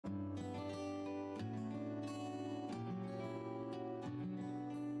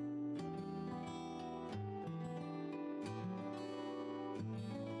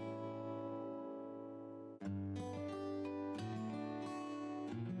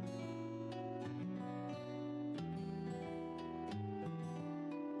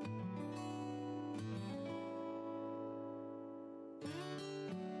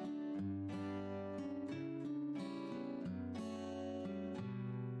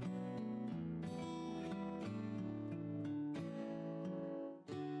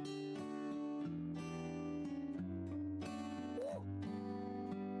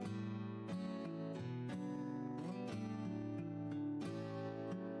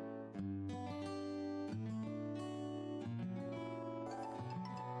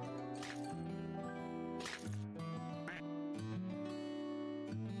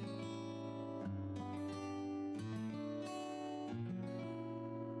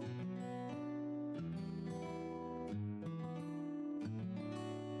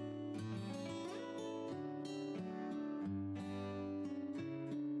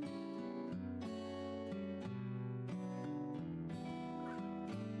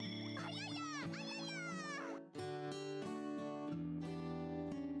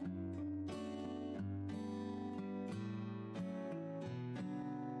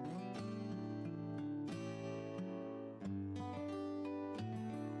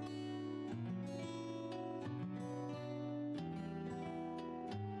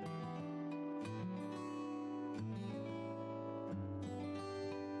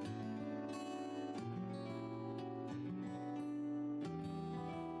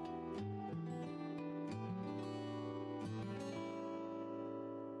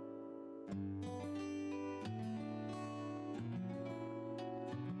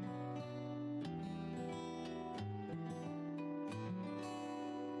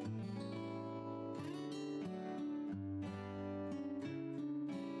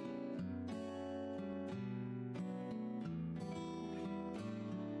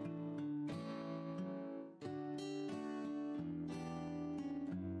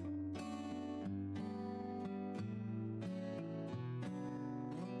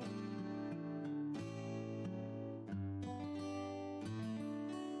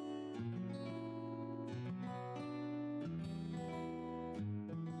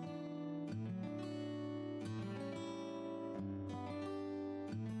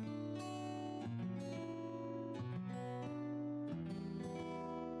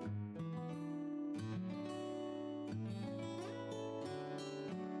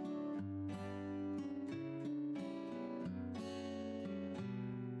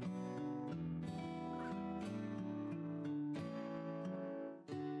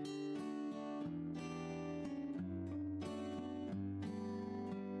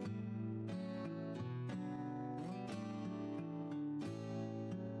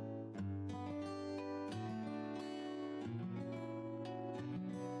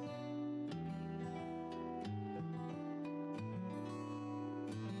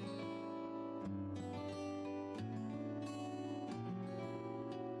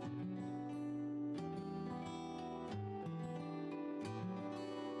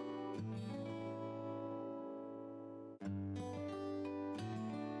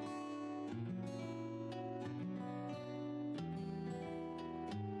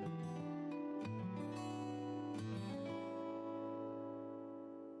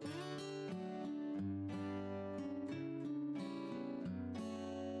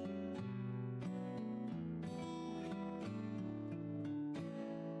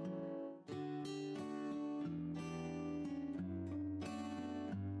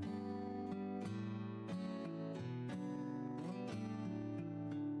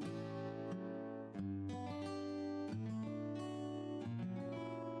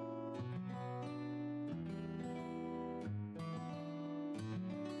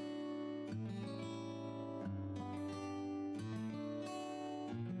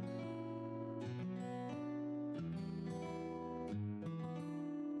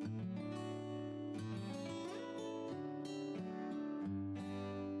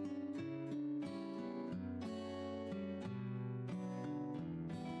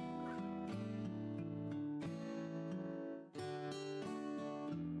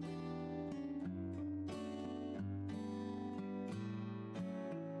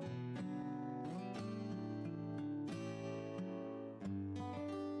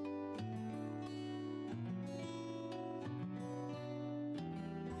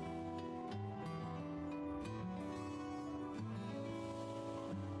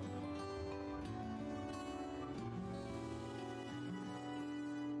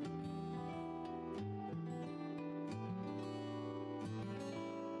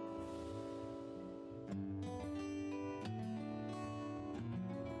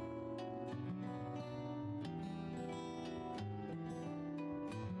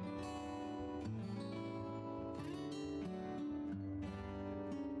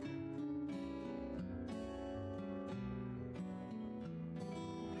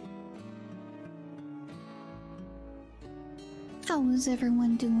How is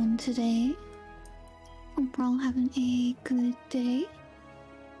everyone doing today? Hope we're all having a good day.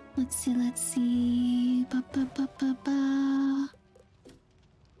 Let's see. Ba ba ba ba ba.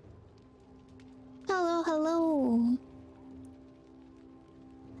 Hello.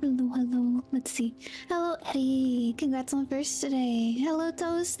 Let's see. Hello, Eddie. Congrats on first today. Hello,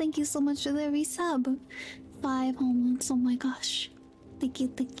 Toast. Thank you so much for the resub. 5 home months. Oh my gosh. Thank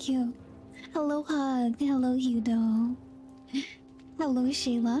you. Hello, Hug. Hello, Hudo. Hello,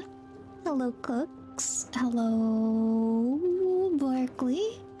 Shayla. Hello, Cooks. Hello,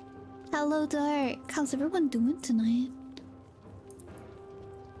 Barkley. Hello, Dark. How's everyone doing tonight?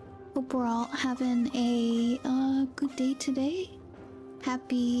 Hope we're all having a good day today.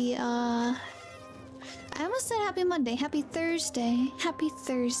 Happy, I almost said happy Monday. Happy Thursday. Happy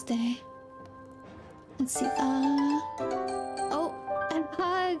Thursday. Let's see, oh, and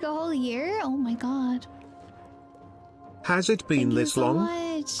Hug, a whole year? Oh my god. Has it been this long?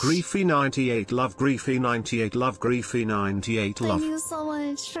 Griefy98 love, Griefy98 love, Griefy98 love. Thank you so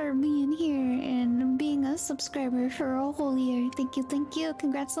much for being here and being a subscriber for a whole year. Thank you.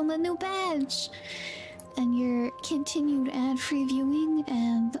 Congrats on the new badge. And your continued ad-free viewing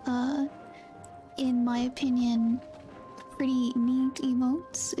and, in my opinion, pretty neat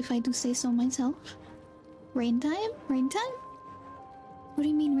emotes, if I do say so myself. Rain time? What do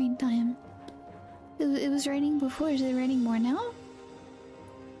you mean rain time? It was raining before, is it raining more now?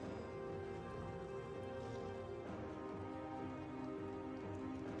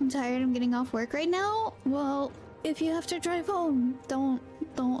 I'm tired, I'm getting off work right now? Well, if you have to drive home, don't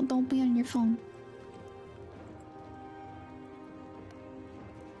be on your phone.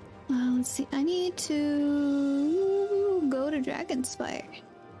 Let's see, I need to go to Dragonspire.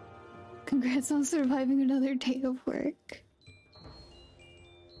 Congrats on surviving another day of work.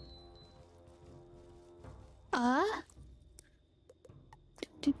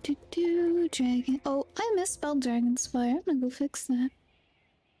 Dragon. Oh, I misspelled Dragonspire. I'm gonna go fix that.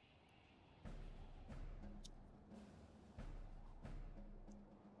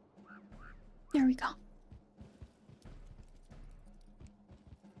 There we go.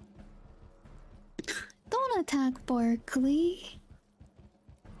 Don't attack Barkley.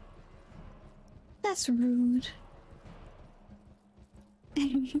 That's rude.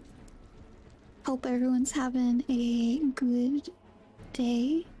 Hope everyone's having a good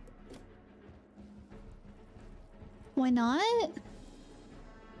day. Why not?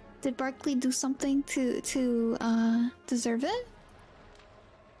 Did Barkley do something to deserve it?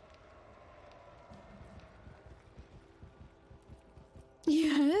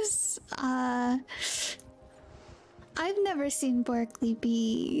 Yes. I've never seen Barkley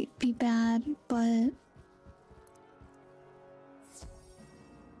be bad, but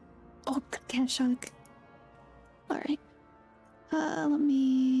oh, can't shock. All right. Let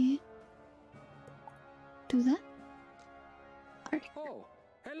me do that. All right. Oh,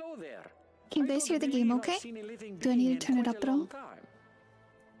 hello there. Can you guys hear the game okay? Do I need to turn it up at all?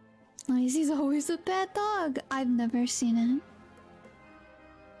 Nice, he's always a bad dog. I've never seen it.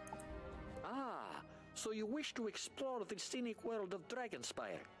 So you wish to explore the scenic world of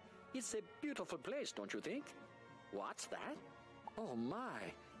Dragonspire. It's a beautiful place, don't you think? What's that? Oh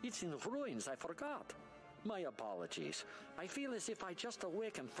my, it's in ruins, I forgot. My apologies. I feel as if I just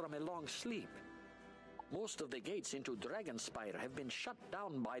awakened from a long sleep. Most of the gates into Dragonspire have been shut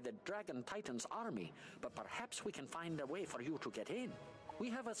down by the Dragon Titan's army, but perhaps we can find a way for you to get in. We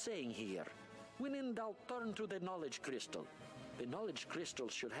have a saying here. When in doubt, turn to the Knowledge Crystal. The Knowledge Crystal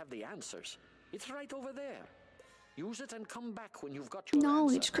should have the answers. It's right over there. Use it and come back when you've got your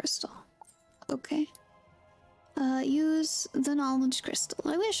Knowledge crystal. Okay. Use the knowledge crystal.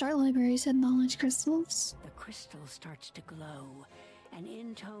 I wish our libraries had knowledge crystals. The crystal starts to glow and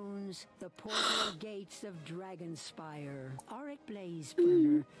intones the portal gates of Dragonspire. Auric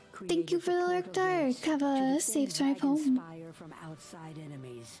Blazeburner. Thank you for the lurk, Dark. Have a safe drive home. Dragonspire from outside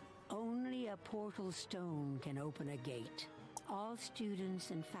enemies. Only a portal stone can open a gate. All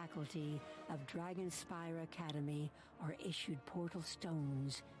students and faculty of Dragonspire Academy are issued portal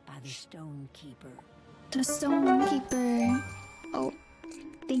stones by the Stonekeeper. The Stonekeeper. Oh,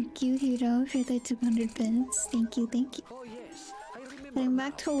 thank you, Hiro, for the 200 bits. Thank you. Oh yes, I remember. Getting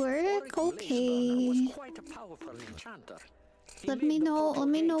back to work? Okay. Let me know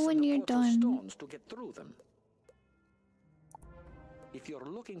when you're done. To get through them. If you're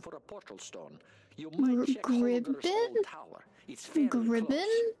looking for a portal stone, you might check Holger's old tower. It's fairly close.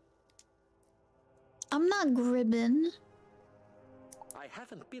 I'm not Gribbin. I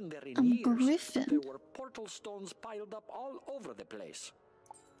haven't been there in I'm years. Griffin. There were portal stones piled up all over the place.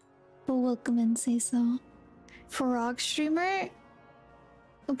 But welcome and say so. Frog streamer?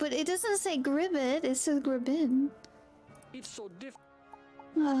 But it doesn't say Gribbit, it says Gribbin. It's so different.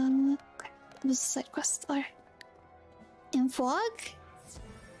 Okay. This is a side quest. Alright. And Fog?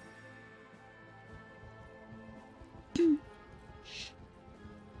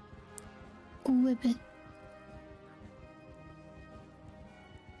 Whippet.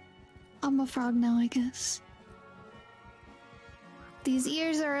 I'm a frog now, I guess. These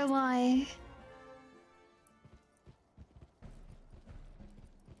ears are a lie.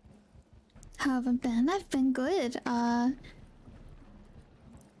 Haven't been. I've been good.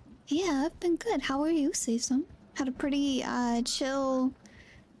 Yeah, I've been good. How are you, Sason? Had a pretty chill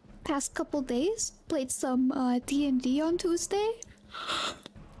past couple days. Played some D&D on Tuesday.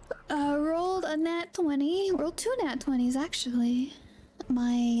 Rolled a nat 20. Rolled 2 nat 20s actually.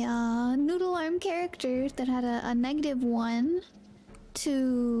 My noodle arm character that had a -1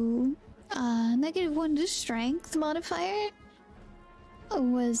 to -1 to strength modifier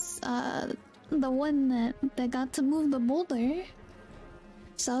was the one that got to move the boulder.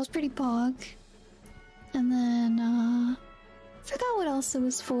 So that was pretty pog. And then forgot what else it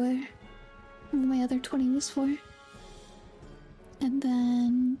was for. What my other 20 was for. And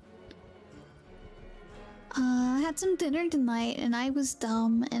then I had some dinner tonight and I was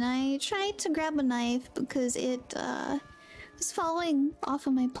dumb and I tried to grab a knife because it was falling off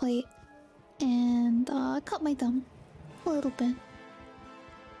of my plate and cut my thumb a little bit.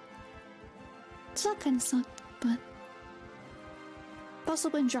 So that kind of sucked, but I've also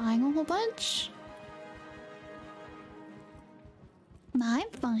been drawing a whole bunch. Nah,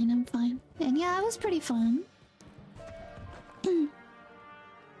 I'm fine, I'm fine. And yeah, it was pretty fun.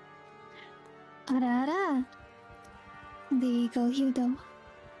 Ara. There you go, Hudo.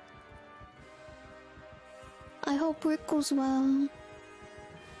 I hope work goes well.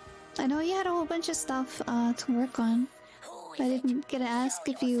 I know you had a whole bunch of stuff to work on. I didn't get to ask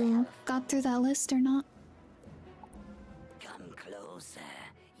if you got through that list or not. Come closer,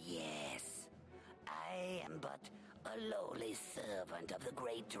 yes. I am but a lowly servant of the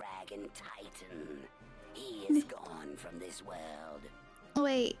great dragon Titan. He is gone from this world.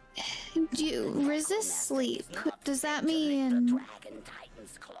 Wait, do you resist sleep? Does that mean...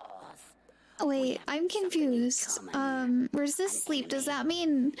 Wait, I'm confused. Resist sleep, does that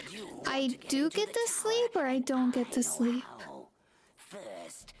mean I do get to sleep or I don't get to sleep?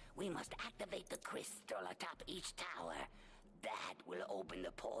 First, we must activate the crystal atop each tower. That will open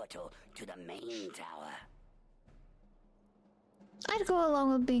the portal to the main tower. I'd go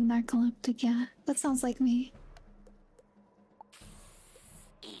along with being narcoleptic, yeah. That sounds like me.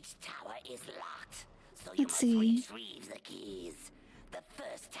 Each tower is locked, so you must retrieve the keys. The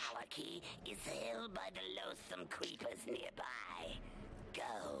first tower key is held by the loathsome creepers nearby.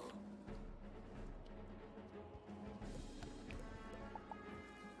 Go.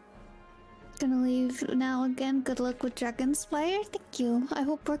 Gonna leave now again. Good luck with Dragonspire. Thank you. I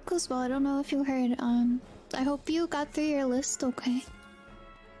hope work goes well. I don't know if you heard. I hope you got through your list okay.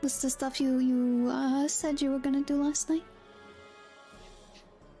 List of stuff you said you were gonna do last night.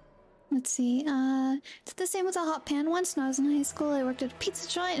 Let's see, did the same with a hot pan once when I was in high school. I worked at a pizza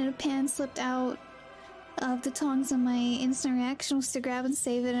joint and a pan slipped out of the tongs and my instant reaction was to grab and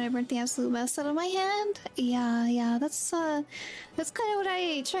save it and I burnt the absolute mess out of my hand. Yeah, that's kind of what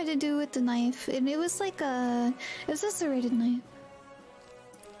I tried to do with the knife. And it was like it was a serrated knife.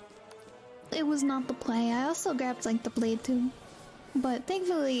 It was not the play. I also grabbed like the blade too. But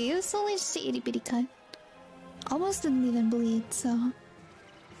thankfully, it was only just an itty bitty cut. Almost didn't even bleed, so...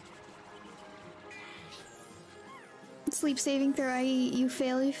 Sleep saving throw, you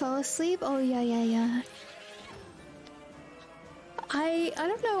fell asleep? Oh yeah. I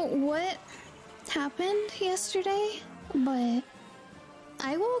don't know what happened yesterday, but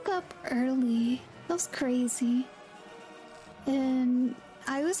I woke up early. That was crazy. And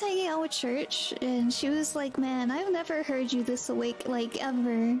I was hanging out with Church, and she was like, man, I've never heard you this awake, like,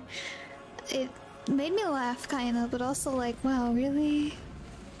 ever. It made me laugh, kind of, but also like, wow, really?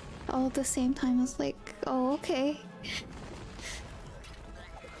 All at the same time, I was like, oh, okay.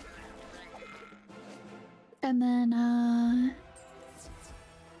 And then,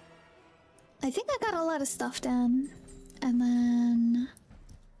 I think I got a lot of stuff done. And then...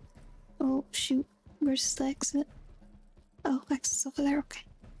 Oh, shoot. Where's the exit? Oh, exit's over there, okay.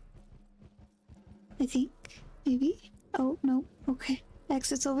 I think. Maybe? Oh, no. Okay.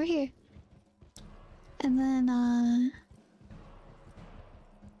 Exit's over here. And then,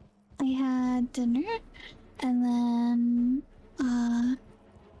 I had dinner. And then,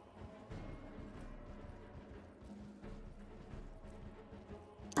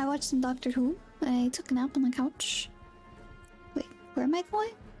 I watched some Doctor Who. I took a nap on the couch. Wait, Where am I going?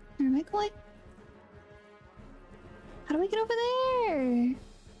 Where am I going? How do I get over there?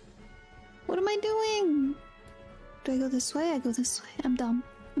 What am I doing? Do I go this way? I go this way. I'm dumb.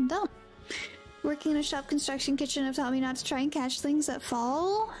 I'm dumb. Working in a shop construction kitchen have taught me not to try and catch things that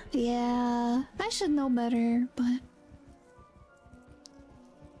fall. Yeah, I should know better, but...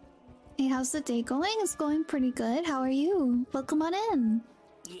 Hey, how's the day going? It's going pretty good. How are you? Welcome on in.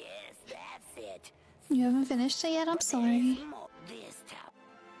 Yes, that's it. You haven't finished it yet? I'm sorry.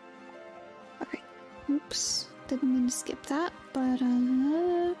 Alright. Oops. Didn't mean to skip that, but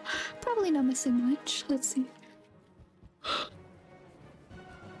probably not missing much. Let's see.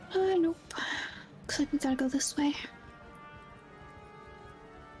 Nope. Looks like we gotta go this way.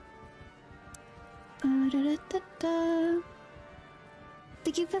 Ba-da-da-da-da.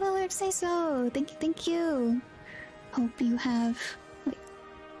 Thank you for the alert, say so. Thank you, thank you. Hope you have... Wait,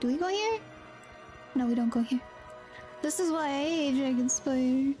 do we go here? No, we don't go here. This is why I hate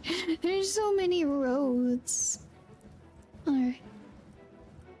Dragonspire. There's so many roads. Alright.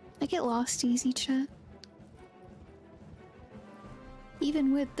 I get lost easy, chat.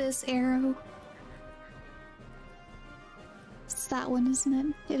 Even with this arrow. It's that one, isn't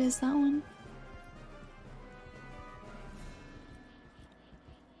it? It is that one.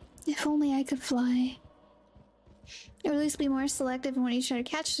 If only I could fly. Or at least be more selective in when you try to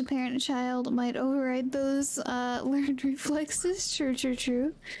catch the parent and child might override those learned reflexes. True, true,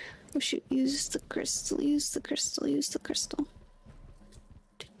 true. Oh shoot, use the crystal, use the crystal, use the crystal.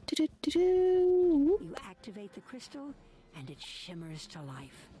 You activate the crystal and it shimmers to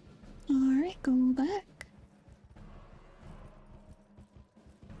life. Alright, go back.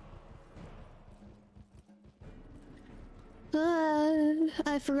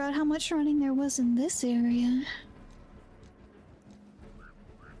 I forgot how much running there was in this area.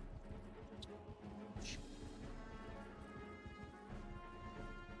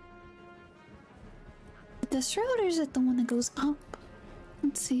 This road, or is it the one that goes up?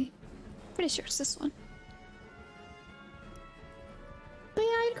 Let's see. Pretty sure it's this one. But yeah,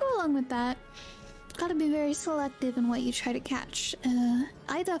 I'd go along with that. Gotta be very selective in what you try to catch.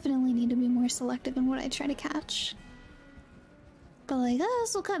 I definitely need to be more selective in what I try to catch. But like,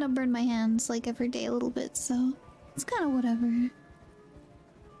 this will kind of burn my hands like every day a little bit, so it's kind of whatever.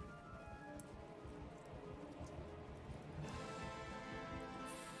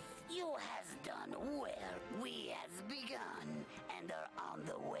 You has done well. We has begun and are on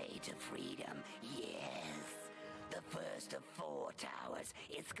the way to freedom. Yes, the first of 4 towers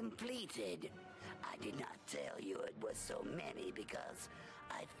is completed. I did not tell you it was so many because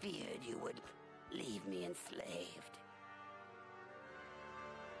I feared you would leave me enslaved.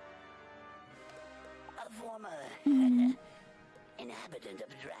 A former inhabitant of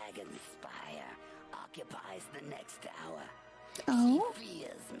Dragonspire occupies the next tower. Oh? She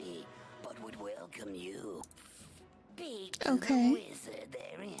fears me, but would welcome you. Speak to Okay. the wizard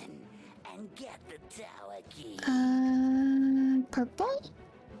therein and get the tower key. Purple?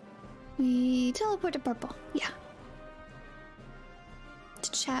 We teleport to purple. Yeah.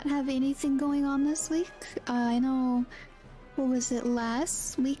 Did chat have anything going on this week? I know... What was it,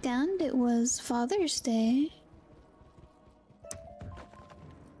 last weekend? It was Father's Day.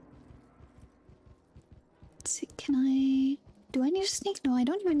 Let's see, can I... Do I need to sneak? No, I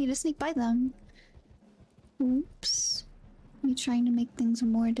don't even need to sneak by them. Oops. Me trying to make things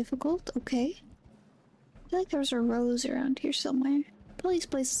more difficult? Okay. I feel like there's a rose around here somewhere. But all these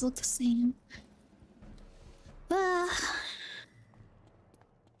places look the same. Ah.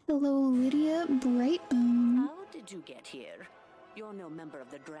 Hello, Lydia Brightbone. How did you get here? You're no member of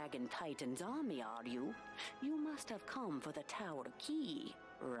the Dragon Titan's army, are you? You must have come for the tower key,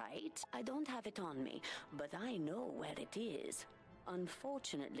 right? I don't have it on me, but I know where it is.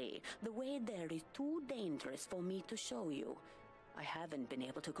 Unfortunately, the way there is too dangerous for me to show you. I haven't been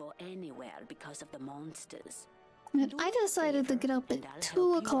able to go anywhere because of the monsters. I decided to get up at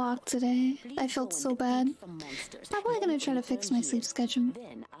 2 o'clock today. I felt so bad. Probably gonna try to fix my sleep schedule.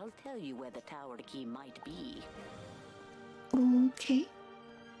 Then I'll tell you where the tower key might be. Okay.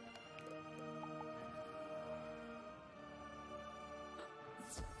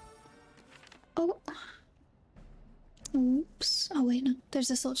 Oh. Oops. Oh wait, no.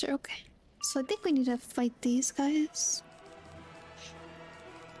 There's a soldier. Okay. So I think we need to fight these guys.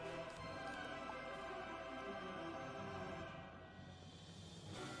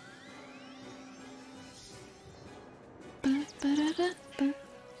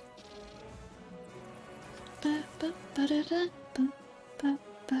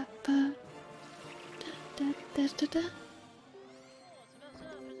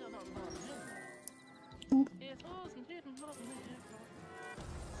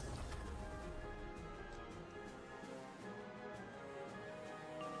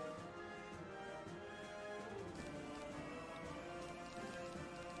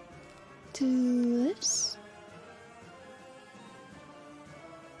 do this.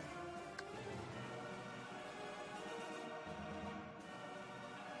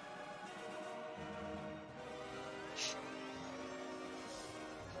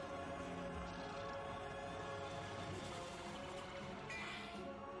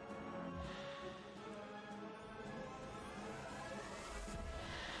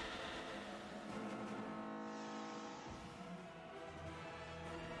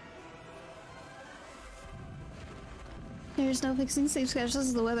 There's no fixing sleep schedules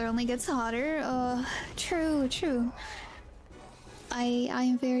as the weather only gets hotter. True, true. I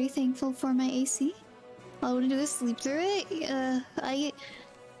am very thankful for my AC. All I want to do is sleep through it.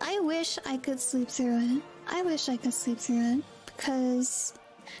 I wish I could sleep through it. I wish I could sleep through it because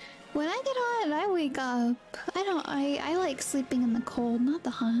when I get hot and I wake up, I like sleeping in the cold, not the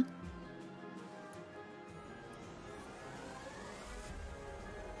hot.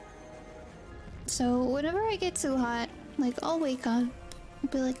 So whenever I get too hot, like, I'll wake up. I'll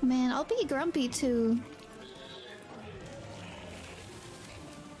be like, man, I'll be grumpy too.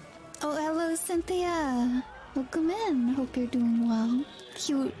 Oh, hello, Cynthia. Welcome in. Hope you're doing well.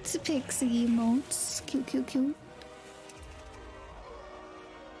 Cute pixie emotes. Cute, cute, cute.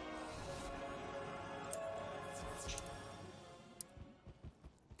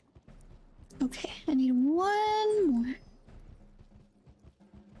 Okay, I need one more.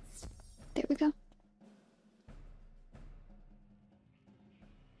 There we go.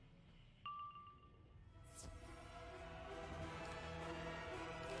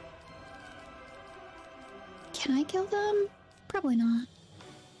 Can I kill them? Probably not.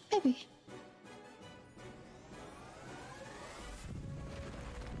 Maybe.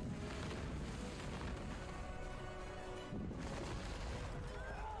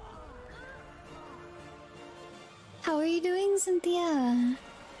 How are you doing, Cynthia?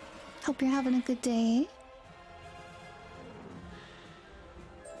 Hope you're having a good day.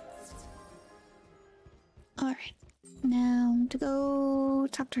 Alright. Now to go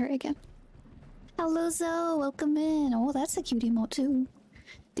talk to her again. Hello, Zoe. Welcome in. Oh, that's a cute emote, too.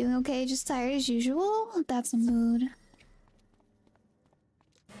 Doing okay, just tired as usual? That's a mood.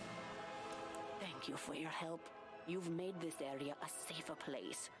 Thank you for your help. You've made this area a safer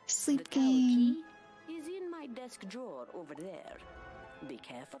place. Sleep the tower game. key is in my desk drawer over there. Be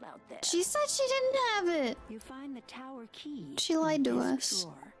careful out there. She said she didn't have it. You find the tower key. She lied to in us. this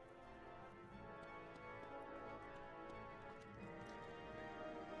drawer.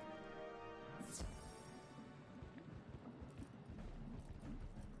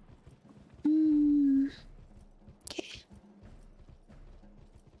 Okay.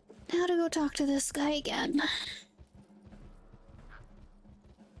 Now to go talk to this guy again.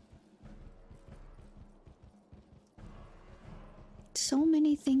 So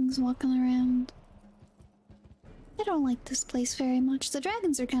many things walking around. I don't like this place very much. The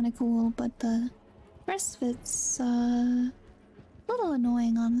dragons are kind of cool, but the rest of it's a little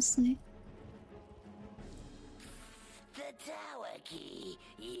annoying, honestly. The tower key,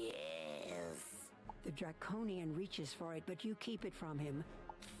 yes. The Draconian reaches for it, but you keep it from him.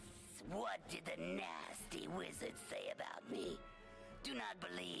 What did the nasty wizard say about me? Do not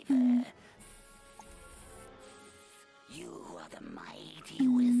believe her. You are the mighty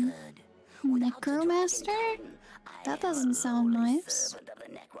wizard. Without the Necromaster? dragon titan, I That am doesn't a sound lowly nice. servant of the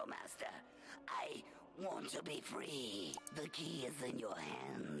necromaster. I want to be free. The key is in your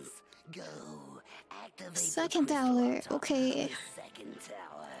hands. Go, activate Second the crystal tower, on top okay. of the second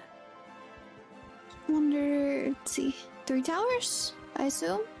tower. Wonder, let's see, 3 towers, I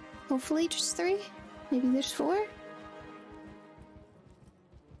assume? Hopefully just 3? Maybe there's 4?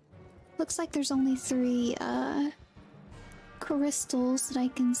 Looks like there's only 3, crystals that I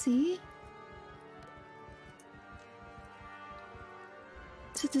can see.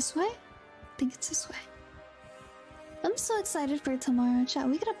 Is it this way? I think it's this way. I'm so excited for tomorrow, chat.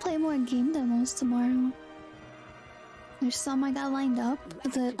 We gotta play more game demos tomorrow. There's some I got lined up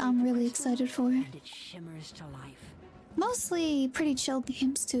that I'm really excited for. And it shimmers to life. Mostly pretty chill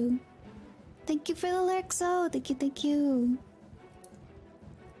games too. Thank you for the Lexo. Thank you, thank you.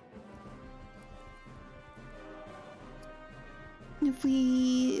 If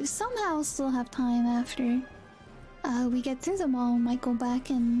we somehow still have time after we get through them all, we might go back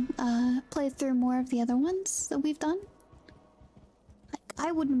and play through more of the other ones that we've done. Like,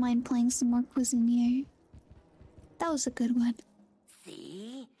 I wouldn't mind playing some more Cuisinier. That was a good one.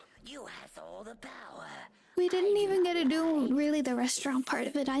 See? You has all the power. We didn't even get to do really the restaurant part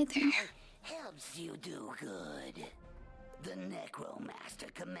of it either. Helps you do good. The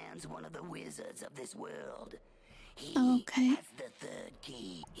Necromaster commands one of the wizards of this world. He Okay. has the third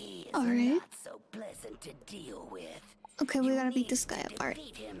key. He is Alright. not so pleasant to deal with. Okay, we You gotta beat need this guy to up. Alright.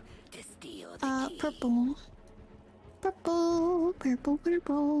 defeat him to steal the key. Purple. Purple, purple,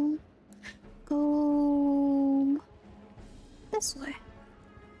 purple. Go this way.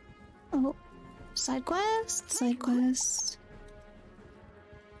 Oh, side quest, side quest.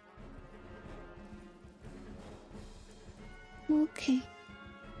 Okay.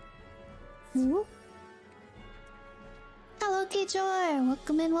 Ooh. Hello, Kjor.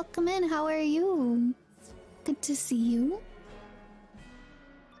 Welcome in, welcome in. How are you? Good to see you.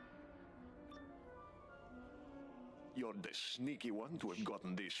 You're the sneaky one to have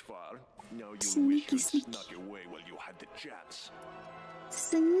gotten this far. Now you Sneaky, wish sneaky. you'd snuck away while you had the chance.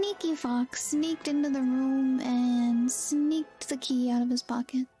 Sneaky Fox sneaked into the room and sneaked the key out of his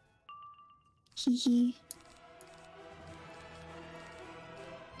pocket. Hee hee.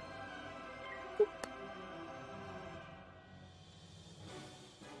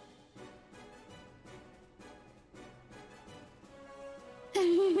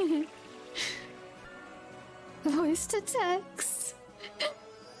 Voice to text.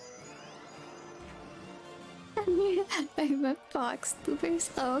 I met Fox Bloopers.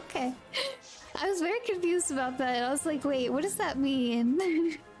 Oh, okay. I was very confused about that. I was like, wait, what does that mean?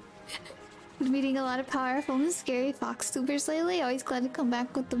 Been meeting a lot of powerful and scary fox tubers lately. Always glad to come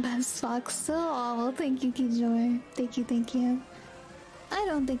back with the best fox. So, oh, thank you, Kijor. Thank you, thank you. I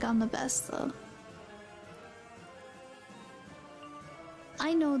don't think I'm the best, though.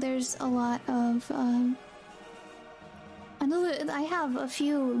 I know there's a lot of, I have a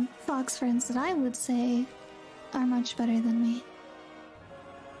few fox friends that I would say are much better than me.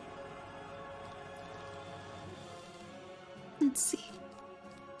 Let's see.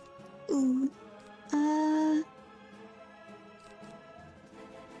 Ooh. Yeah,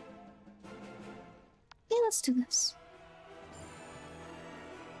 let's do this.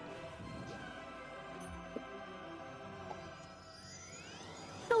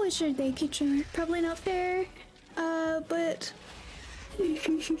 How was your day, Kitcher? Probably not fair, but...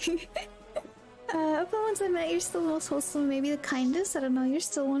 of the ones I met, you're still the most wholesome, maybe the kindest. I don't know, you're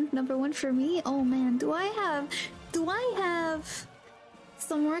still number one for me. Oh man, do I have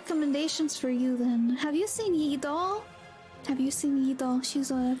some recommendations for you then? Have you seen Yeedoll? Have you seen Yeedoll?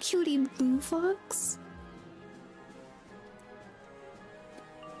 She's a cutie blue fox.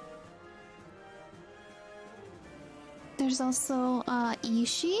 There's also,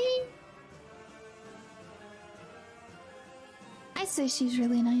 Ishi. I'd say she's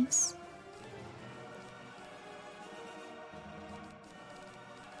really nice.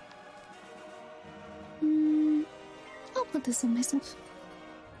 I'll put this on myself.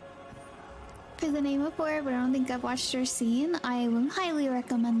 For the name of her, but I don't think I've watched or seen. I would highly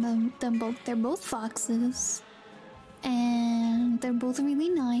recommend them both. They're both foxes. And they're both really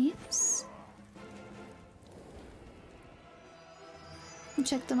nice.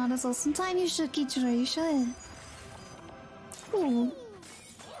 Check them out as well sometime. You should, Kichiro, you should. Ooh.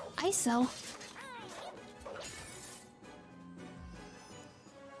 ISO.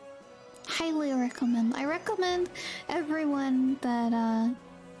 Highly recommend. I recommend everyone that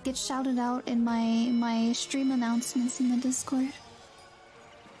gets shouted out in my stream announcements in the Discord.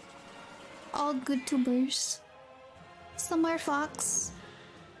 All good tubers. Some are fox.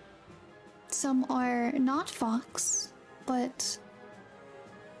 Some are not fox, but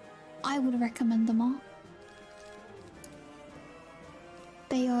I would recommend them all.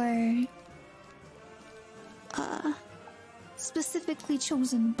 They are specifically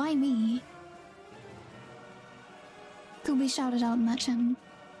chosen by me to be shouted out in that channel.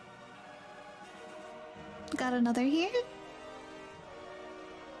 Got another here?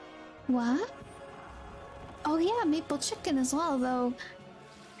 What? Oh yeah, maple chicken as well, though.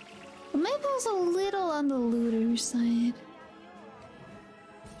 Maple's a little on the looter side.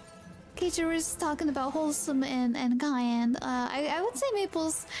 Keitra was talking about wholesome and kind. I would say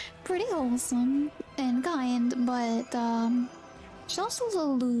Maple's pretty wholesome and kind, but she's also a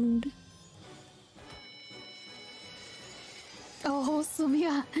lewd. Oh, wholesome,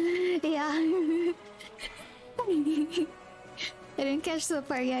 yeah. Yeah. I didn't catch the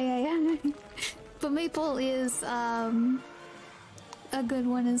part, yeah. But Maple is a good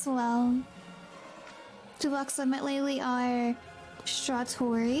one as well. Two blocks I met lately are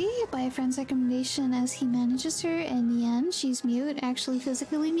Stratori, by a friend's recommendation as he manages her, and Yen, she's mute, actually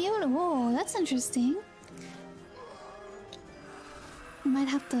physically mute. Whoa, that's interesting. I might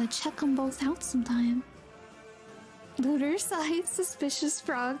have to check them both out sometime. Looter side, suspicious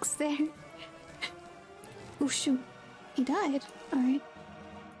frogs there. Oh shoot, he died. Alright.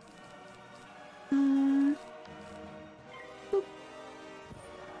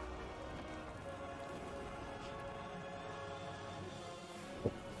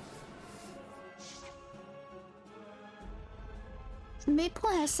 Maple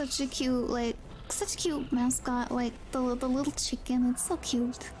has such a cute, like, such a cute mascot, like the little chicken. It's so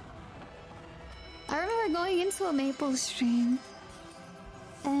cute. I remember going into a Maple stream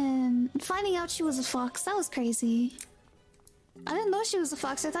and finding out she was a fox. That was crazy. I didn't know she was a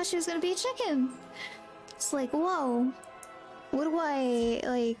fox. I thought she was gonna be a chicken. It's like, whoa. What do I,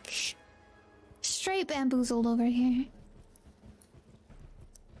 like, straight bamboozled over here.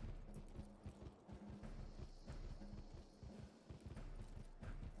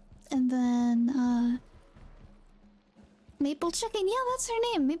 And then, Maple Chicken. Yeah, that's her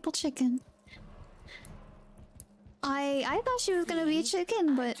name, Maple Chicken. I thought she was gonna be a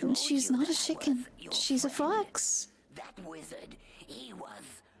chicken, but she's not a chicken. She's a fox. That wizard, he was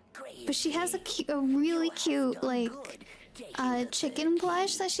crazy. But she has a really cute, like, chicken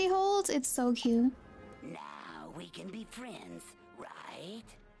plush that she holds. It's so cute. Now we can be friends, right?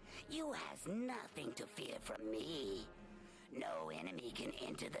 You has nothing to fear from me. No enemy can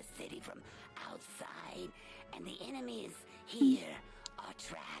enter the city from outside, and the enemies here are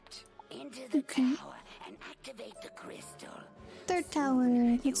trapped. Enter the tower and activate the crystal. Third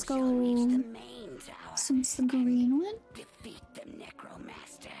tower. Let's go. Reach the main tower. So it's the green one? Defeat the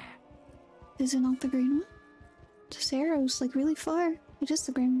Necromaster. Is it not the green one? This arrow's like really far. It is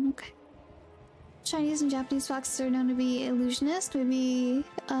the green one, okay. Chinese and Japanese foxes are known to be illusionists. Maybe,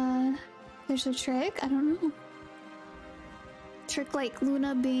 there's a trick? I don't know. Trick like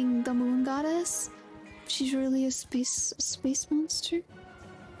Luna being the moon goddess. She's really a space monster.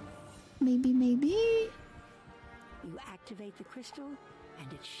 Maybe. You activate the crystal,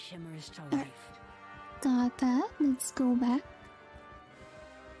 and it shimmers to life. Got that. Let's go back.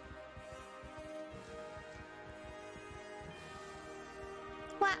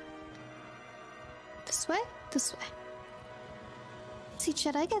 What? This way? This way. See,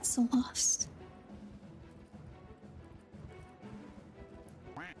 Chet, I get so lost.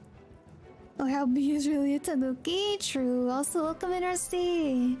 Oh, how B is really a Tanuki? True. Also, welcome in,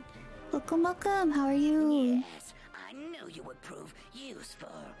 RC. Welcome. How are you? Yes, I knew you would prove useful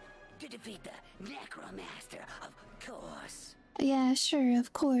to defeat the Necromaster, of course. Yeah, sure.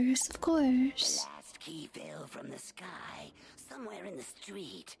 Of course. The last key fell from the sky, somewhere in the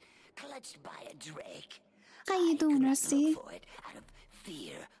street, clutched by a drake. How you doing, Rusty? Look for it out of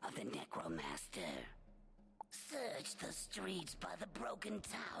fear of the Necromaster. Search the streets by the broken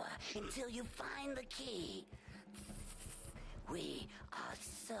tower until you find the key. We are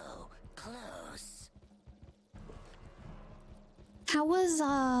so close. How was,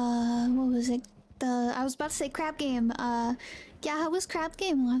 what was it? I was about to say crab game. Yeah, how was crab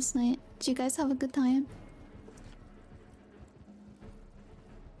game last night? Did you guys have a good time?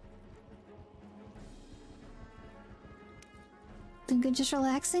 Doing good, just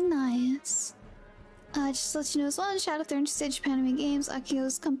relaxing? Nice. Just to let you know as well, shout out if they're interested in Japan Anime Games,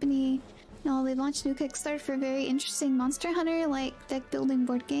 Akio's company. No, they launched a new Kickstarter for a very interesting Monster Hunter like deck building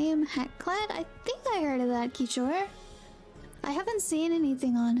board game, Hatclad. I think I heard of that, Kichor. I haven't seen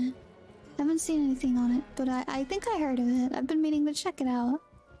anything on it. But I think I heard of it. I've been meaning to check it out.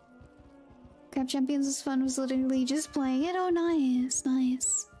 Crab Champions was fun, was literally just playing it. Oh, nice.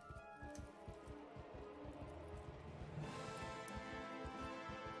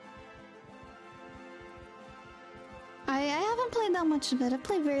 I haven't played that much of it. I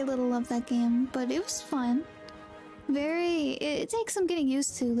played very little of that game, but it was fun. It takes some getting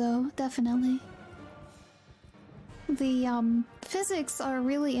used to, though, definitely. The, physics are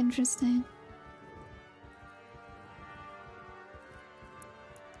really interesting.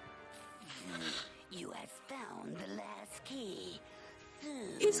 You have found the last key.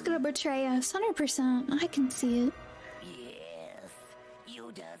 He's gonna betray us, 100%. I can see it. Yes,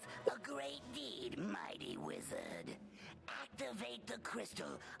 you does a great deed, mighty wizard. Activate the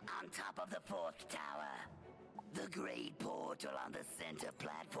crystal on top of the fourth tower. The great portal on the center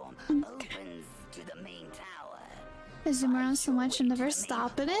platform opens to the main tower. I zoom around so much and never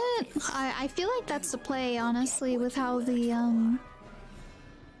stop at it. I feel like that's the play, honestly, with how the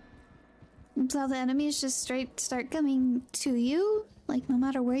enemies just straight start coming to you, like no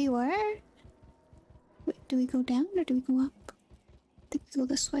matter where you are. Wait, do we go down or do we go up? I think we go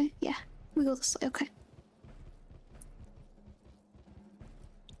this way. Yeah, we go this way. Okay.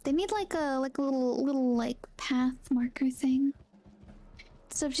 They need like a little like path marker thing.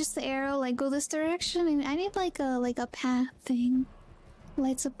 So just the arrow, like go this direction. I mean, I need like a path thing.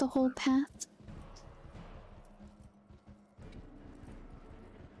 Lights up the whole path.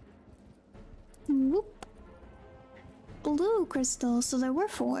 Whoop. Blue crystal. So there were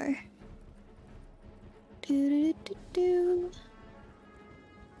 4. You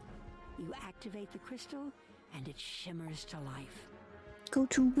activate the crystal, and it shimmers to life. Go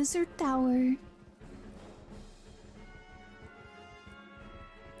to Wizard Tower.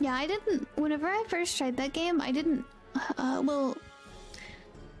 Yeah, I didn't. Whenever I first tried that game, I didn't. Well,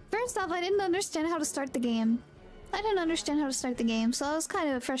 first off, I didn't understand how to start the game. I didn't understand how to start the game, so that was kind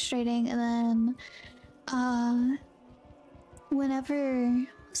of frustrating. And then, whenever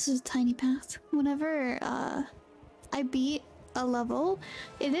this is a tiny path. Whenever I beat a level,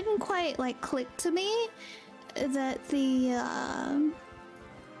 it didn't quite like click to me that the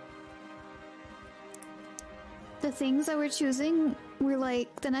things that we're choosing were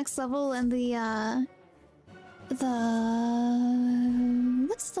like the next level and the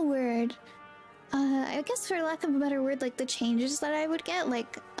what's the word? I guess for lack of a better word, like the changes that I would get,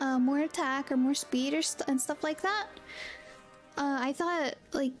 like more attack or more speed or and stuff like that. I thought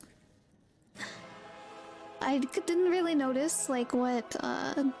like I didn't really notice like what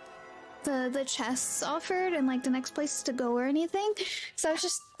the chests offered and like the next place to go or anything, so I was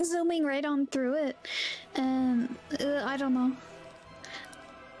just zooming right on through it, and I don't know.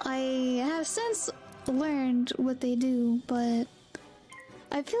 I have since learned what they do, but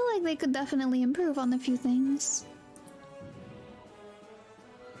I feel like they could definitely improve on a few things.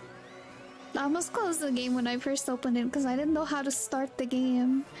 I almost closed the game when I first opened it because I didn't know how to start the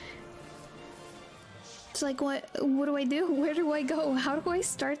game. It's like, what do I do? Where do I go? How do I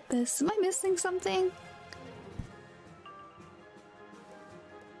start this? Am I missing something?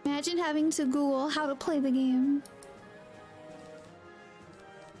 Imagine having to Google how to play the game.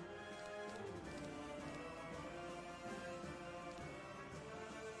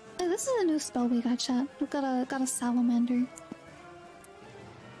 Hey, this is a new spell we got, chat. We got a salamander.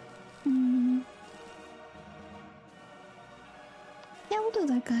 Yeah, we'll do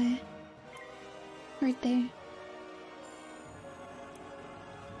that guy. Right there.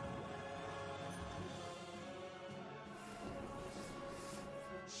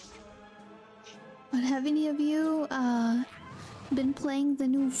 But have any of you been playing the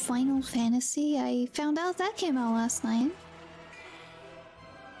new Final Fantasy? I found out that came out last night.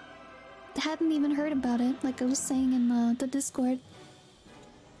 Hadn't even heard about it, like I was saying in the Discord.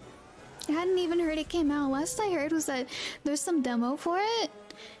 I hadn't even heard it came out. Last I heard was that there's some demo for it,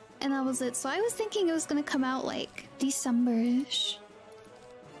 and that was it. So I was thinking it was gonna come out like December-ish.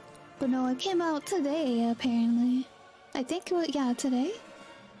 But no, it came out today, apparently. I think it was, yeah, today?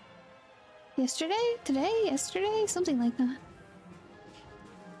 Yesterday? Today? Yesterday? Something like that.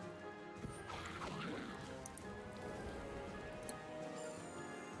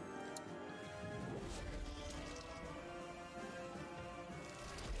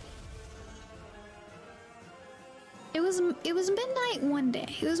 It was midnight one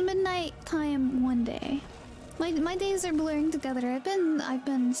day. It was midnight time one day. My days are blurring together. I've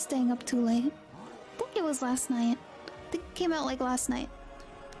been staying up too late. I think it was last night. I think it came out like last night.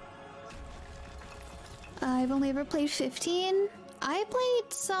 I've only ever played 15. I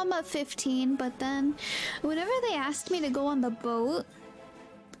played some of 15, but then whenever they asked me to go on the boat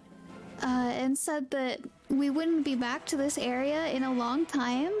and said that we wouldn't be back to this area in a long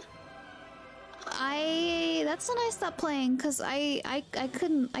time, that's when I stopped playing, because I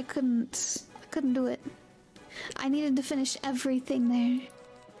couldn't do it. I needed to finish everything there,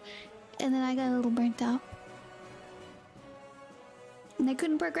 and then I got a little burnt out, and I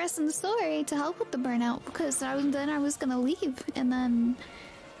couldn't progress in the story to help with the burnout, because I was gonna leave, and then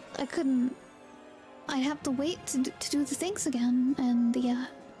I'd have to wait to do the things again, and yeah.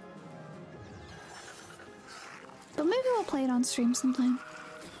 But maybe we'll play it on stream sometime.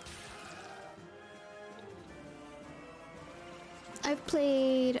 I've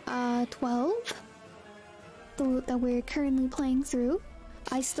played 12 that we're currently playing through.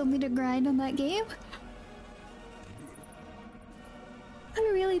 I still need to grind on that game. I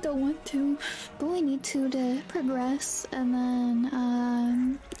really don't want to, but I need to progress. And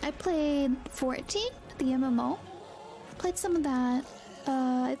then I played 14, the MMO. Played some of that.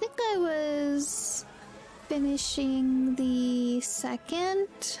 I think I was finishing the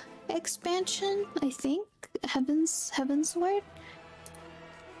second expansion, I think. Heaven's Word.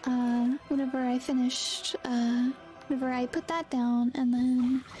 Whenever I put that down, and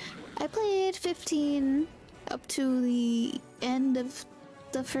then I played 15 up to the end of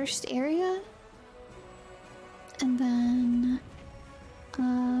the first area, and then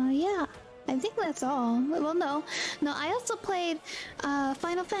yeah, I think that's all. Well, no, I also played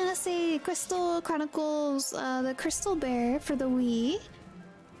Final Fantasy Crystal Chronicles, the Crystal Bear for the Wii.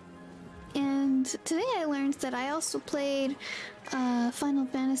 And today I learned that I also played Final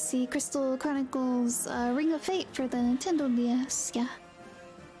Fantasy Crystal Chronicles Ring of Fate for the Nintendo DS, yeah.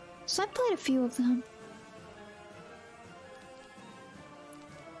 So I played a few of them.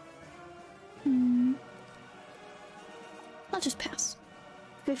 I'll just pass.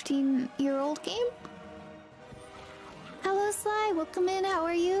 15-year-old game? Hello, Sly. Welcome in. How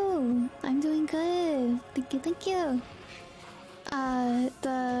are you? I'm doing good. Thank you, thank you.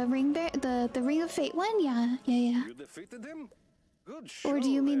 The Ring of Fate one? Yeah. You defeated him? Good show. Or do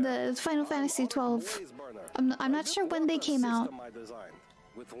you mean there. the Final Fantasy 12? Blazeburner. I'm not sure when they came out. I designed,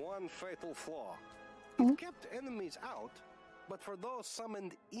 with one fatal flaw. Oh? It kept enemies out, but for those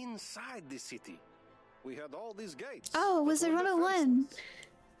summoned inside the city, we had all these gates. Oh, that were Wizard101.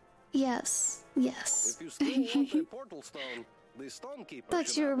 defenseless. Yes. If you still want a portal stone, the Stonekeeper Thought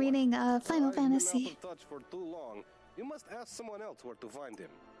should you were have one. reading Final I've been Fantasy. out of touch for too long. You must ask someone else where to find him.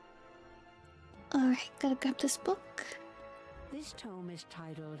 Alright, gotta grab this book. This tome is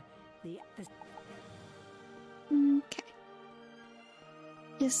titled The Okay.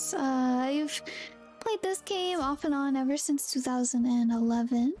 Yes, I've played this game off and on ever since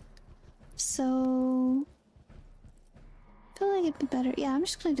 2011. So I feel like it'd be better. Yeah, I'm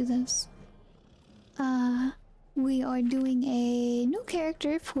just gonna do this. We are doing a new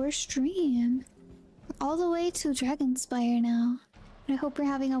character for stream. All the way to Dragonspire now. I hope you're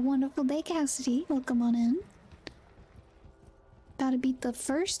having a wonderful day, Cassidy. Welcome on in. About to beat the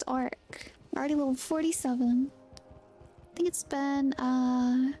first arc. Already level 47. I think it's been,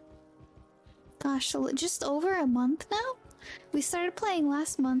 gosh, just over a month now? We started playing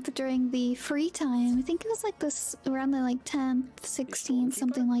last month during the free time. I think it was like this, around the like 10th, 16th,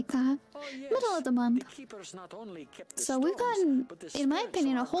 something like that. Oh, yes. Middle of the month. The keepers not only kept the So we've stones, gotten, but the in my spirits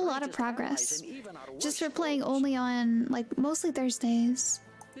opinion, of a our whole lot of greatest allies progress. and even our Just for worst playing foes. only on, like, mostly Thursdays.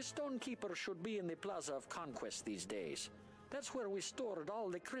 The Stonekeeper should be in the Plaza of Conquest these days. That's where we stored all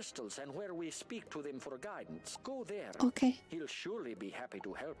the crystals and where we speak to them for guidance. Go there. Okay. He'll surely be happy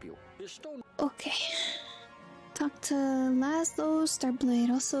to help you. The stone... Okay. Talk to Laszlo Starblade.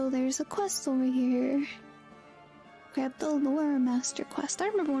 Also, there's a quest over here. Grab the Lore Master quest. I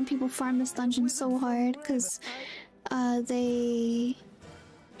remember when people farmed this dungeon so hard because they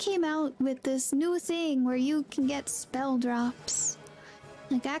came out with this new thing where you can get spell drops.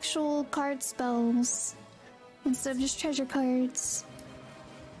 Like actual card spells instead of just treasure cards.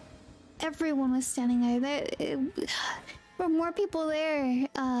 Everyone was standing there. There were more people there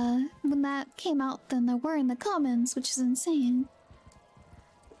when that came out than there were in the commons, which is insane.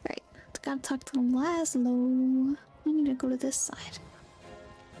 Right, gotta talk to Laszlo. I need to go to this side.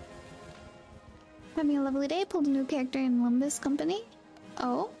 Having a lovely day. Pulled a new character in Lumbus Company.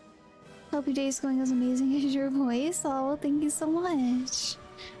 Oh, hope your day is going as amazing as your voice. Oh, thank you so much.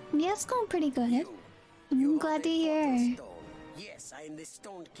 Yeah, it's going pretty good. I'm glad to hear. Yes, I am the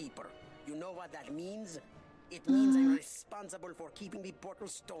Stonekeeper. You know what that means? It means I'm responsible for keeping the portal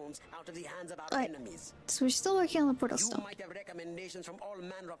stones out of the hands of our enemies. So we're still working on the portal stone. You might have recommendations from all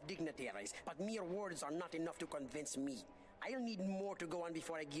manner of dignitaries, but mere words are not enough to convince me. I'll need more to go on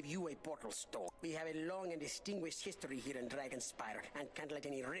before I give you a portal stone. We have a long and distinguished history here in Dragonspire, and can't let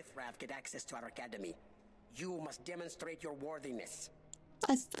any riffraff get access to our academy. You must demonstrate your worthiness.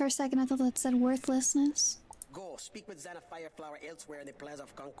 For a second, I thought that said worthlessness. Go, speak with Xana Fireflower elsewhere in the Plaza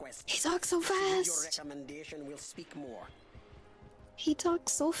of Conquest. He talks so With fast. your recommendation, we'll speak more. He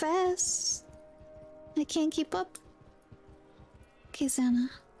talks so fast. I can't keep up. Okay, Xana.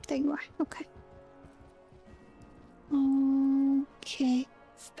 There you are. Okay. Okay.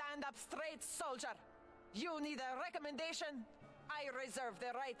 Stand up straight, soldier. You need a recommendation? I reserve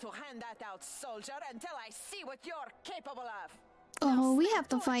the right to hand that out, soldier, until I see what you're capable of. Oh, we have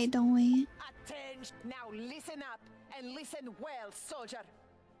to fight, don't we? Attention. Now listen up, and listen well, soldier.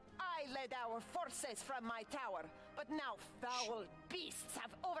 I led our forces from my tower, but now foul beasts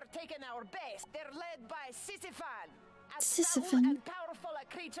have overtaken our base. They're led by Sisyphon. As foul and powerful a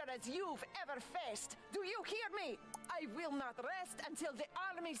creature as you've ever faced. Do you hear me? I will not rest until the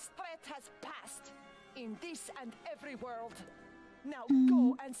army's threat has passed. In this and every world. Now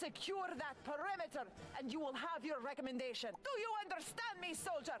go and secure that perimeter, and you will have your recommendation. Do you understand me,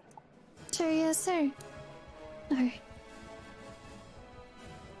 soldier? Sure, yes, sir. Alright.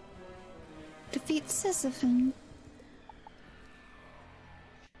 Defeat Sisyphon.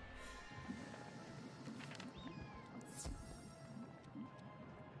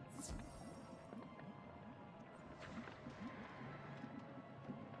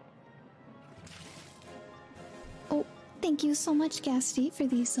 Oh, thank you so much, Cassidy, for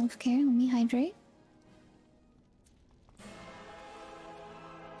the self-care. Let me hydrate.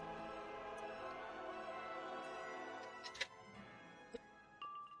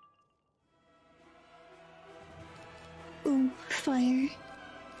 Ooh, fire.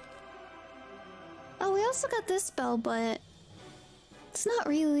 Oh, we also got this spell, but It's not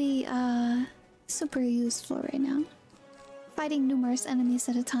really super useful right now. Fighting numerous enemies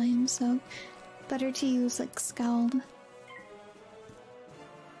at a time, so better to use like Scald.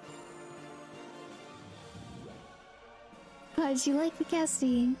 How'd you like the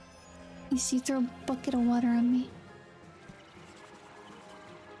Cassie? You see, throw a bucket of water on me.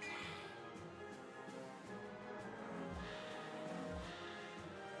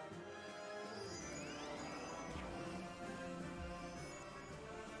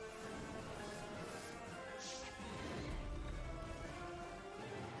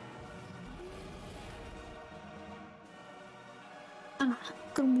 Ah,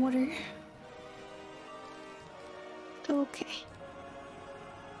 good water. Okay.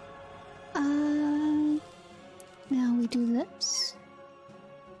 Now we do this.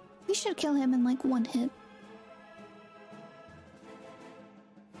 We should kill him in like one hit.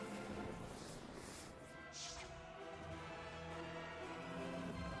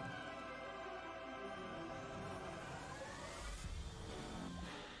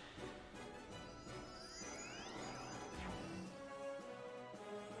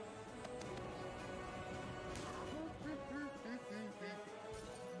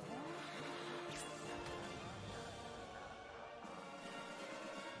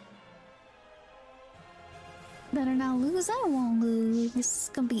 Better not lose. I won't lose. This is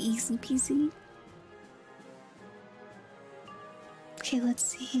gonna be easy peasy. Okay, let's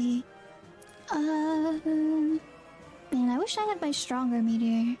see. Man, I wish I had my stronger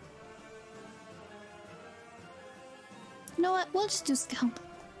meteor. You know what? We'll just do Scald.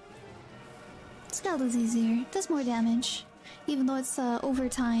 Scald is easier. It does more damage, even though it's over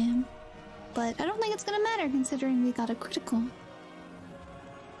time. But I don't think it's gonna matter considering we got a critical.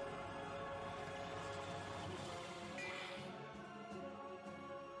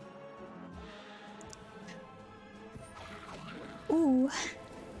 Ooh.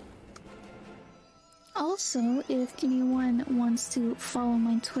 Also, if anyone wants to follow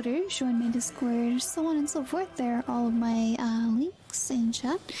my Twitter, join my Discord, so on and so forth, there are all of my links in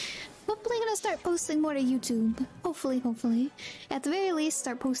chat. Hopefully gonna start posting more to YouTube. Hopefully. At the very least,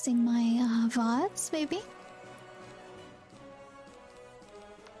 start posting my VODs, maybe.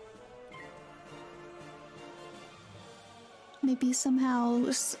 Maybe somehow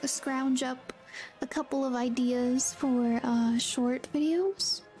scrounge up a couple of ideas for short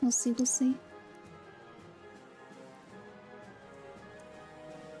videos. We'll see.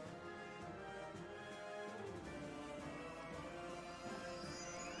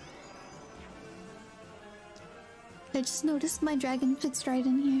 I just noticed my dragon fits right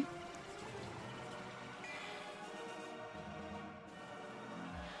in here.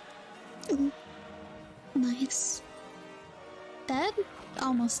 Ooh. Nice. Dead?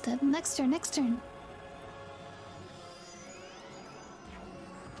 Almost dead. Next turn.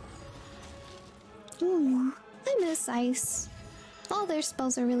 Ooh, I miss ice. All their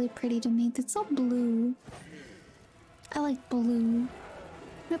spells are really pretty to me. It's all blue. I like blue.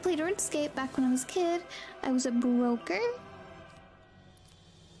 I played RuneScape back when I was a kid. I was a broker.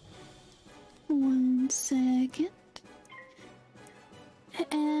 1 second.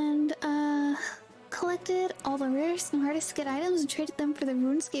 And, collected all the rarest and hardest to get items and traded them for the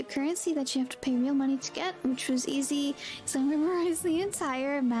RuneScape currency that you have to pay real money to get, which was easy because I memorized the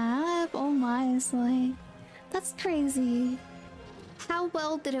entire map. Oh my, it's like, that's crazy. How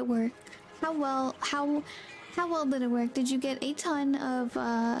well did it work? How well did it work? Did you get a ton of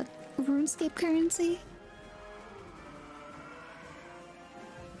RuneScape currency?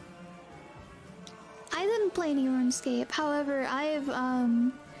 I didn't play any RuneScape. However, I've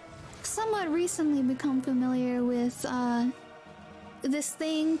somewhat recently become familiar with this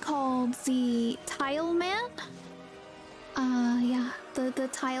thing called the Tile Man. Yeah, the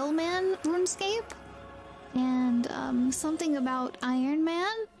Tile Man RuneScape, and something about Iron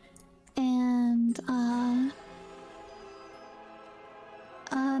Man, and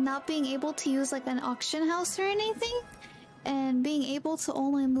not being able to use like an auction house or anything, and being able to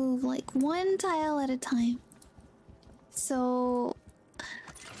only move like one tile at a time. So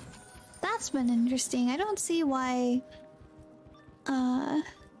that's been interesting. I don't see why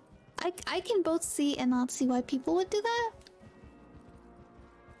I can both see and not see why people would do that.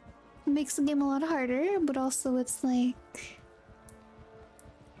 It makes the game a lot harder, but also it's like,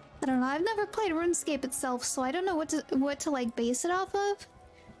 I don't know. I've never played RuneScape itself, so I don't know what to like base it off of,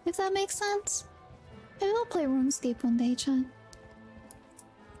 if that makes sense. Maybe I'll play RuneScape one day, Chan.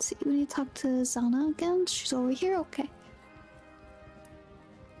 Let's see, we need to talk to Zana again. She's over here, okay.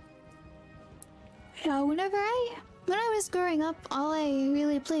 Yeah, whenever I When I was growing up, all I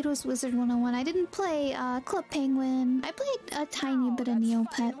really played was Wizard101. I didn't play Club Penguin. I played a tiny bit of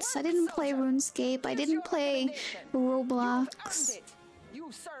Neopets. I didn't play RuneScape. I didn't play Roblox.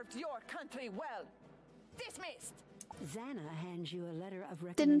 You served your country well. Dismissed. Xana hands you a letter of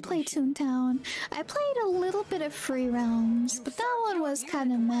recommendation. Didn't play Toontown. I played a little bit of Free Realms, but that one was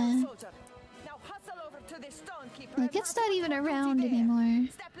kind of meh. Like, it's not even around anymore.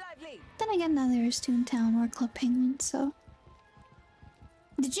 Then again, neither is Toontown or Club Penguin, so...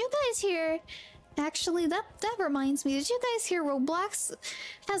 Did you guys hear... Actually, that reminds me, did you guys hear Roblox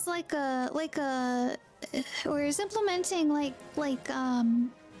has or is implementing I'm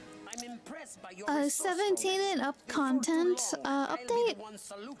impressed by your a 17 and up content update?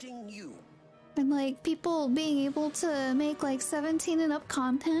 And like people being able to make like 17 and up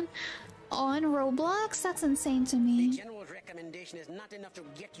content on Roblox? That's insane to me. The general recommendation is not enough to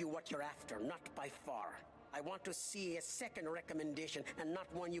get you what you're after, not by far. I want to see a second recommendation and not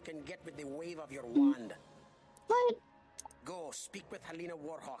one you can get with the wave of your wand. What? Go speak with Helena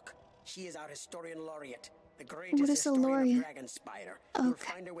Warhawk. She is our historian laureate, the greatest historian of Dragonspire. Okay. You'll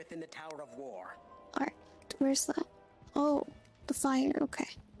find her within the Tower of War. Alright, where's that? Oh, the fire, okay.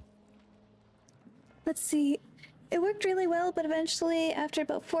 Let's see. It worked really well, but eventually, after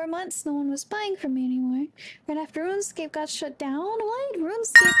about 4 months, no one was buying from me anymore. Right after RuneScape got shut down? What?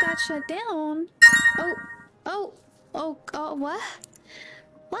 RuneScape got shut down? What? What?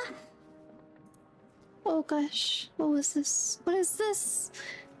 Oh gosh, what was this? What is this?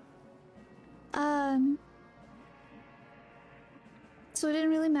 So it didn't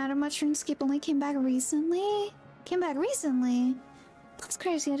really matter much. RuneScape only came back recently? That's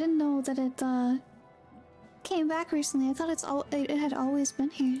crazy. I didn't know that it, came back recently. I thought it had always been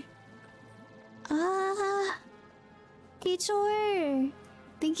here. Kichor!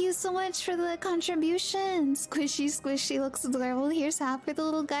 Thank you so much for the contribution. Squishy looks adorable. Here's half for the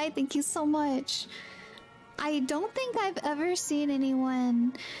little guy. Thank you so much. I don't think I've ever seen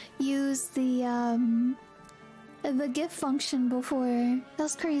anyone use the GIF function before.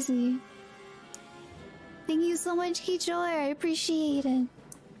 That's crazy. Thank you so much, Kichor. I appreciate it.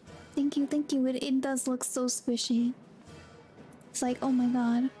 Thank you. It does look so squishy. It's like, oh my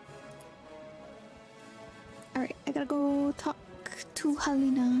god. Alright, I gotta go talk to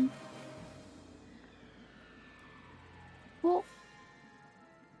Helena. Well,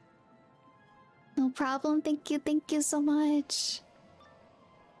 no problem. Thank you so much.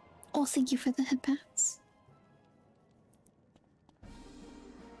 Oh, thank you for the headbands.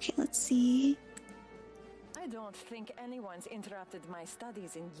 Okay, let's see. I don't think anyone's interrupted my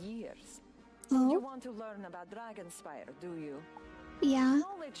studies in years. Oh? You want to learn about Dragonspire, do you? Yeah.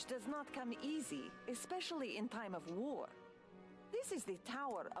 Knowledge does not come easy, especially in time of war. This is the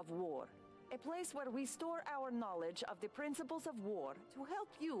Tower of War, a place where we store our knowledge of the principles of war to help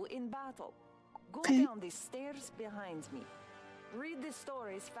you in battle. Go down the stairs behind me. Read the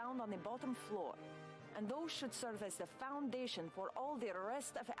stories found on the bottom floor, and those should serve as the foundation for all the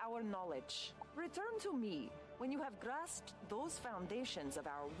rest of our knowledge. Return to me when you have grasped those foundations of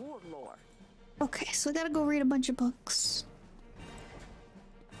our war lore. Okay, so I gotta go read a bunch of books.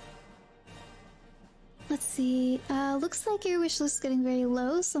 Let's see. Looks like your wish list is getting very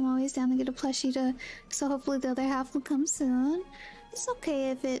low, so I'm always down to get a plushie so hopefully the other half will come soon. It's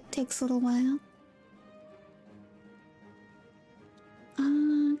okay if it takes a little while.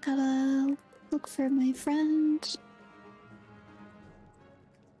 Gotta look for my friend.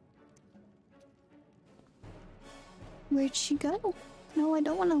 Where'd she go? No, I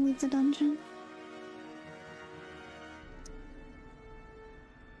don't want to leave the dungeon.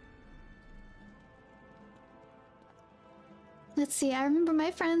 Let's see, I remember my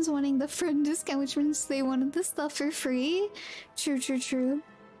friends wanting the friend discount, which means they wanted the stuff for free. True.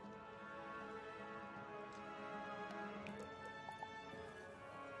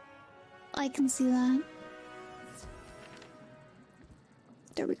 I can see that.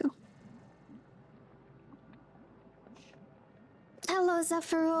 There we go. Hello,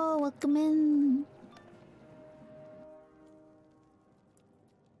 Zephyro. Welcome in.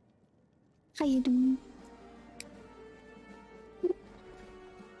 How you doing?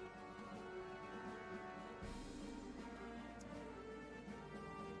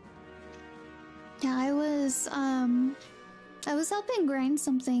 Yeah, I was helping grind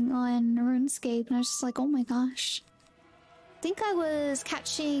something on RuneScape, and I was just like, oh my gosh. I think I was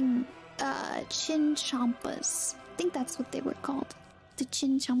catching, Chinchampas. I think that's what they were called. The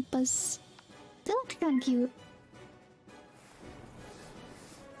Chinchampas. They look kinda cute.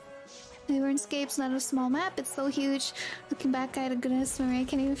 RuneScape's not a small map, it's so huge. Looking back, I had a goodness memory. I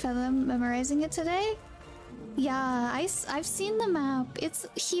can't even fathom memorizing it today. Yeah, I've seen the map. It's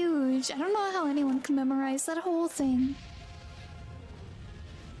huge. I don't know how anyone can memorize that whole thing.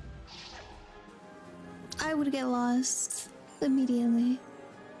 I would get lost immediately.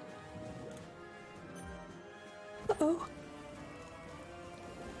 Uh-oh.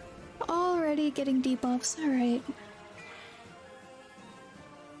 Already getting debuffs. Alright.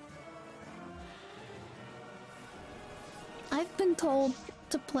 I've been told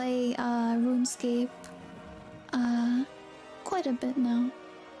to play RuneScape quite a bit now.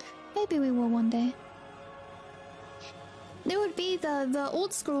 Maybe we will one day. It would be the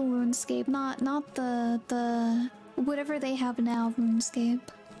old school RuneScape, not the whatever they have now RuneScape.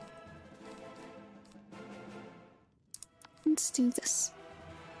 Let's do this.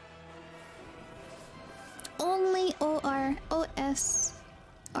 Only OROSRS.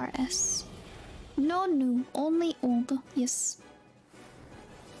 No new, only old. Yes.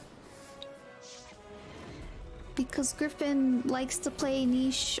 Because Griffin likes to play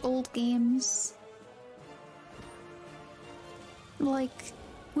niche old games. Like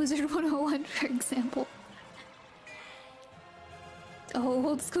Wizard101, for example. Oh,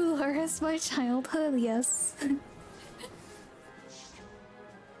 old school RS my childhood, yes.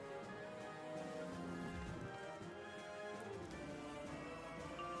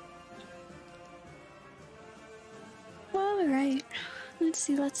 Alright. Let's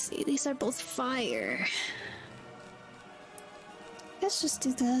see. These are both fire. Let's just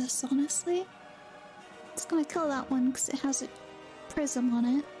do this, honestly. It's gonna kill that one because it has a prism on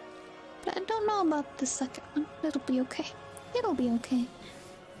it. But I don't know about the second one. It'll be okay. It'll be okay.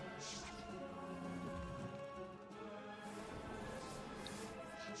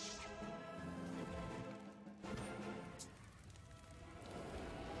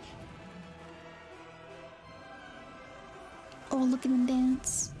 Oh, look at him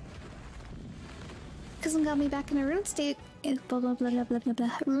dance. Cousin got me back in a RuneScape,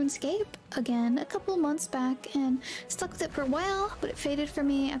 RuneScape again a couple months back and stuck with it for a while, but it faded for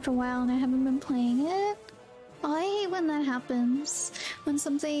me after a while and I haven't been playing it. Oh, I hate when that happens. When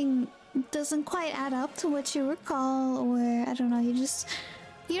something doesn't quite add up to what you recall, or I don't know, you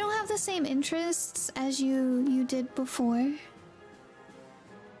don't have the same interests as you did before.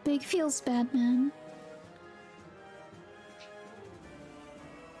 Big feels bad, man.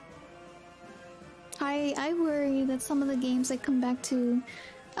 I worry that some of the games I come back to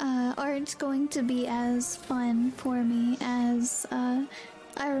aren't going to be as fun for me as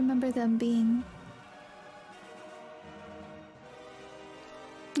I remember them being.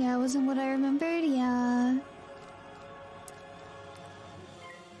 Yeah, it wasn't what I remembered, yeah.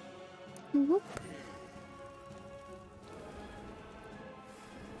 Whoop.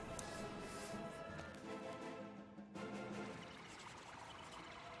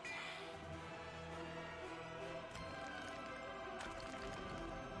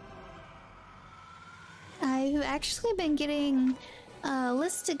 I've actually been getting a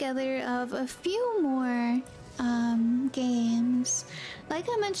list together of a few more games. Like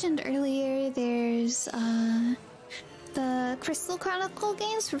I mentioned earlier, there's the Crystal Chronicle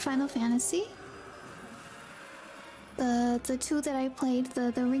games for Final Fantasy. The two that I played,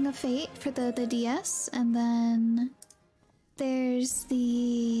 the Ring of Fate for the DS, and then there's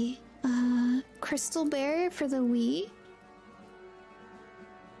the Crystal Bear for the Wii.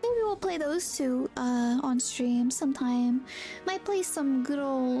 Maybe we'll play those two on stream sometime. Might play some good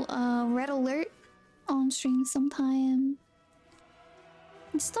old Red Alert on stream sometime.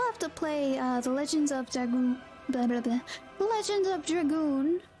 I still have to play the Legends of Dragoon. Legends of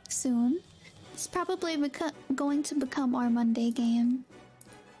Dragoon soon. It's probably going to become our Monday game.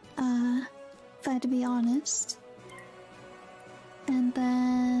 If I had to be honest. And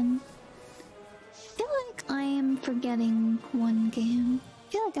then I feel like I am forgetting one game.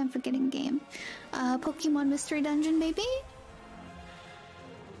 I feel like I'm forgetting a game. Pokemon Mystery Dungeon, maybe?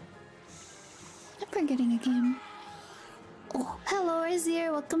 I'm forgetting a game. Oh, hello,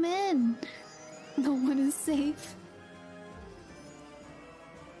 Azier, welcome in. No one is safe.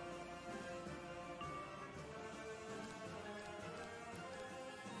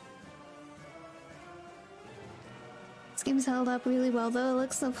 This game's held up really well though, it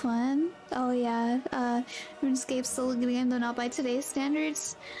looks so fun. Oh yeah, RuneScape's still a good game though not by today's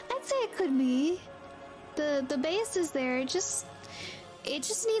standards. I'd say it could be. The base is there, it just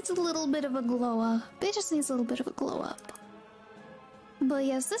needs a little bit of a glow up. It just needs a little bit of a glow up. But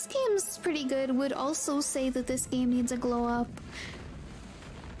yes, this game's pretty good. Would also say that this game needs a glow up.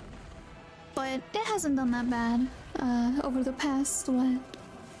 But it hasn't done that bad over the past, what?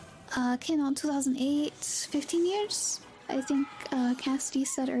 Came out in 2008, 15 years? I think Cassidy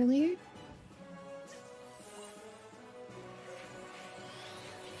said earlier.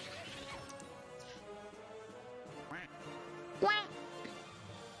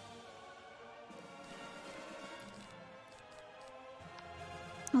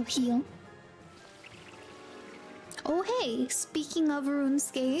 I'll heal. Oh hey, speaking of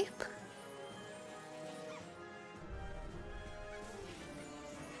RuneScape.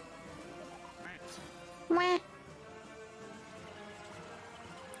 Wah.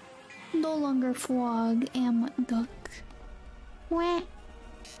 No longer frog, am duck. Wah.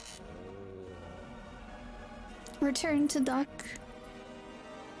 Return to duck.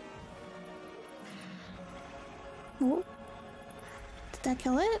 Oh. Did that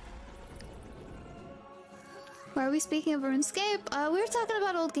kill it? Why are we speaking of RuneScape? We were talking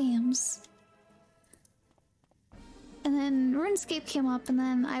about old games. And then RuneScape came up, and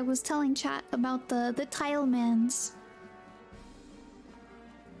then I was telling chat about the Tilemans.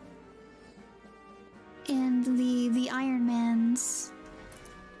 And the Ironmans.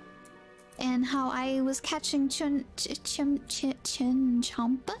 And how I was catching Chinchompas?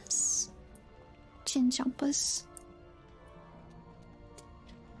 Chinchompas.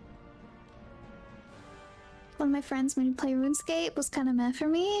 One of my friends made me play RuneScape, was kind of meh for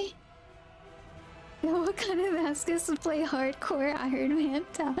me. Yeah, what kind of Vasquez would play hardcore Iron Man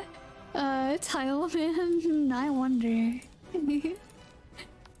Tile Man? I wonder.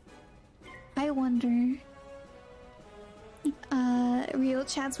 I wonder. Real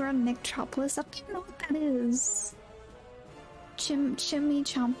chats were on Nicktropolis. I don't even know what that is.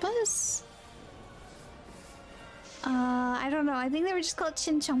 Chimichampas? I don't know. I think they were just called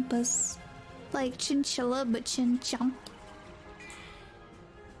Chinchompas. Like chinchilla, but chinchomp.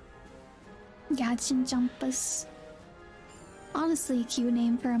 Yeah, Chinchompas. Honestly, a cute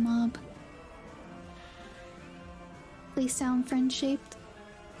name for a mob. They sound friend-shaped.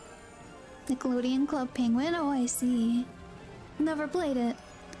 Nickelodeon Club Penguin? Oh, I see. Never played it.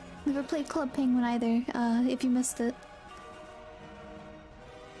 Never played Club Penguin either, if you missed it.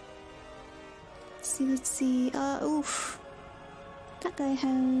 Let's see, oof. That guy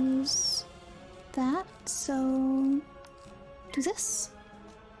has that, so do this.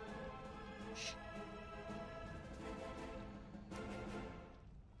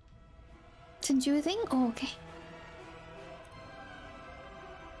 Didn't you think? Oh, okay.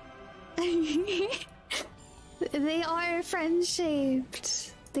 They are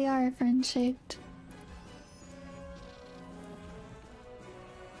friend-shaped. They are friend-shaped.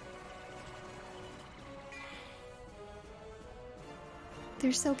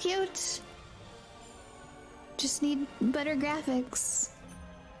 They're so cute. Just need better graphics.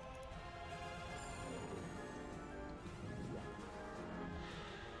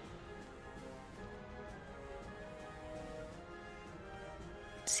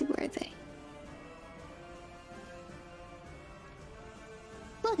 Let's see, where are they?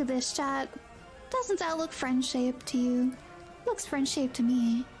 Look at this, chat. Doesn't that look friend-shaped to you? Looks friend-shaped to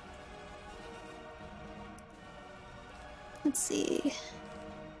me. Let's see.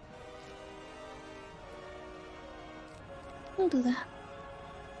 We'll do that.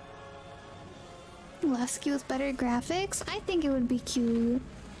 Lasky with better graphics? I think it would be cute.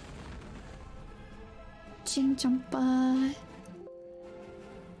 Chinchompa.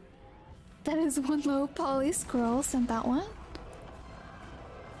 That is one low poly scroll. Sent that one.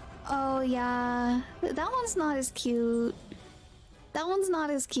 Oh yeah, that one's not as cute. That one's not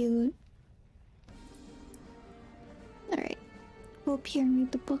as cute. Alright, go up here and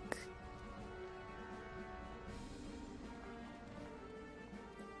read the book.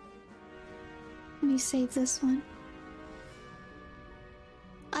 Let me save this one.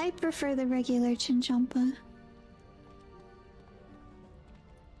 I prefer the regular Chinchompa.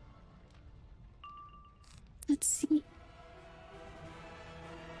 Let's see.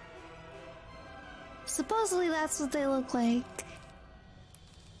 Supposedly that's what they look like.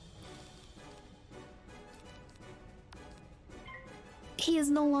 He is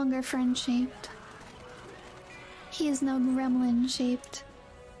no longer friend-shaped. He is now gremlin-shaped.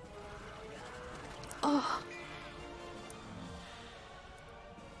 Oh.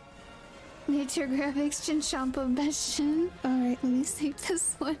 Nature graphics Chinchompa Beshin. Alright, let me save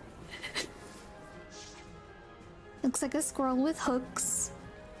this one. Looks like a squirrel with hooks.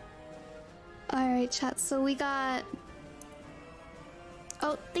 Alright, chat, so we got...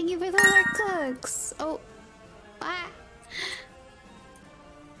 Oh, thank you for the alert cooks! Oh. Ah!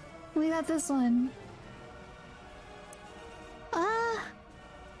 We got this one. Ah!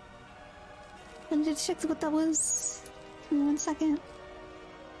 I need to check what that was. Give me 1 second.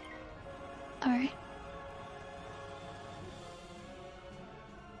 Alright.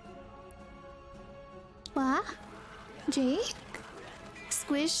 What? Jake?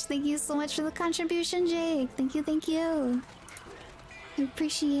 Squish, thank you so much for the contribution, Jake. Thank you, thank you. I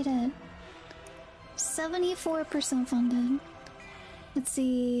appreciate it. 74% funded. Let's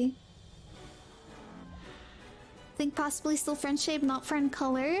see. I think possibly still friend shaped, not friend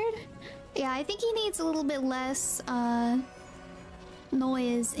colored. Yeah, I think he needs a little bit less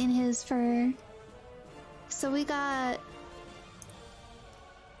noise in his fur. So we got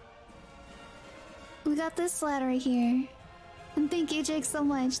this lad right here. And thank you, Jake, so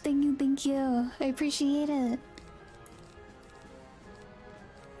much. Thank you. I appreciate it.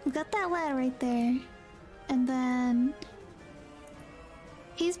 We got that lad right there. And then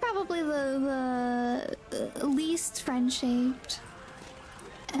he's probably the least friend-shaped.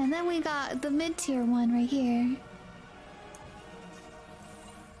 And then we got the mid-tier one right here.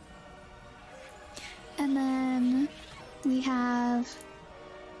 And then we have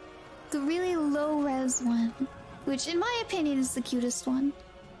the really low-res one, which in my opinion is the cutest one.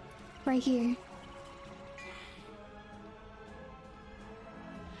 Right here.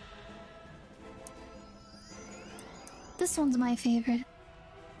 This one's my favorite.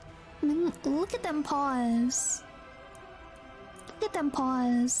 I mean, look at them paws. Look at them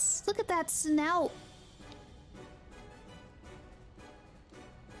paws. Look at that snout.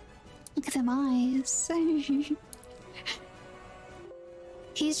 Look at them eyes.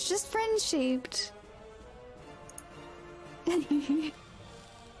 He's just friend-shaped.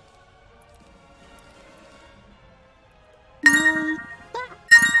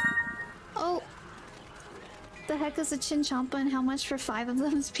 Oh. The heck is a Chinchompa and how much for 5 of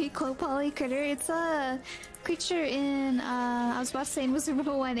them? Speak low poly critter. It's a creature in, I was about to say in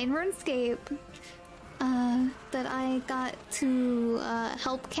Wizard101, in RuneScape. That I got to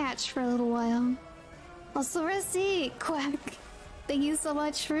help catch for a little while. Also, Rusty, quack. Thank you so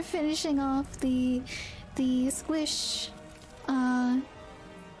much for finishing off the squish.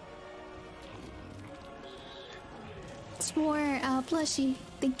 S'more plushie.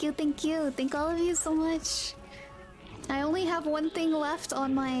 Thank you. Thank all of you so much. I only have one thing left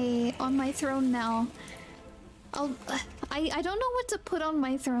on my throne now. I don't know what to put on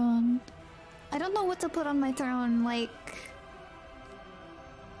my throne. Like,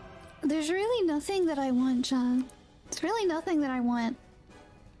 there's really nothing that I want, John. There's really nothing that I want.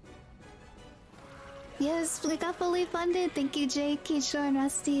 Yes, we got fully funded. Thank you, Jake, Keisha, and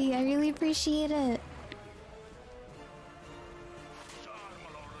Rusty. I really appreciate it.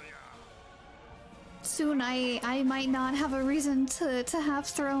 Soon I might not have a reason to have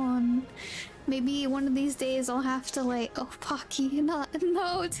throne. Maybe one of these days I'll have to like, oh Pocky, no,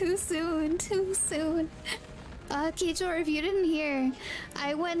 too soon. Kijor, if you didn't hear,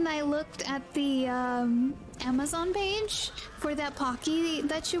 I went and I looked at the Amazon page for that Pocky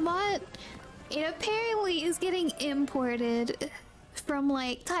that you bought. It apparently is getting imported from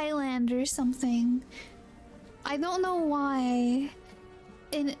like Thailand or something. I don't know why.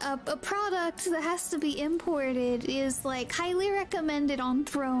 A product that has to be imported is like highly recommended on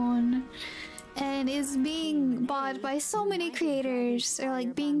Throne and is being bought by so many creators, or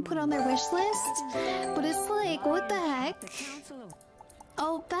like being put on their wish list, but it's like, what the heck?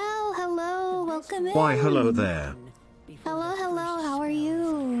 Oh, Belle, hello, welcome in. Why, hello there. Hello, how are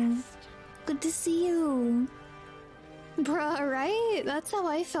you? Good to see you. Bruh, right? That's how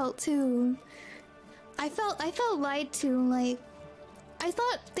I felt too. I felt lied to, like, I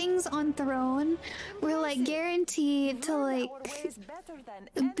thought things on Throne were like guaranteed to like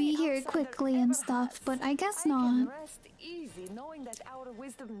be here quickly and stuff, but I guess not. Rest easy knowing that our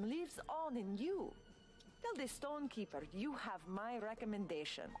wisdom lives on in you. Tell the Stonekeeper you have my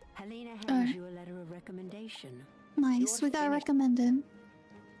recommendation. Helena hands you a letter of recommendation. Nice, we got recommended.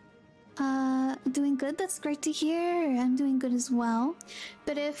 Doing good, that's great to hear. I'm doing good as well.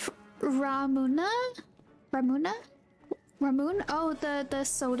 But if Ramun? Oh, the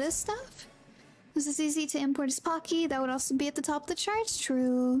soda stuff? This is easy to import as Pocky. That would also be at the top of the charts.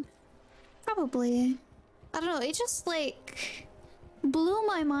 True. Probably. I don't know, it just like blew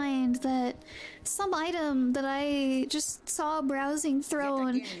my mind that some item that I just saw browsing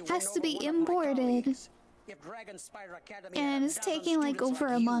Throne has to be imported. And it's taking like over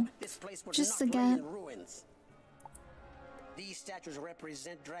a month just to get. These statues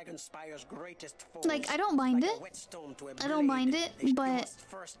represent Dragonspire's greatest foes. Like, I don't mind it. But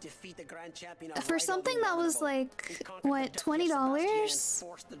for something that was like, what, $20?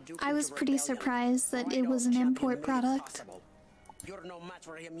 I was pretty surprised that it was an import product. You're no match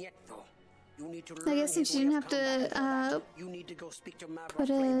for him yet, though. I guess you didn't have to put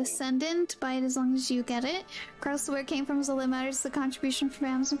a send in to buy it as long as you get it. Regardless of where it came from, is all that matters. The contribution from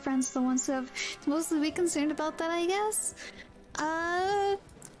Amazon friends, the ones who have to mostly be concerned about that, I guess. I'd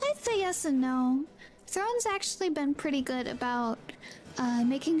say yes and no. Throne's actually been pretty good about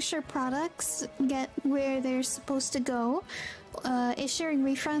making sure products get where they're supposed to go, issuing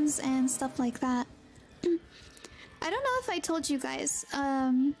refunds and stuff like that. I don't know if I told you guys.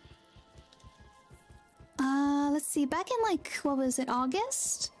 Let's see. Back in like, what was it,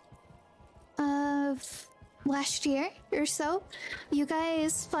 August of last year or so, you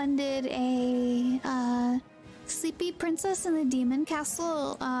guys funded a Sleepy Princess in the Demon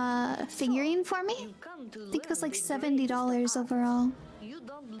Castle figurine for me. I think it was like $70 overall.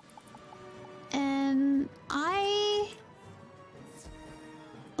 And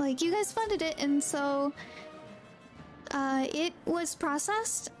you guys funded it, and so it was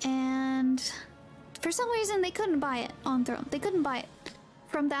processed, and for some reason they couldn't buy it on their own. They couldn't buy it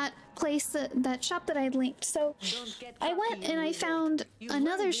from that place, that shop that I'd linked. So I went and I found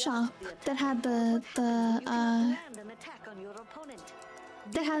another shop that had the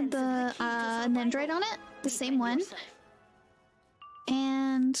Nendroid on it, the same one,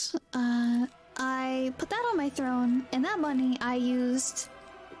 and I put that on my throne, and that money I used.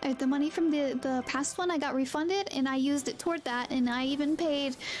 The money from the past one I got refunded, and I used it toward that, and I even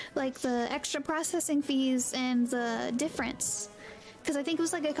paid like the extra processing fees and the difference, because I think it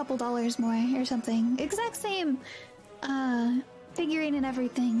was like a couple dollars more or something. Exact same figurine and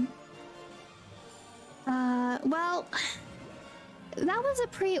everything. Well, that was a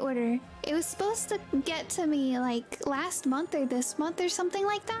pre-order. It was supposed to get to me like last month or this month or something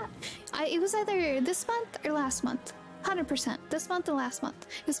like that. It was either this month or last month. 100%. This month and last month.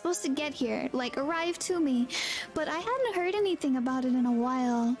 It was supposed to get here, like arrive to me, but I hadn't heard anything about it in a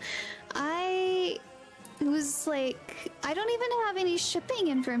while. It was like, I don't even have any shipping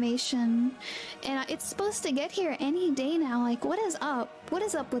information, and it's supposed to get here any day now. Like, what is up? What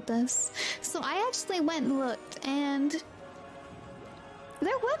is up with this? So I actually went and looked, and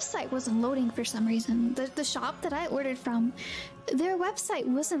their website wasn't loading for some reason. The shop that I ordered from, their website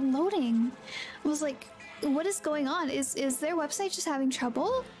wasn't loading. I was like, what is going on? Is their website just having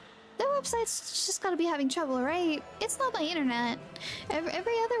trouble? Their website's just gotta be having trouble, right? It's not my internet. Every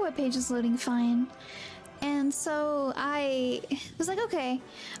other webpage is loading fine. And so I was like, okay,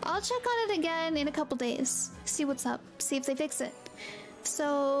 I'll check on it again in a couple days. See what's up. See if they fix it.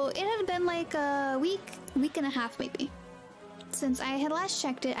 So it had been like a week and a half maybe since I had last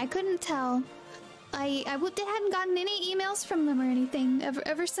checked it. I couldn't tell. They hadn't gotten any emails from them or anything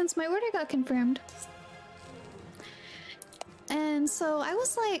ever since my order got confirmed. And so I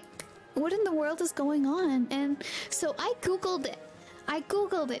was like, what in the world is going on? And so I googled it.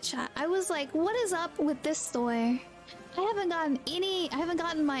 Chat. I was like, what is up with this store? I haven't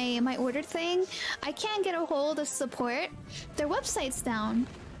gotten my order thing. I can't get a hold of support. Their website's down.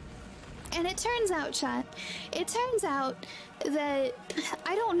 And it turns out, chat, that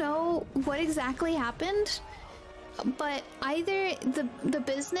I don't know what exactly happened, but either the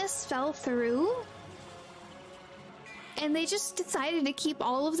business fell through, and they just decided to keep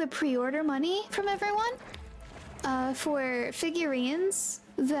all of the pre-order money from everyone for figurines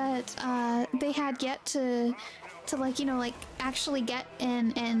that they had yet to like, you know, like actually get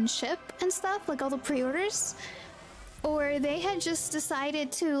and ship and stuff, like all the pre-orders. Or they had just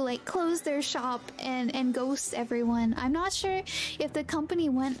decided to like close their shop and ghost everyone. I'm not sure if the company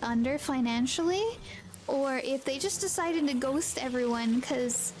went under financially or if they just decided to ghost everyone,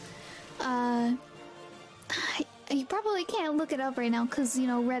 because you probably can't look it up right now because, you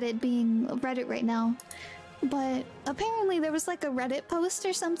know, Reddit being Reddit right now. But apparently there was like a Reddit post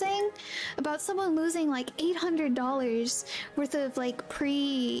or something about someone losing like $800 worth of like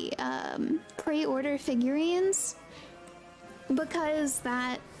pre-order figurines because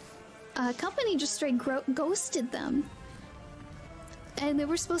that company just straight ghosted them. And they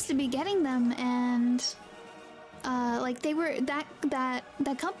were supposed to be getting them, and like they were that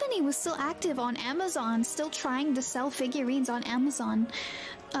company was still active on Amazon, still trying to sell figurines on Amazon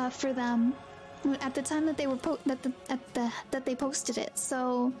for them at the time that they were that they posted it.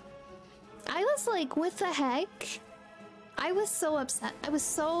 So I was like, what the heck? I was so upset.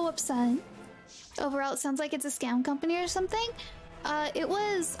 Overall, it sounds like it's a scam company or something. It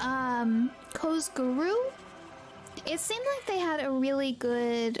was Ko's Guru. It seemed like they had a really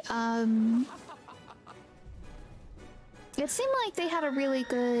good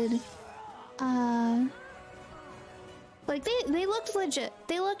like they looked legit.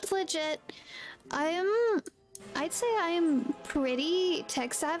 I'd say I am pretty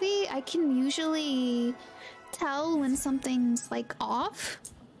tech savvy. I can usually tell when something's like off,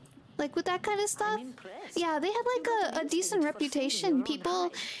 like with that kind of stuff. Yeah, they had like a decent reputation.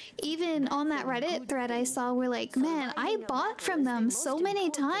 People even on that Reddit thread I saw were like, man, I bought from them so many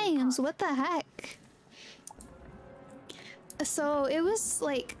times, what the heck. So it was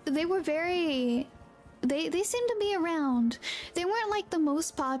like they were very. They seemed to be around. They weren't like the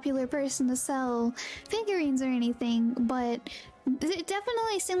most popular person to sell figurines or anything, but it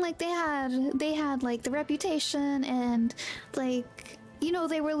definitely seemed like they had like the reputation and like, you know,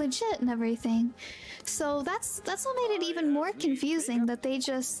 they were legit and everything. So that's what made it even more confusing, that they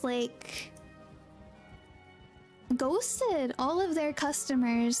just like ghosted all of their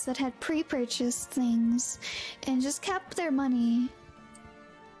customers that had pre-purchased things and just kept their money.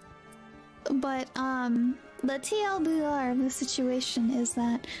 But the TLDR of the situation is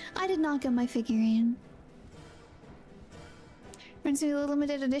that I did not get my figurine. Reminds me of the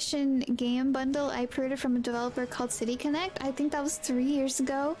limited edition game bundle I pre-ordered from a developer called City Connect. I think that was 3 years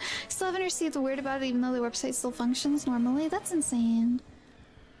ago. Still haven't received the word about it, even though the website still functions normally. That's insane.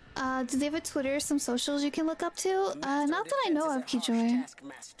 Do they have a Twitter or some socials you can look up to? Not that I know of, Keyjoy.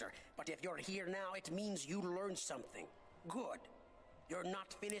 But if you're here now, it means you learned something. Good. You're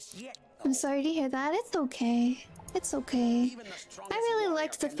not finished yet, though. I'm sorry to hear that. It's okay. It's okay. I really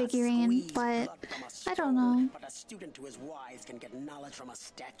liked the figurine, but I don't know. But a student who is wise can get knowledge from a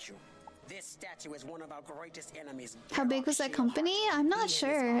statue. This statue is one of our greatest enemies. How big was that company? I'm not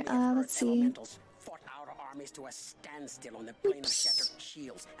sure. Let's see. Fought our armies to a standstill on the plain of shattered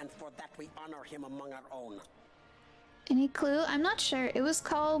shields, and for that we honor him among our own. Any clue? I'm not sure. It was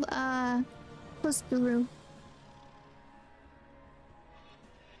called, was Guru.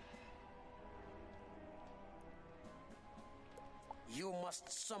 You must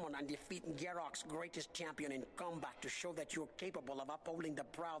summon and defeat Gerok's greatest champion in combat to show that you're capable of upholding the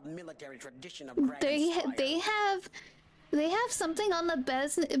proud military tradition of Dragonspire. They have something on the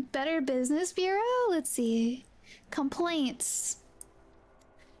Better Business Bureau. Let's see. Complaints.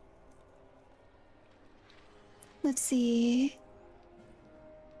 Let's see.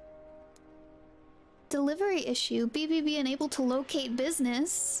 Delivery issue. BBB unable to locate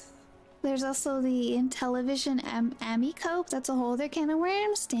business. There's also the Intellivision Amico. That's a whole other can of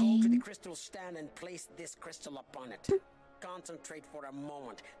worms. Dang. Go to the crystal stand and place this crystal upon it. Concentrate for a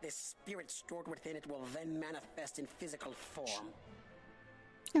moment. The spirit stored within it will then manifest in physical form.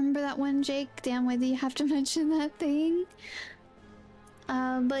 Remember that one, Jake? Damn, why do you have to mention that thing?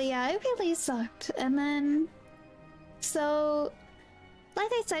 But yeah, it really sucked. And then, so,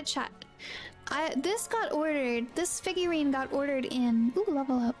 like I said, chat, this got ordered. This figurine got ordered in. Ooh,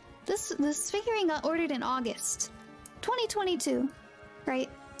 level up. This figurine got ordered in August 2022, right?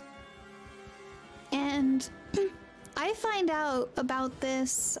 And I find out about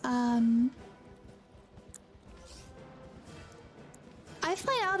this,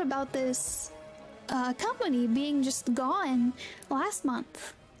 company being just gone last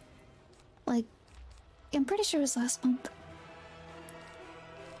month. Like, I'm pretty sure it was last month.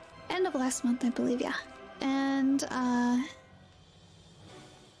 End of last month, I believe, yeah. And, I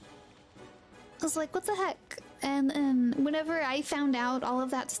was like, what the heck? And whenever I found out all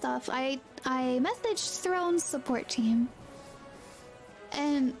of that stuff, I messaged Throne's support team.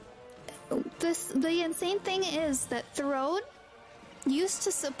 And the insane thing is that Throne used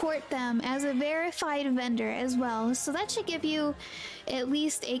to support them as a verified vendor as well. So that should give you at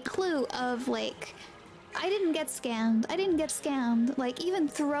least a clue of, like, I didn't get scammed. Like, even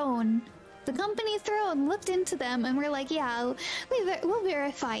Throne, the company Throne, looked into them and were like, yeah, we'll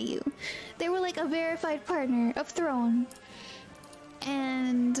verify you. They were like a verified partner of Throne.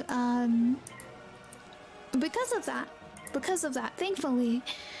 And because of that, thankfully,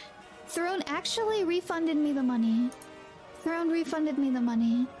 Throne actually refunded me the money. Throne refunded me the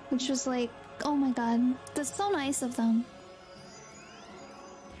money, which was like, oh my god, that's so nice of them.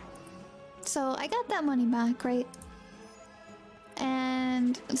 So I got that money back, right?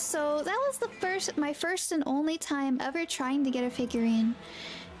 And so that was my first and only time ever trying to get a figurine.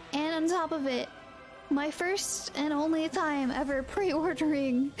 And on top of it, my first and only time ever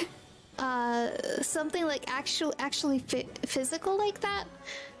pre-ordering something like actually physical like that.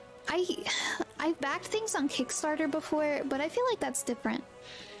 I've backed things on Kickstarter before, but I feel like that's different.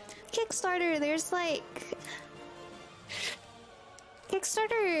 Kickstarter, there's like...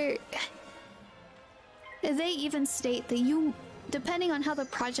 Kickstarter... They even state that you, depending on how the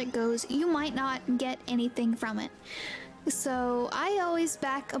project goes, you might not get anything from it. So I always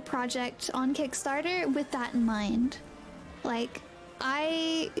back a project on Kickstarter with that in mind. Like,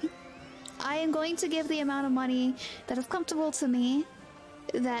 I am going to give the amount of money that is comfortable to me,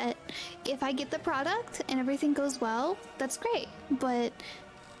 that if I get the product and everything goes well, that's great. But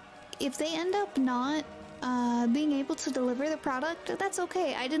if they end up not being able to deliver the product, that's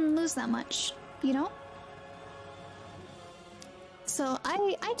okay. I didn't lose that much, you know? So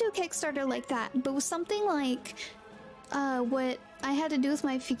I do Kickstarter like that, but with something like what I had to do with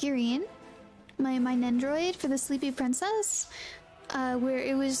my figurine, my Nendroid for the Sleepy Princess, where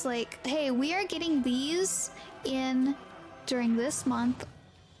it was like, hey, we are getting these in during this month.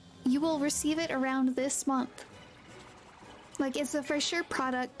 You will receive it around this month. Like, it's a for sure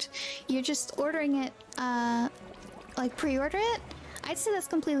product. You're just ordering it, like, pre-order it. I'd say that's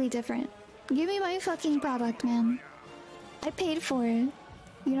completely different. Give me my fucking product, man. I paid for it,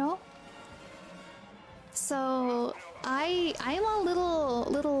 you know? So, I'm a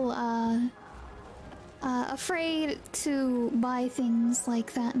little, afraid to buy things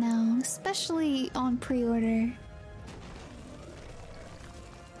like that now, especially on pre-order.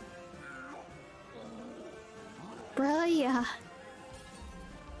 Bruh, yeah.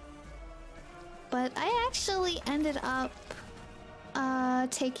 But I actually ended up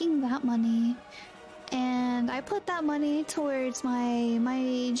taking that money, and I put that money towards my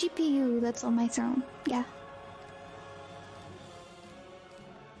GPU that's on my throne. Yeah.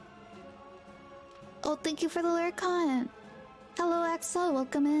 Oh, thank you for the lurk comment. Hello, Axel.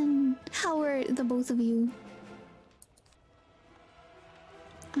 Welcome in. How are the both of you?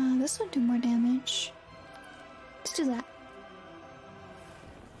 This would do more damage. Let's do that.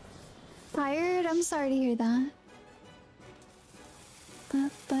 Tired? I'm sorry to hear that. Ba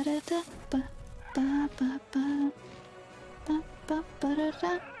ba da da ba ba ba ba ba ba ba da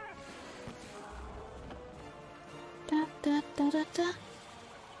da da da da da da.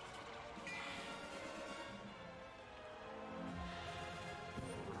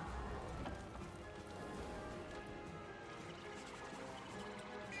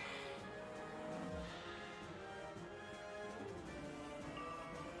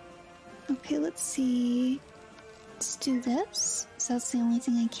 Okay, let's see. Let's do this. So that's the only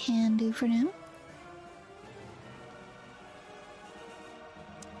thing I can do for now.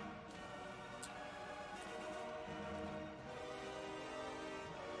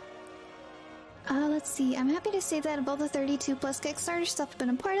 Let's see. I'm happy to say that of all the 32 plus Kickstarter stuff I've been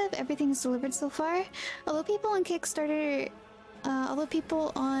a part of, everything's delivered so far. Although people on Kickstarter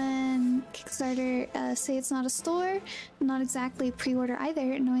say it's not a store, not exactly pre-order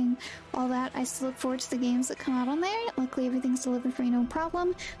either. Knowing all that, I still look forward to the games that come out on there. Luckily, everything's delivered for me, no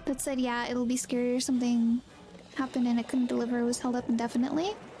problem. That said, yeah, it'll be scary if something happened and it couldn't deliver, it was held up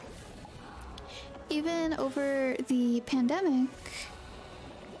indefinitely. Even over the pandemic,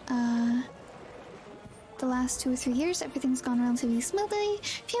 the last 2 or 3 years, everything's gone relatively smoothly.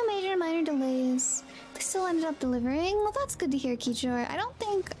 Few major and minor delays. They still ended up delivering. Well, that's good to hear, Kichor. I don't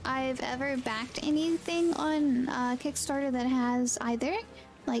think I've ever backed anything on Kickstarter that has either.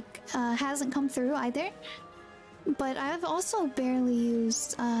 Like, hasn't come through either. But I've also barely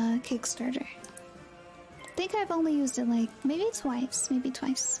used Kickstarter. I think I've only used it like maybe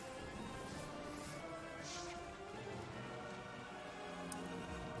twice.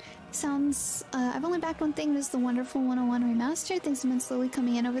 Sounds, I've only backed one thing, it was the wonderful 101 remaster. Things have been slowly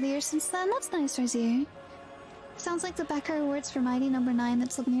coming in over the years since then. That's nice, Razier. Sounds like the backer rewards for Mighty number 9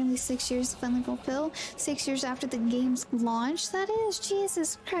 that took nearly 6 years to finally fulfill. 6 years after the game's launch, that is?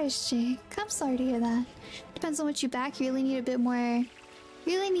 Jesus Christ, Jake. I'm sorry to hear that. Depends on what you back, you really need a bit more...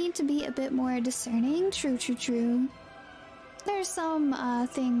 Really need to be a bit more discerning. True. There's some,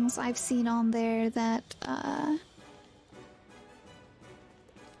 things I've seen on there that,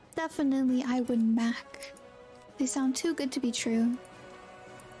 definitely I wouldn't back. They sound too good to be true.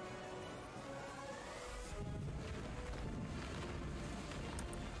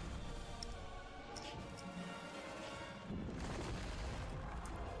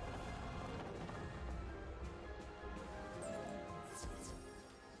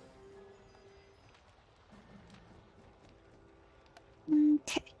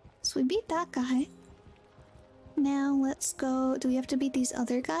 Okay, so we beat that guy. Now let's go. Do we have to beat these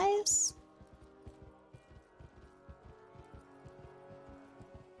other guys?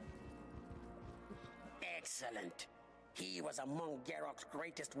 Excellent. He was among Garrock's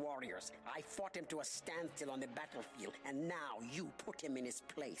greatest warriors. I fought him to a standstill on the battlefield, and now you put him in his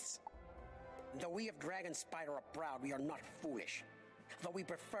place. Though we of Dragonspire are proud, we are not foolish. Though we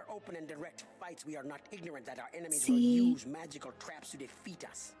prefer open and direct fights, we are not ignorant that our enemies will use magical traps to defeat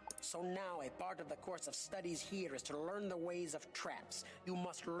us. So now, a part of the course of studies here is to learn the ways of traps. You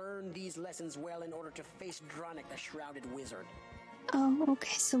must learn these lessons well in order to face Dronic, the Shrouded Wizard. Oh,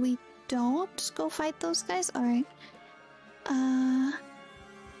 okay, so we don't go fight those guys? Alright.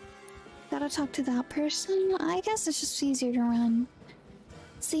 Gotta talk to that person? I guess it's just easier to run.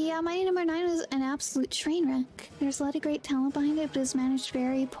 See, yeah, Mighty number 9 was an absolute train wreck. There's a lot of great talent behind it, but it's managed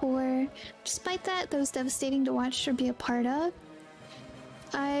very poor. Despite that, that was devastating to watch or be a part of.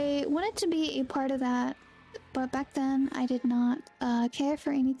 I wanted to be a part of that but back then I did not care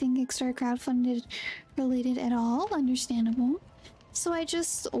for anything Kickstarter crowdfunded related at all. Understandable. So I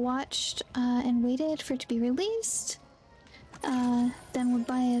just watched and waited for it to be released. Then would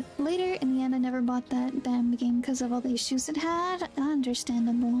buy it later. In the end, I never bought that damn game because of all the issues it had.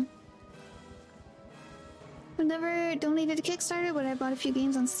 Understandable. I've never donated to Kickstarter, but I bought a few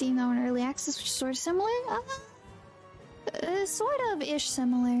games on Steam that were in early access, which is sort of similar. Sort of ish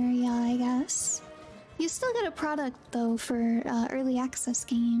similar, yeah, I guess. You still get a product though for early access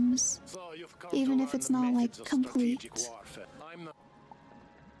games, even if it's not like complete.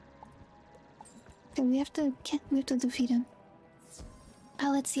 Okay, we have to defeat him.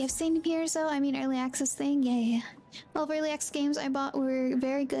 Let's see. I've seen him here, so I mean early access thing. Yeah. All of early access games I bought were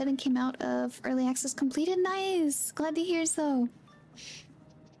very good and came out of early access completed. Nice. Glad to hear so.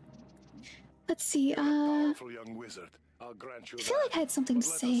 Let's see. Powerful young wizard. I'll grant you I feel like I had something to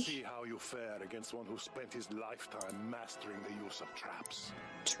say. Let us see how you fare against one who spent his lifetime mastering the use of traps.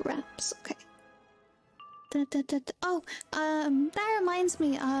 Traps. Okay. Oh, that reminds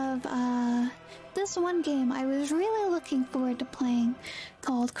me of this one game I was really looking forward to playing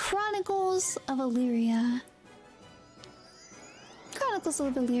called Chronicles of Illyria. Chronicles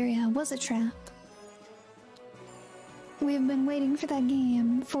of Illyria was a trap. We've been waiting for that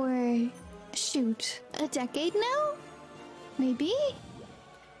game for, shoot, a decade now? Maybe?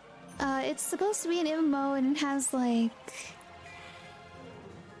 It's supposed to be an MMO and it has like...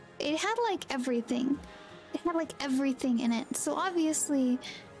 It had like everything. It had like everything in it. So obviously,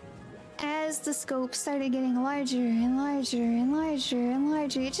 as the scope started getting larger and larger and larger and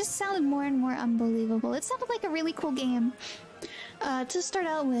larger, it just sounded more and more unbelievable. It sounded like a really cool game to start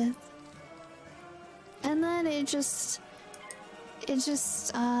out with. And then it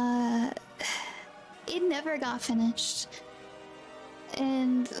never got finished.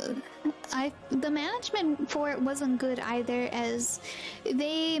 And the management for it wasn't good either, as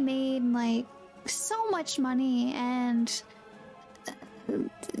they made like so much money, and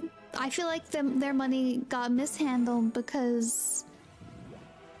I feel like their money got mishandled because,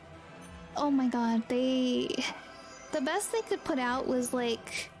 oh my god, the best they could put out was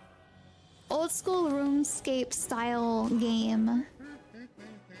like old school RuneScape style game,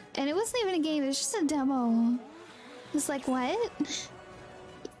 and it wasn't even a game, it was just a demo. It's like, what?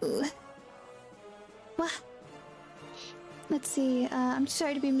 What? Let's see, I'm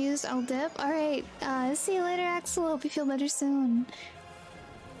sorry to be amused, I'll dip. Alright, see you later, Axel. Hope you feel better soon.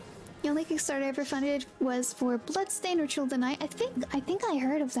 The only Kickstarter I ever funded was for Bloodstained Ritual of the Night. I think I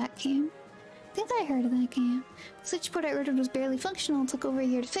heard of that game. The Switch port I ordered was barely functional and took over a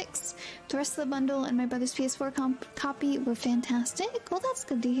year to fix. The rest of the bundle and my brother's PS4 copy were fantastic. Well, that's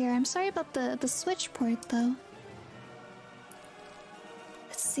good to hear. I'm sorry about the Switch port, though.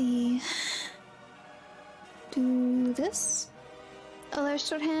 Let's see... Do this. Oh, there's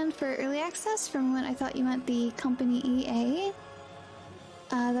shorthand for early access from when I thought you meant the company EA.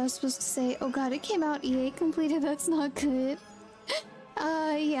 That was supposed to say, oh god, it came out EA completed, that's not good.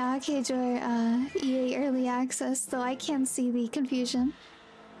 Yeah, okay, Joy, EA early access, though I can see the confusion.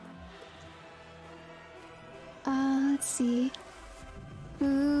 Let's see.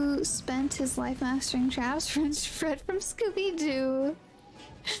 Who spent his life mastering traps? Fred from Scooby-Doo.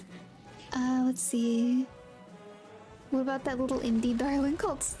 Let's see. What about that little indie darling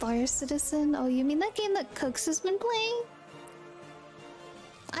called Star Citizen? Oh, you mean that game that Cooks has been playing?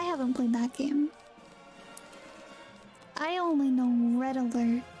 I haven't played that game. I only know Red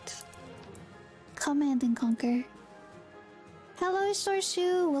Alert. Command and Conquer. Hello,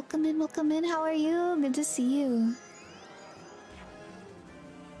 Shorshu. Welcome in, welcome in. How are you? Good to see you.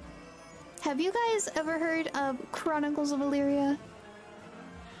 Have you guys ever heard of Chronicles of Illyria?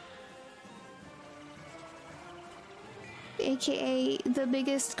 AKA the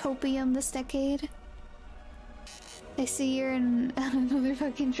biggest copium this decade. I see you're in another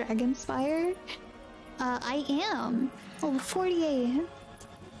fucking Dragonspire. I am. Oh, 48.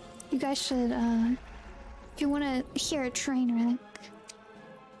 You guys should, if you want to hear a train wreck,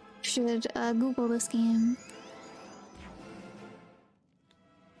 you should Google this game.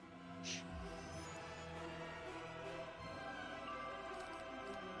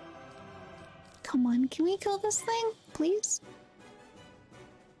 Come on, can we kill this thing, please?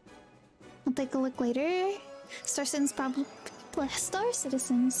 I'll take a look later. Star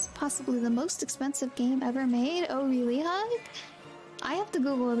Citizen's possibly the most expensive game ever made. Oh, really, Hug? I have to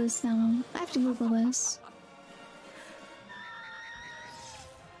Google this now. I have to Google this.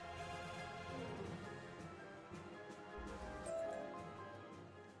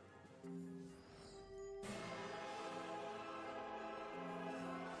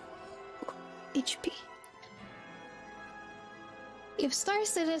 HP. If Star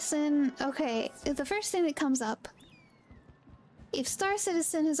Citizen... Okay, the first thing that comes up. If Star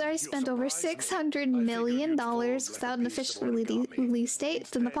Citizen has already spent over $600 million without an official release date,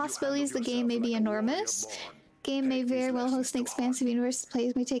 then the possibilities of the game may be enormous. Game may very well host an expansive universe.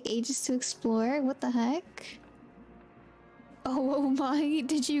 Players may take ages to explore. What the heck? Oh my,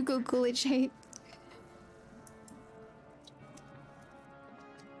 did you Google it, Jake?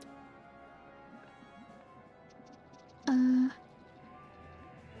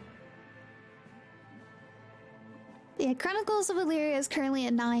 Yeah, Chronicles of Illyria is currently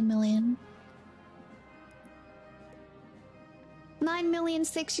at 9 million. 9 million,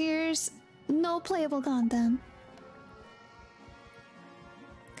 6 years, no playable content.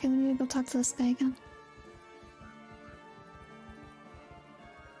 Okay, we need to go talk to this guy again.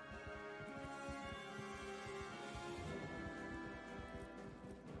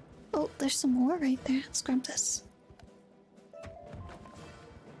 Oh, there's some more right there. Let's grab this.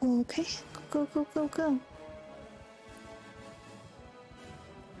 Okay, go, go, go, go, go.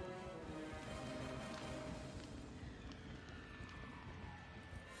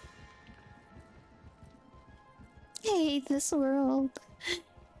 I hate this world.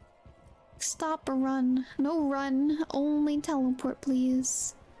 Stop or run. No run. Only teleport,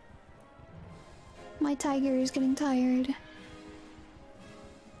 please. My tiger is getting tired.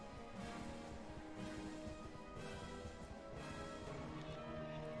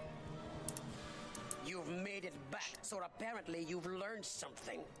 You've made it back, so apparently you've learned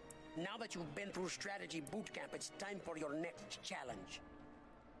something. Now that you've been through strategy boot camp, it's time for your next challenge.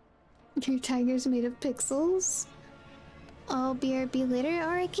 Your tiger's made of pixels? I'll BRB later.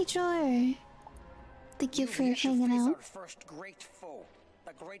 Alright, Kichor. Thank you for hanging out. Our first great foe,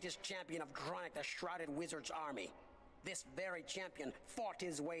 the greatest champion of Dronic, the Shrouded Wizard's army. This very champion fought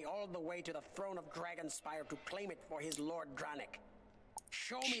his way all the way to the throne of Dragonspire to claim it for his Lord Dronic.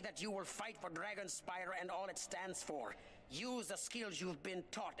 Show me that you will fight for Dragonspire and all it stands for. Use the skills you've been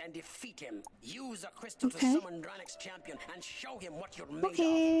taught and defeat him. Use a crystal to summon Dronic's champion and show him what you're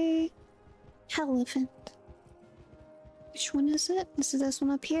made of. Elephant. Which one is it? Is it this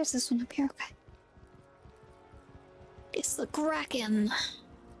one up here? Is this one up here? Okay. It's the Kraken.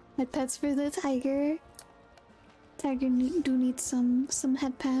 My pet's for the tiger. Tiger do need some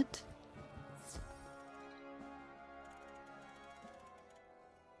head pat.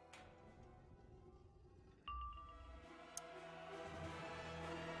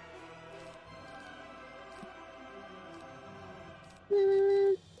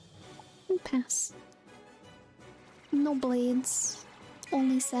 Pass. No blades,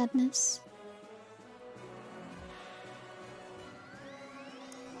 only sadness.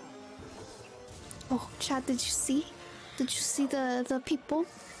 Oh, chat, did you see? Did you see the people?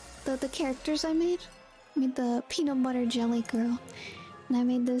 The characters I made? I made the peanut butter jelly girl. And I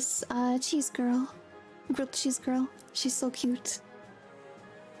made this cheese girl. Grilled cheese girl. She's so cute.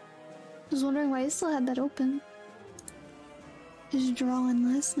 I was wondering why I still had that open. I was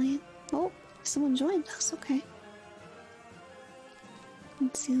drawing last night. Oh, someone joined us, okay.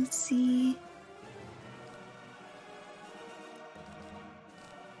 Let's see, let's see.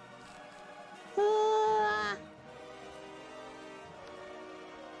 Ah!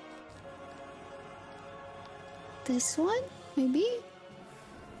 This one? Maybe?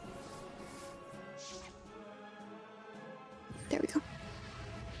 There we go.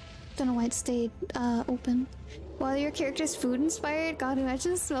 Don't know why it stayed open. While your character's food inspired, God,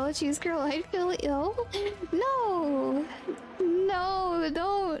 imagine the smell of cheese curl. I'd feel ill. No! No,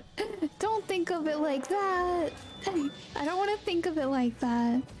 don't think of it like that. I don't want to think of it like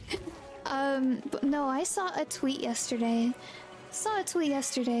that. But no, I saw a tweet yesterday. I saw a tweet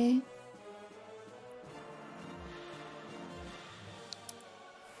yesterday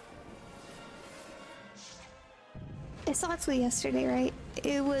right?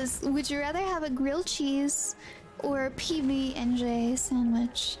 It was, would you rather have a grilled cheese or a PB&J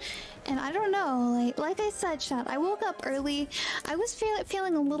sandwich? And I don't know, like I said, chat, I woke up early. I was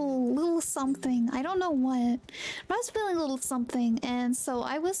feeling a little something. I don't know what, but I was feeling a little something, and so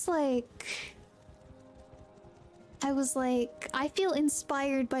I was like, I feel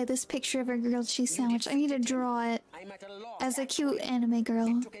inspired by this picture of a grilled cheese sandwich. I need to draw it as a cute anime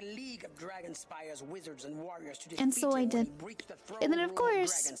girl. And so I did. And then of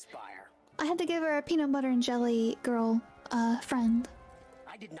course, I had to give her a peanut butter and jelly girl friend.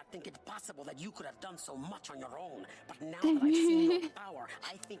 I did not think it possible that you could have done so much on your own, but now that I've seen your power,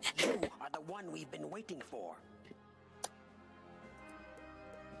 I think you are the one we've been waiting for.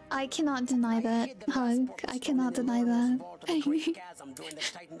 I cannot deny that, Hug. I cannot deny that. The great chasm during the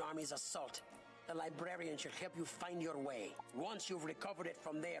Titan army's assault. The librarian should help you find your way. Once you've recovered it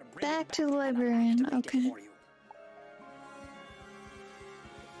from there, bring Back it back to the librarian. and I'll activate it Okay. for you.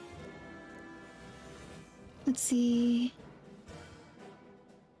 Let's see.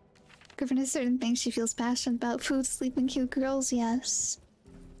 Griffin has certain things she feels passionate about. Food, sleep, and cute girls, yes.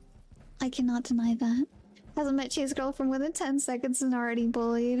 I cannot deny that. Hasn't met Cheese Girl for more than 10 seconds and already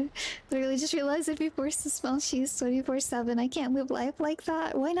bullied. Literally just realized I'd be forced to smell cheese 24/7. I can't live life like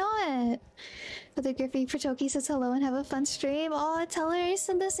that. Why not? But the Griffy Protoki says hello and have a fun stream. Oh, tell her I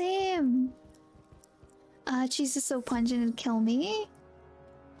said the same. Cheese is so pungent it'd kill me.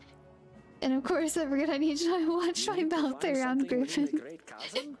 And of course, I forget I need to watch my mouth around Griffin.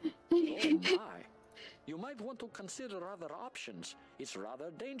 Oh my. You might want to consider other options. It's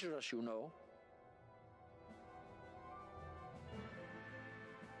rather dangerous, you know.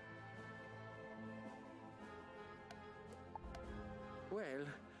 Well,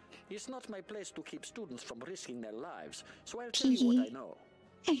 it's not my place to keep students from risking their lives, so I'll tell you what I know.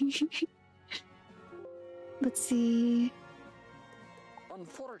 Let's see.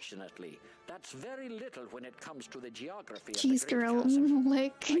 Unfortunately, that's very little when it comes to the geography Cheese of the Great Girl, Chasm.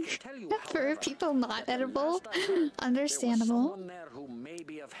 like, Tell you, for however, people not that the edible, last I heard, there was understandable. someone there who may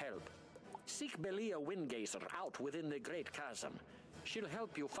be of help. Seek Belia Windgazer out within the Great Chasm. She'll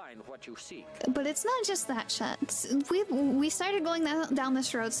help you find what you seek. But it's not just that, chat. We started going down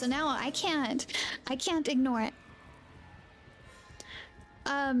this road, so now I can't ignore it.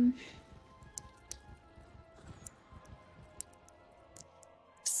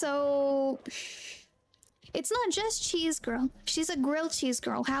 So it's not just Cheese Girl. She's a grilled cheese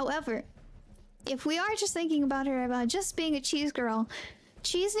girl. However, if we are just thinking about her about just being a cheese girl,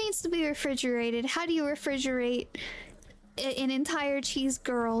 cheese needs to be refrigerated. How do you refrigerate an entire cheese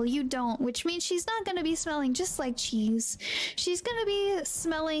girl? You don't, which means she's not gonna be smelling just like cheese. She's gonna be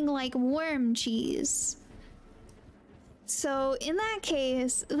smelling like worm cheese. So in that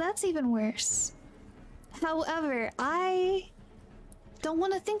case, that's even worse. However, I don't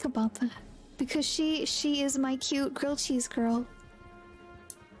want to think about that because she is my cute grilled cheese girl.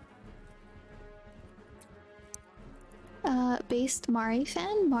 Based Mari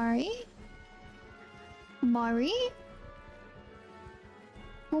fan? Mari?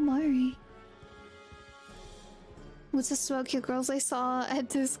 Oh, Mari. What's the swell cute girls I saw at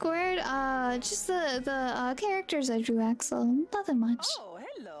Discord? Just the characters I drew, Axel. Nothing much. Oh,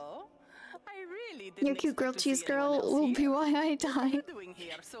 hello. I really didn't Your cute grilled expect to cheese see anyone girl else will here. be why I What are you died. doing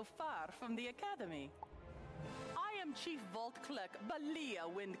here so far from the academy? I am Chief Vault Clerk Belia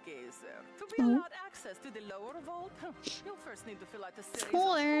Windgazer. To be allowed access to the lower vault, you'll first need to fill out a series of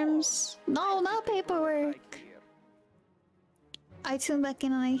Forms. No, not paperwork. I tune back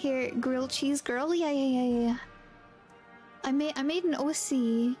in and I hear grilled cheese girl. Yeah. I made an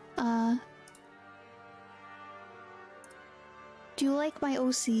OC. Do you like my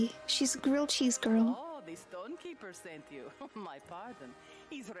OC? She's a grilled cheese girl. Oh, the Stonekeeper sent you. My pardon.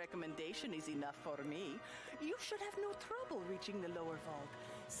 His recommendation is enough for me. You should have no trouble reaching the lower vault.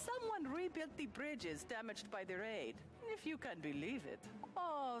 Someone rebuilt the bridges damaged by the raid, if you can believe it.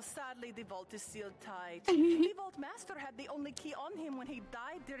 Oh, sadly the vault is sealed tight. The vault master had the only key on him when he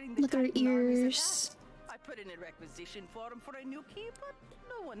died during the Look at her Titan army's ears. attack. I put in a requisition form for a new key, but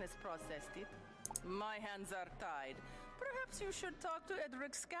no one has processed it. My hands are tied. Perhaps you should talk to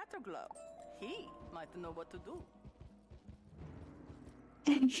Edric Scatterglove. He might know what to do.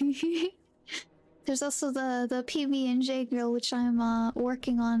 There's also the PB&J girl, which I'm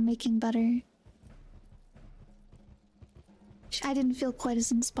working on making better. I didn't feel quite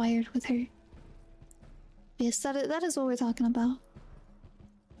as inspired with her. Yes, that is what we're talking about.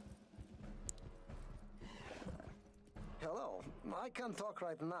 Hello. I can't talk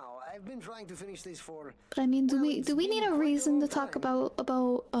right now. I've been trying to finish this for... But I mean, do Well, we it's need been a quite reason long to talk time.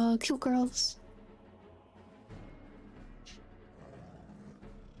 about cute girls?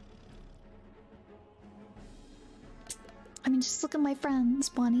 I mean, just look at my friends,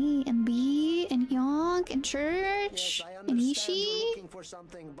 Bonnie and Bee and Hyung and Church Yes, I and understand Ishii. you're looking for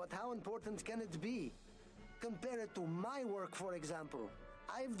something, but how important can it be? Compare it to my work, for example.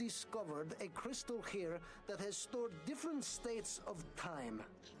 I've discovered a crystal here that has stored different states of time.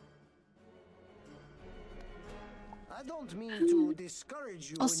 I don't mean to discourage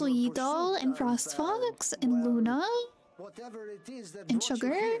you. Also, in your Yidol pursuit and of, Frostfox and well, Luna. Whatever it is that And brought Sugar?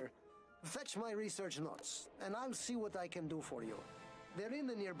 you here, fetch my research notes, and I'll see what I can do for you. They're in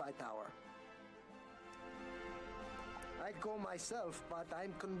the nearby tower. I'd go myself, but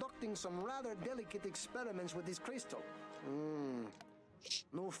I'm conducting some rather delicate experiments with this crystal.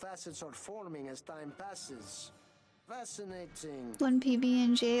 New facets are forming as time passes. Fascinating. When PB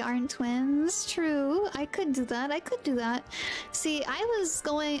and J aren't twins. True. I could do that. I could do that. See, I was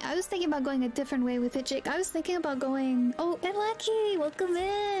thinking about going a different way with it, Jake. I was thinking about going, oh, and Lucky, welcome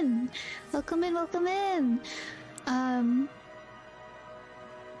in. Welcome in, welcome in.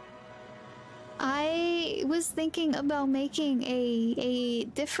 I was thinking about making a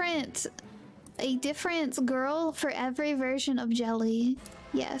different girl for every version of Jelly.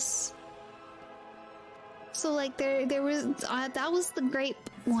 Yes. So like there was that was the grape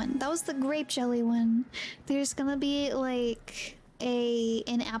one. That was the grape jelly one. There's gonna be like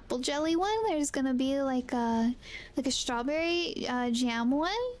an apple jelly one. There's gonna be like a strawberry jam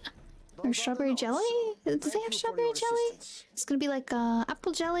one. Or strawberry jelly? Do they have strawberry jelly? It's gonna be like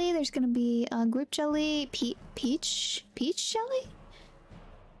apple jelly. There's gonna be grape jelly, peach jelly.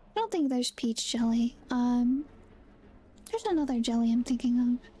 I don't think there's peach jelly. There's another jelly I'm thinking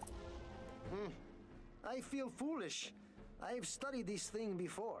of. I feel foolish. I've studied this thing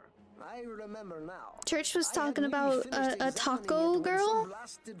before. I remember now. Church was talking about a taco girl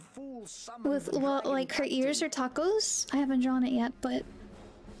with, well, like her ears are tacos. I haven't drawn it yet, but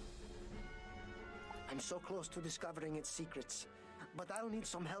I'm so close to discovering its secrets, but I'll need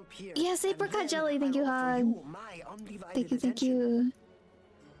some help here. yes, apricot jelly. Thank you, Hug. Thank you, thank you.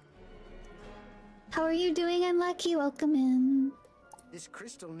 How are you doing, Unlucky? Welcome in. This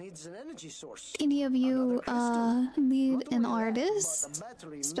crystal needs an energy source. Any of you need an artist,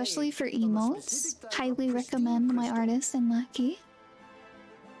 especially for emotes? Highly recommend my artist and Lucky.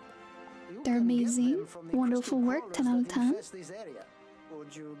 They're amazing, wonderful work, 10 out of 10.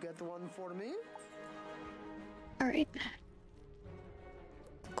 Would you get one for me? Alright.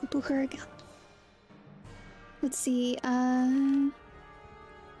 Go to her again. Let's see, oh,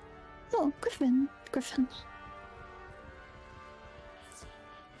 Griffin.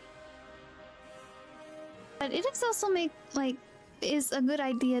 But it is also is a good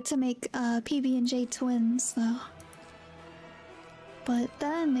idea to make PB and J twins though. But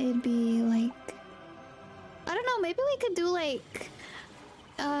then it'd be like, I don't know, maybe we could do like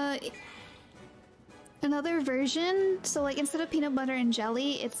another version. So like instead of peanut butter and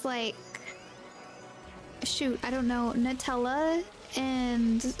jelly, it's like, shoot, I don't know, Nutella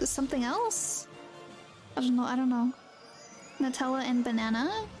and something else? I don't know. Nutella and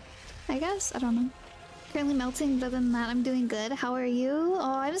banana, I guess? I don't know. Currently melting, but other than that, I'm doing good. How are you?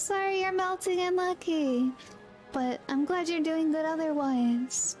 Oh, I'm sorry you're melting, Unlucky. But I'm glad you're doing good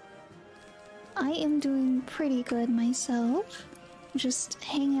otherwise. I am doing pretty good myself. Just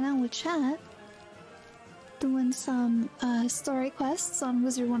hanging out with chat. Doing some story quests on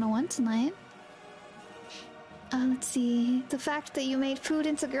Wizard101 tonight. Let's see. The fact that you made food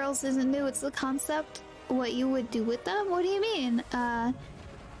into girls isn't new. It's the concept. What you would do with them? What do you mean?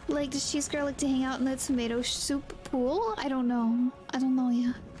 Like, does Cheese Girl like to hang out in the tomato soup pool? I don't know. I don't know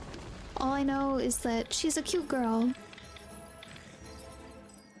yet. All I know is that she's a cute girl.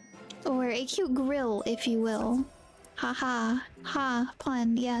 Or a cute grill, if you will. Haha. Ha.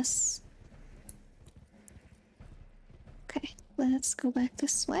 Pun, yes. Okay, let's go back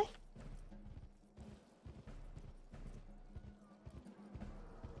this way.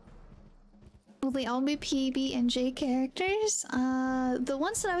 Will they all be PB and J characters? The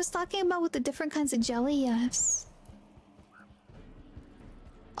ones that I was talking about with the different kinds of jelly, yes.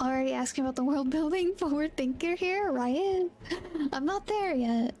 Already asking about the world building forward thinker here, Riot? I'm not there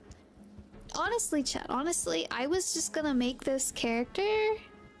yet. Honestly, chat, honestly, I was just gonna make this character,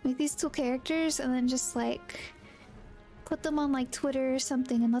 make these two characters, and then just like put them on like Twitter or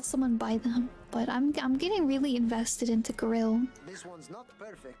something and let someone buy them. But I'm getting really invested into Grill. This one's not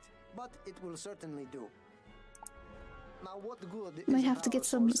perfect, but it will certainly do. Now, what good might have to get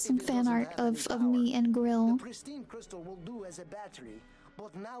some fan art of me and Grill. The pristine crystal will do as a battery,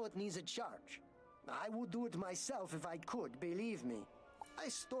 but now it needs a charge. I would do it myself if I could, believe me. I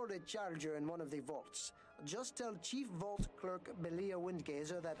stored a charger in one of the vaults. Just tell Chief Vault Clerk Belia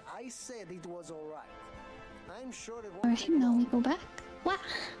Windgazer that I said it was alright. I'm sure it won't. Alright, now we go back. Wah!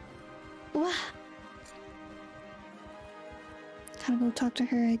 Wah! Gotta go talk to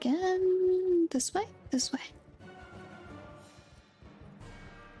her again. This way? This way.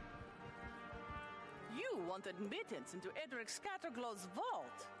 You want admittance into Edric Scatterglow's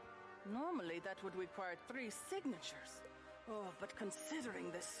vault. Normally that would require 3 signatures. Oh, but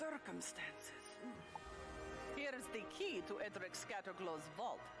considering the circumstances... Here is the key to Edric Scatterglow's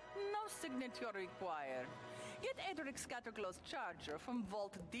vault. No signature required. Get Edric Scatterglow's charger from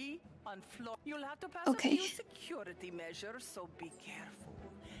Vault D on floor... You'll have to pass a few security measures, so be careful.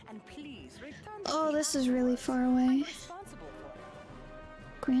 And please return... Oh, this is really far away.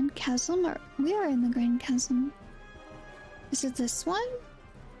 Grand Chasm? We are in the Grand Chasm. Is it this one?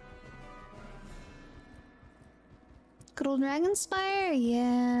 Good old Dragonspire?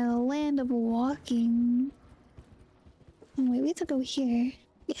 Yeah, land of walking. Oh, wait, we have to go here.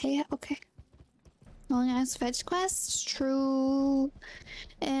 Yeah, okay. Long ass fetch quests, true.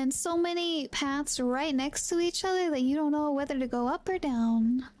 And so many paths right next to each other that you don't know whether to go up or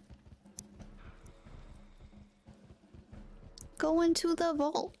down. Go into the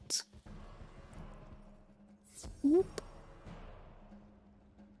vault. Whoop.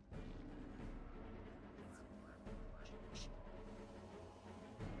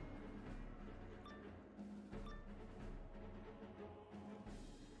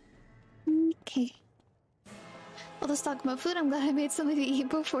 Okay. Well, let's talk about food. I'm glad I made something to eat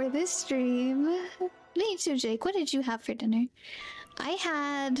before this stream. Me too, Jake. What did you have for dinner? I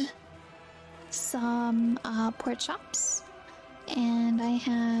had some pork chops, and I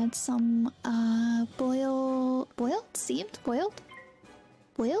had some boiled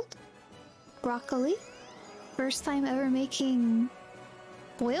broccoli. First time ever making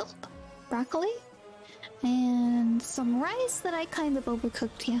boiled broccoli, and some rice that I kind of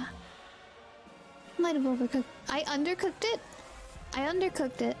overcooked. Yeah. Might have overcooked. I undercooked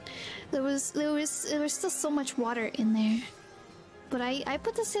it. There was still so much water in there. But I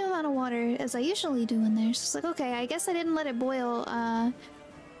put the same amount of water as I usually do in there. So it's like, okay, I guess I didn't let it boil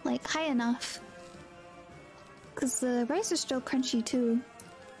like high enough. Cause the rice is still crunchy too.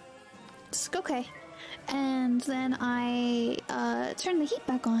 It's like, okay. And then I turned the heat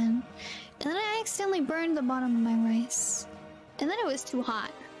back on. And then I accidentally burned the bottom of my rice. And then it was too hot.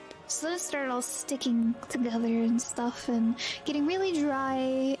 So then it started all sticking together and stuff and getting really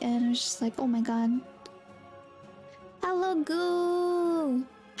dry, and I was just like, oh my god. Hello, Goo!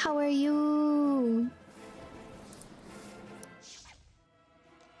 How are you?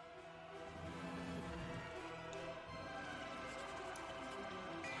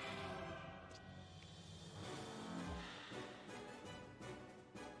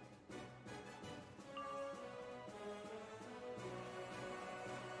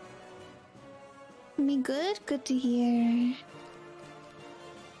 Me good? Good to hear.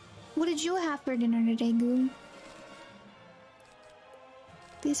 What did you have for dinner today, Goo?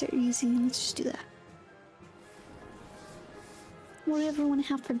 These are easy. Let's just do that. What do everyone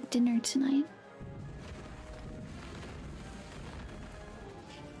have for dinner tonight?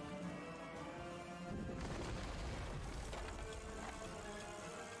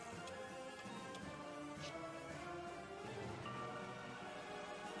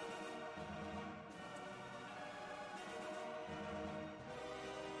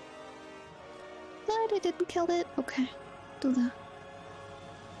 I didn't kill it. Okay, do that.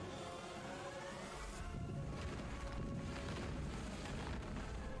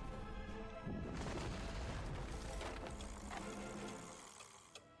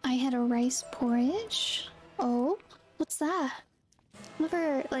 I had a rice porridge. Oh, what's that?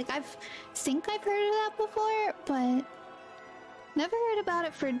 Never, like, I've heard of that before, but never heard about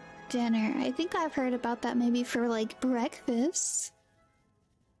it for dinner. I think I've heard about that maybe for, like, breakfast.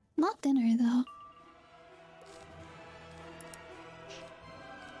 Not dinner, though.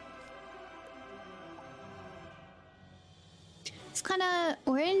 It's kind of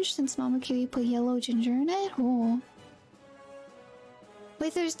orange since Mama Kiwi put yellow ginger in it. Oh.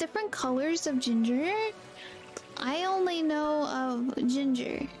 Wait, there's different colors of ginger? I only know of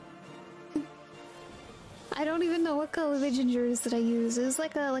ginger. I don't even know what color the ginger is that I use. It's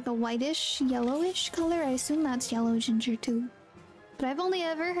like a whitish, yellowish color. I assume that's yellow ginger too. But I've only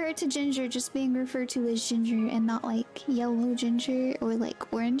ever heard to ginger just being referred to as ginger and not like yellow ginger or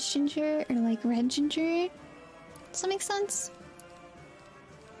like orange ginger or like red ginger. Does that make sense?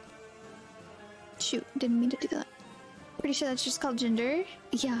 Shoot, didn't mean to do that. Pretty sure that's just called ginger.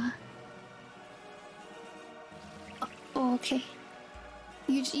 Yeah. Oh, okay.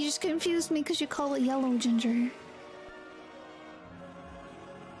 You just confused me because you call it yellow ginger.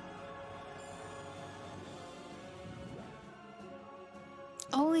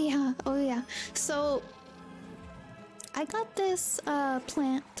 Oh yeah, oh yeah. So I got this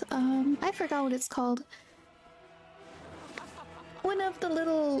plant. I forgot what it's called. One of the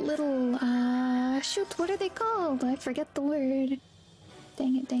little shoot, what are they called? I forget the word.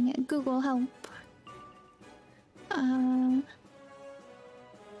 Dang it. Google help.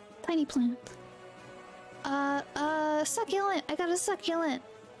 Tiny plant. Succulent. I got a succulent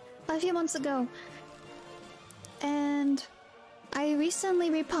a few months ago. And I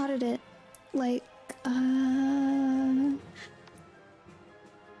recently repotted it. Like, I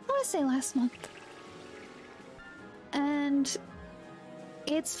want to say last month. And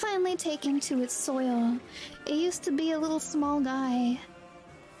It's finally taken to its soil. It used to be a little small guy.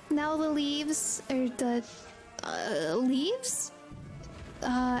 Now the leaves, or the leaves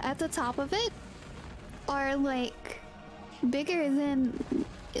at the top of it are like bigger than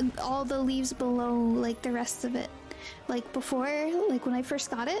all the leaves below, like the rest of it. Like before, like when I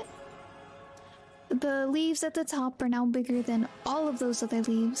first got it, the leaves at the top are now bigger than all of those other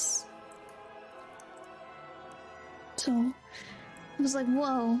leaves. So I was like,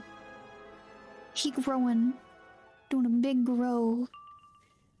 whoa, he growing, doing a big grow.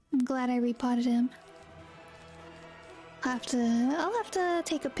 I'm glad I repotted him. I'll have to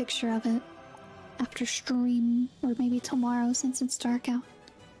take a picture of it after stream, or maybe tomorrow since it's dark out.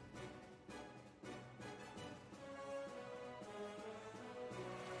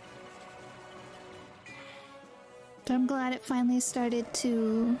 But I'm glad it finally started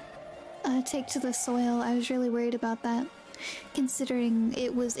to take to the soil. I was really worried about that, considering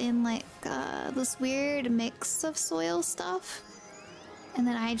it was in like this weird mix of soil stuff. And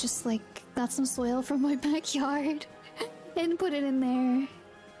then I just like got some soil from my backyard and put it in there.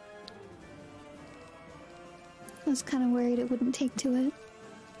 I was kind of worried it wouldn't take to it.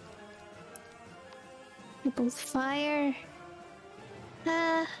 They're both fire.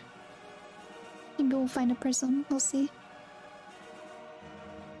 Maybe we'll find a prism. We'll see.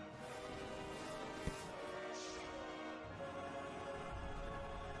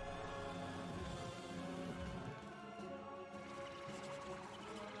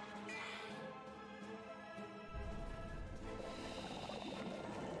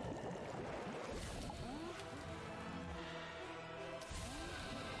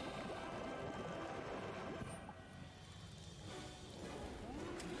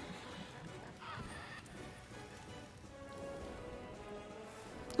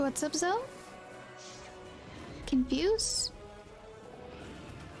 What's up, Zoe? Confused?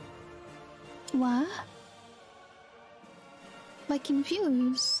 What? Why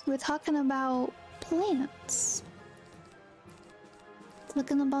confused? We're talking about plants.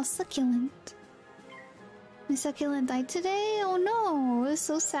 Talking about succulent. My succulent died today? Oh no! It was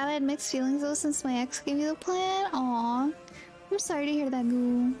so sad. I had mixed feelings though since my ex gave me the plant. Aw. I'm sorry to hear that,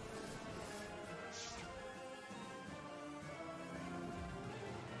 Goo.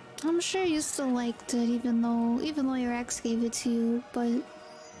 I'm sure you still liked it, even though your ex gave it to you, but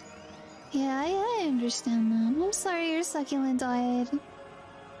yeah, I understand that. I'm sorry your succulent died.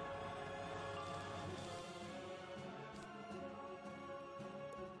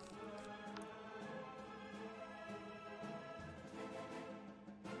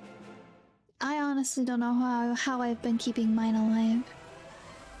 I honestly don't know how I've been keeping mine alive.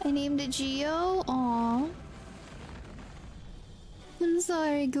 I named it Geo. Aww. I'm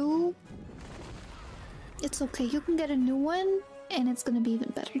sorry, Goo. It's okay, you can get a new one, and it's gonna be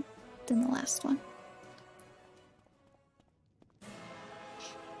even better than the last one.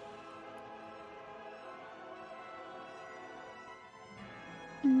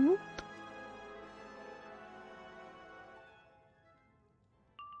 Whoop.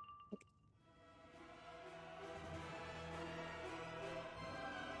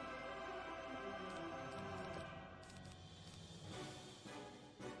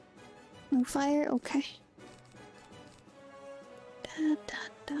 No fire? Okay. Da, da,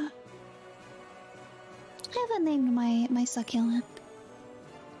 da. I haven't named my succulent.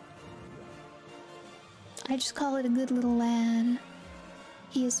 I just call it a good little lad.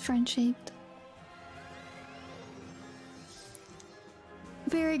 He is friend-shaped.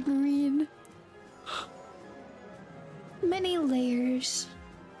 Very green. Many layers.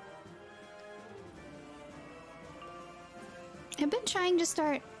 I've been trying to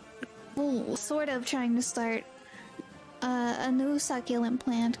start, well, sort of trying to start a new succulent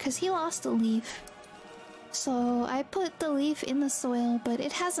plant because he lost a leaf. So I put the leaf in the soil, but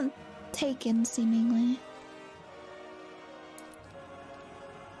it hasn't taken, seemingly.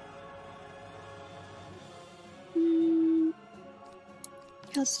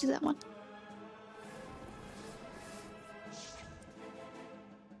 Let's do that one.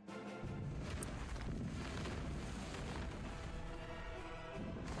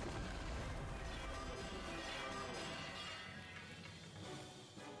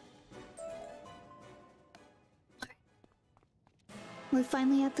 We're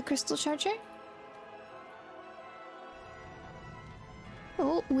finally at the crystal charger?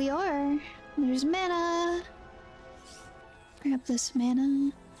 Oh, we are. There's mana. Grab this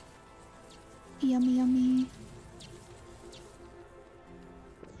mana. Yummy, yummy.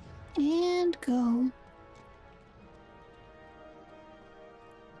 And go.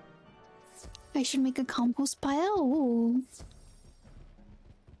 I should make a compost pile. Ooh.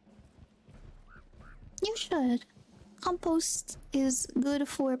 You should. Compost is good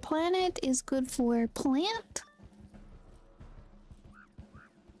for planet, is good for plant.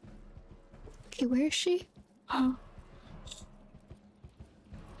 Okay, where is she? Oh.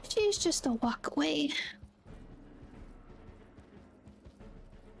 She's just a walk away.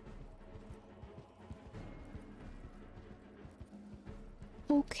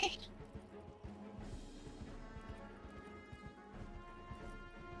 Okay.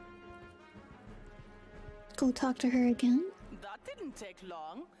 Go talk to her again. That didn't take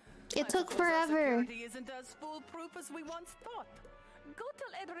long. It took forever. Security isn't as foolproof as we once thought. Go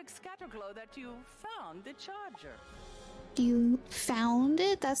tell Edric Scatterglow that you found the charger. You found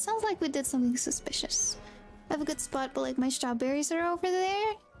it? That sounds like we did something suspicious. I have a good spot, but like my strawberries are over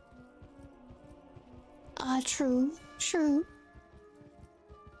there. True. True.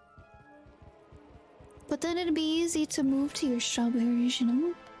 But then it'd be easy to move to your strawberries, you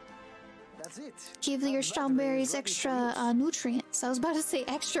know? That's it. Give your strawberries extra nutrients. I was about to say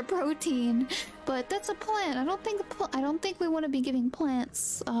extra protein, but that's a plant. I don't think we want to be giving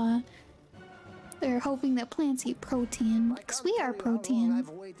plants. They're hoping that plants eat protein because we are protein. I've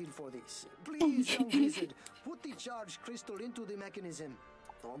waited for this. Please, young wizard, put the charged crystal into the mechanism.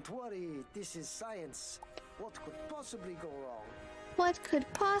 Don't worry, this is science. What could possibly go wrong? What could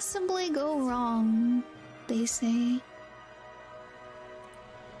possibly go wrong? They say.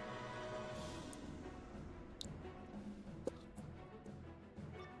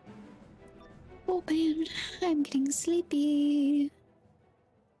 Oh man, I'm getting sleepy.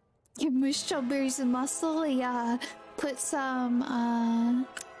 Give my strawberries and muscle, yeah. Put some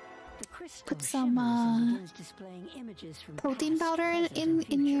protein powder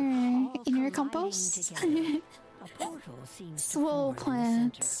in your compost. Swole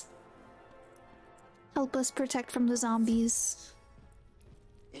plants. Help us protect from the zombies.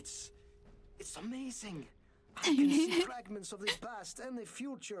 It's amazing. I can see fragments of the past and the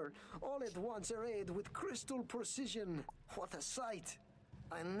future, all at once arrayed with crystal precision. What a sight!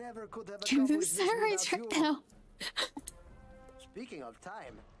 I never could have accomplished this without you. Right now. Speaking of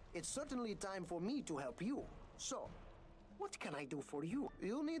time, it's certainly time for me to help you. So, what can I do for you?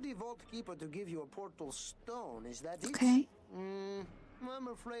 You need the Vault Keeper to give you a portal stone, is that it? Okay. I'm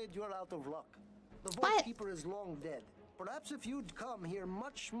afraid you're out of luck. The Vault Keeper is long dead. Perhaps if you'd come here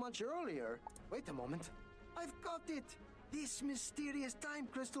much earlier... Wait a moment. I've got it! This mysterious time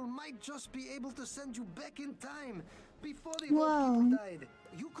crystal might just be able to send you back in time, before the Vault Keeper died.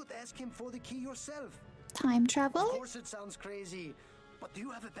 You could ask him for the key yourself. Time travel? Of course it sounds crazy, but do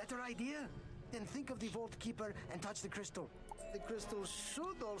you have a better idea? Then think of the Vault Keeper and touch the crystal. The crystal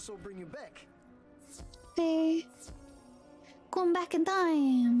should also bring you back. Hey. Going back in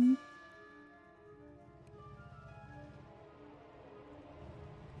time.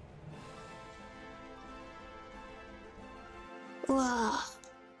 Wow.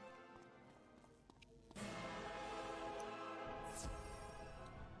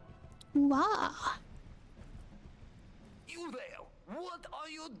 Wow. You there! What are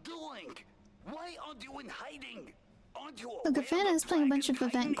you doing? Why aren't you in hiding? Aren't you? Look, a fan is playing a bunch of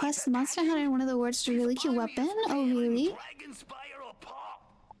event quests. The Monster Hunter and one of the words to a really cute weapon. Oh, really? Dragon Spire or pop?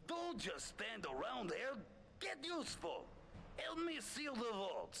 Don't just stand around there. Get useful. Help me seal the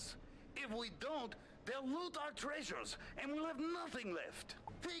vaults. If we don't, they'll loot our treasures, and we'll have nothing left.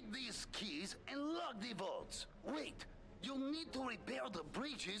 Take these keys and lock the vaults. Wait, you'll need to repair the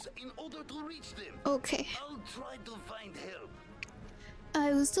breaches in order to reach them. Okay. I'll try to find help.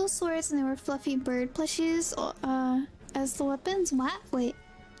 It was dual swords and they were fluffy bird plushies as the weapons. What? Wait.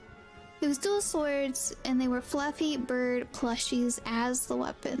 It was dual swords and they were fluffy bird plushies as the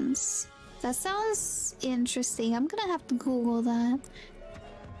weapons. That sounds interesting. I'm gonna have to Google that.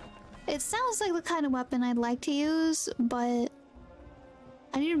 It sounds like the kind of weapon I'd like to use, but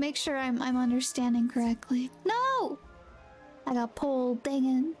I need to make sure I'm understanding correctly. No! I got pulled, dang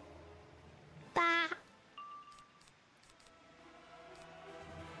it. Ah!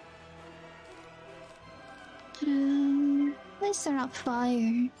 At least they're not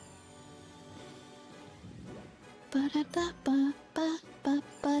fire. Ba-da-da-ba, ba-ba,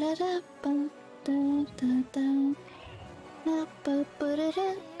 ba-da-da-ba, da-da-da.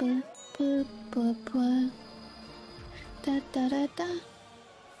 Na-ba-ba-da-da-ba, ba-ba-ba. Da-da-da-da.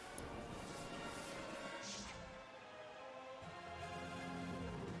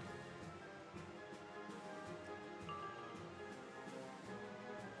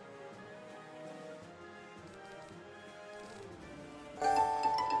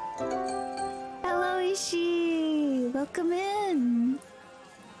 Hello, Ishi! Welcome in!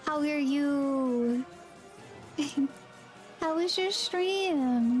 How are you? How was your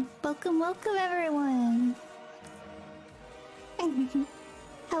stream? Welcome, welcome everyone.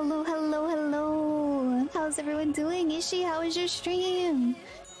 Hello, hello, hello. How's everyone doing? Ishi, how was your stream?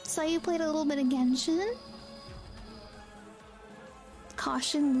 Saw you played a little bit of Genshin.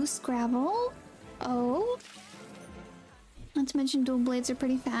 Caution, loose gravel. Oh. Not to mention dual blades are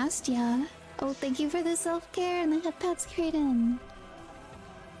pretty fast, yeah. Oh, thank you for the self-care and the headpads, Kraden.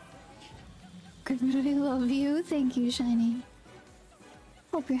 I love you. Thank you, Shiny.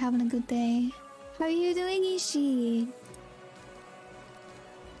 Hope you're having a good day. How are you doing, Ishi?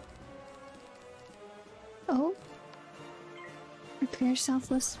 Oh. Repair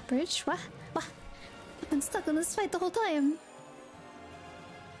southwest bridge? What? What? I've been stuck in this fight the whole time.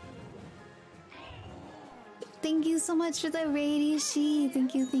 Thank you so much for the raid, Ishi.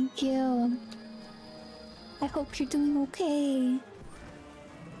 Thank you, thank you. I hope you're doing okay.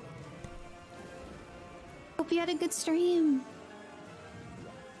 Hope you had a good stream.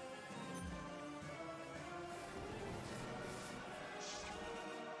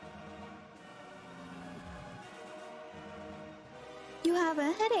 You have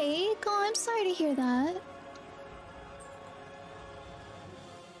a headache? Oh, I'm sorry to hear that.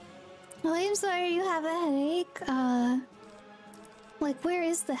 Oh, I'm sorry you have a headache. Like, where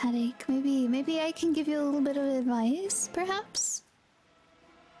is the headache? Maybe I can give you a little bit of advice, perhaps?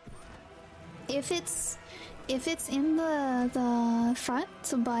 If it's in the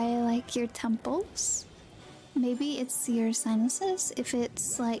front by, like, your temples, maybe it's your sinuses. If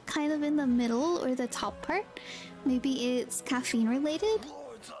it's, like, kind of in the middle or the top part, maybe it's caffeine related.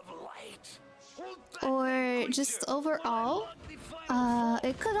 Or just overall.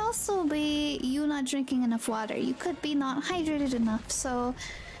 It could also be you not drinking enough water. You could be not hydrated enough. So,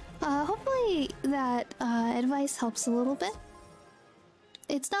 hopefully that advice helps a little bit.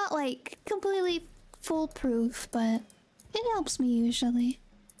 It's not like completely foolproof, but it helps me usually.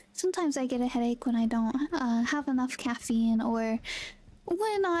 Sometimes I get a headache when I don't have enough caffeine, or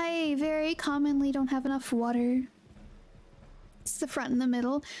when I very commonly don't have enough water. It's the front and the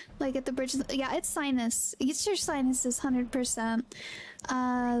middle, like at the bridge. Yeah, it's sinus. It's your sinuses, 100%.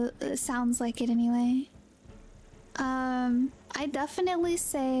 It sounds like it anyway. I definitely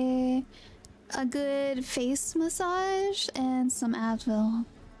say a good face massage and some Advil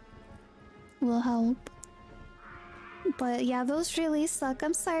will help. But yeah, those really suck.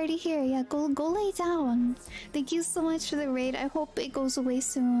 I'm sorry to hear. Yeah, go lay down. Thank you so much for the raid. I hope it goes away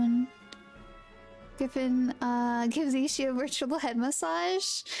soon. Griffin gives Ishi a virtual head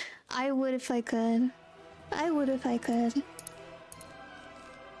massage. I would if I could. I would if I could.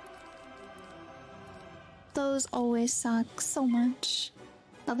 Those always suck so much.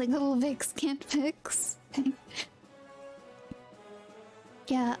 Nothing little Vicks can't fix.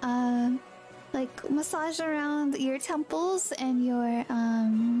 Yeah, like massage around your temples and your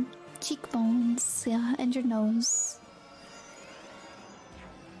cheekbones, yeah, and your nose.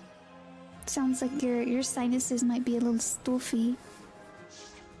 Sounds like your sinuses might be a little stuffy.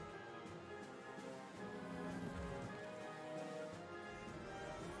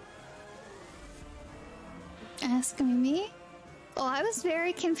 Ask me? Oh, I was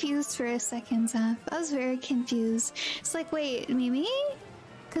very confused for a second, Zap. I was very confused. It's like, wait, Mimi?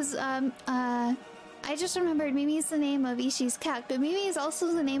 Because, I just remembered Mimi is the name of Ishi's cat, but Mimi is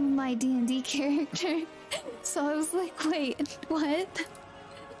also the name of my D&D character. So I was like, wait, what?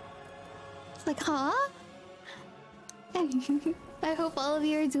 It's like, huh? I hope all of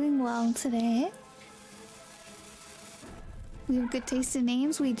you are doing well today. We have good taste in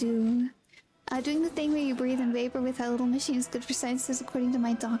names, we do. Doing the thing where you breathe in vapor with that little machine is good for sinuses according to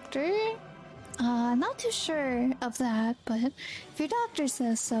my doctor. Not too sure of that, but if your doctor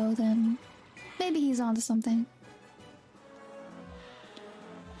says so, then maybe he's onto something.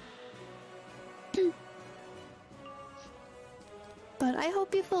 But I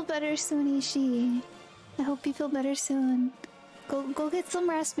hope you feel better soon, Ishi. I hope you feel better soon. Go get some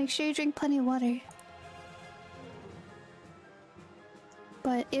rest. Make sure you drink plenty of water.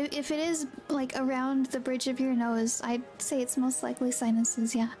 But if it is, like, around the bridge of your nose, I'd say it's most likely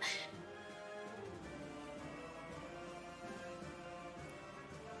sinuses, yeah.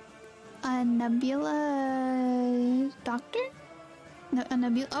 A nebula... doctor? No, a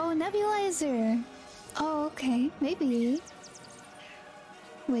nebula... Oh, nebulizer! Oh, okay. Maybe.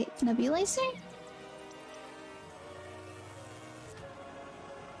 Wait, nebulizer?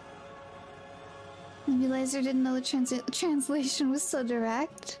 Nebulizer didn't know the translation was so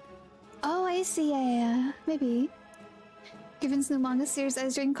direct. Oh, I see, yeah. Maybe. Given's new manga series, I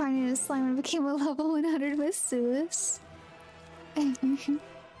was reincarnated as Slime and became a level 100 with Suus.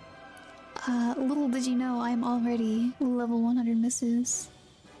 Little did you know I'm already level 100 misses.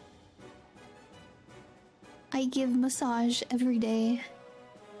 I give massage every day.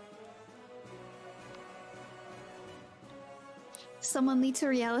 Someone lead to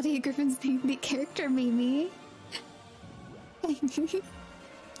reality. Griffin's named the character Mimi.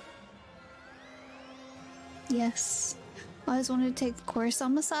 Yes. I always wanted to take a course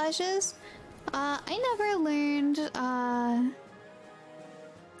on massages. I never learned,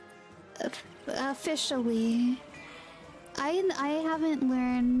 officially. I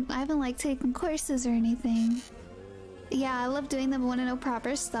haven't like taken courses or anything. Yeah, I love doing them, want to know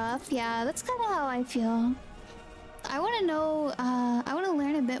proper stuff. Yeah, that's kind of how I feel. I want to know, I want to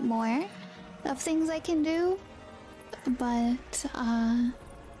learn a bit more of things I can do, but,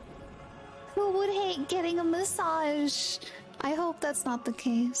 who would hate getting a massage? I hope that's not the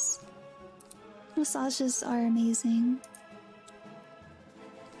case. Massages are amazing.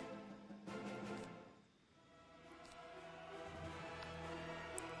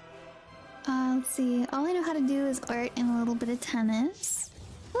 Let's see. All I know how to do is art and a little bit of tennis.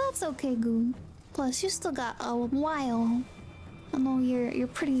 Well, that's okay, Goo. Plus, you still got a while. I know you're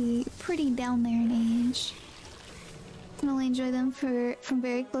pretty down there in age. Can only enjoy them from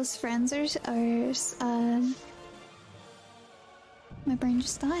very close friends or my brain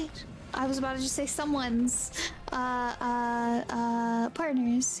just died. I was about to just say someone's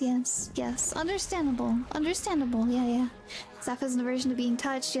partners. Yes. Understandable. Yeah. Zaph is an aversion to being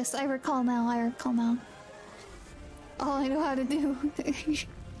touched. Yes, I recall now. All I know how to do.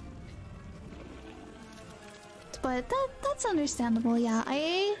 But that's understandable. Yeah,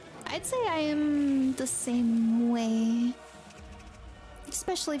 I'd say I am the same way,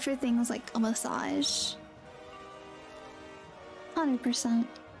 especially for things like a massage. 100%.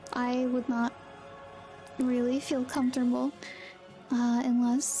 I would not really feel comfortable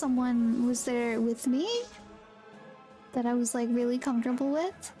unless someone was there with me that I was like really comfortable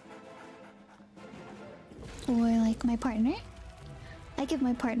with, or like my partner. I give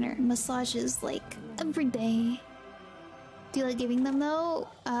my partner massages like every day. Do you like giving them though?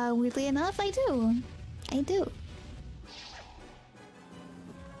 Weirdly enough, I do.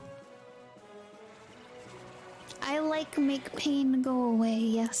 I like make pain go away,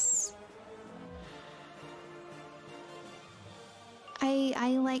 yes.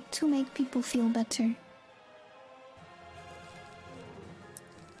 I like to make people feel better.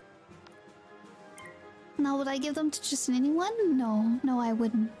 Now, would I give them to just anyone? No, I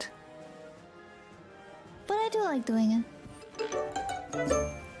wouldn't. But I do like doing it.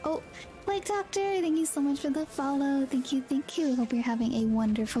 Oh, Plague Doctor, thank you so much for the follow. Thank you. Hope you're having a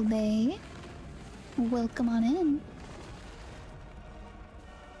wonderful day. Welcome on in.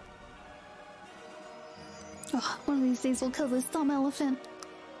 Oh, one of these days we'll kill this dumb elephant.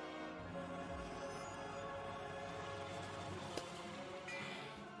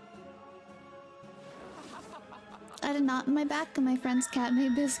 I did not in my back, and my friend's cat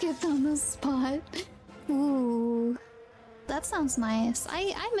made biscuits on the spot. Ooh, that sounds nice.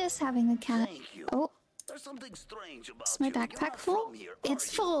 I miss having a cat. Oh, There's something strange about is my you. backpack You're full? from here, It's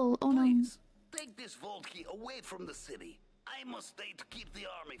are full. Oh no. Please, take this vault key away from the city. I must stay to keep the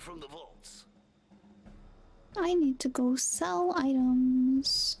army from the vaults. I need to go sell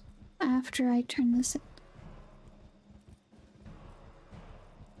items after I turn this in.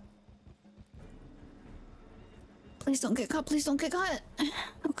 Please don't get caught.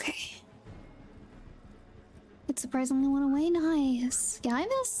 Okay. It surprisingly went away. Nice. Yeah,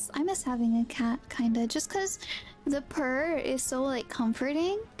 I miss having a cat, kinda. Just cause the purr is so like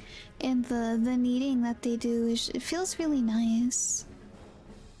comforting, and the kneading that they do it feels really nice.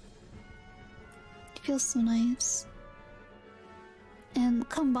 It feels so nice. And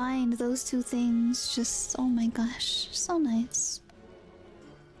combined, those two things just, oh my gosh, so nice.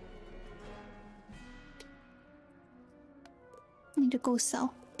 Need to go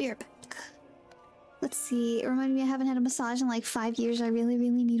sell. Be right back. Let's see. Remind me, I haven't had a massage in like 5 years. I really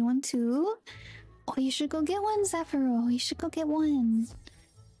need one too. Oh, you should go get one, Zephyro. You should go get one.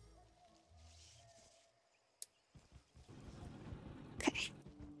 Okay.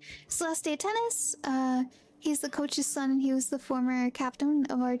 So last day of tennis. He's the coach's son and he was the former captain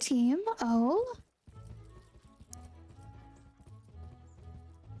of our team. Oh.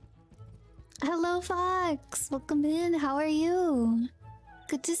 Hello, Fox. Welcome in. How are you?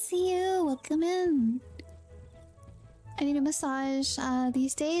 Good to see you. Welcome in. I need a massage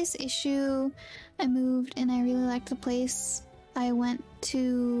these days. Issue. I moved and I really liked the place I went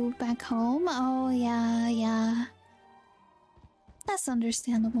to back home. Oh, yeah. That's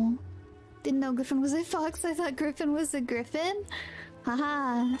understandable. Didn't know Griffin was a fox. I thought Griffin was a griffin.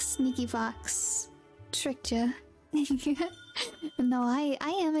 Haha, sneaky fox. Tricked ya. No, I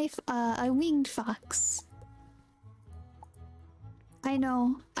am a winged fox. I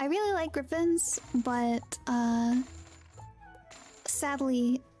know. I really like griffins, but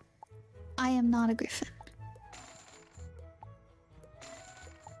sadly, I am not a griffin.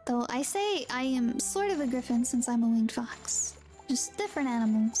 Though I say I am sort of a griffin since I'm a winged fox. Just different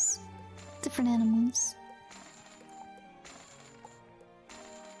animals. Different animals.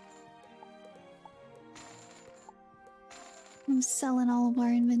 I'm selling all of our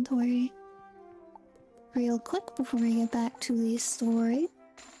inventory real quick before we get back to the story.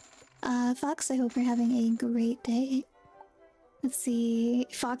 Fox, I hope you're having a great day. Let's see,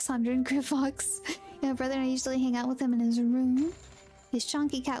 Fox 100, Griff Fox. Yeah, my brother and I usually hang out with him in his room. His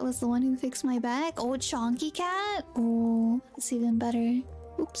Chonky Cat was the one who fixed my back. Oh, Chonky Cat? Oh, that's even better.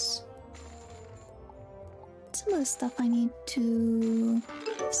 Oops. Some of the stuff I need to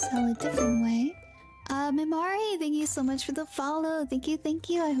sell a different way. Mimari, thank you so much for the follow. Thank you, thank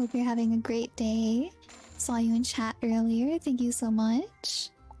you. I hope you're having a great day. Saw you in chat earlier. Thank you so much.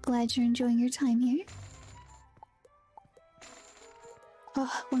 Glad you're enjoying your time here.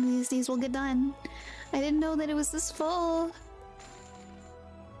 Oh, one of these days we'll get done. I didn't know that it was this full.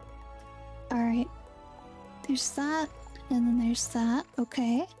 Alright. There's that, and then there's that.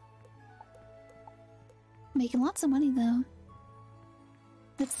 Okay. Making lots of money though.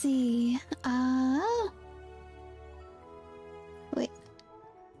 Let's see. Wait.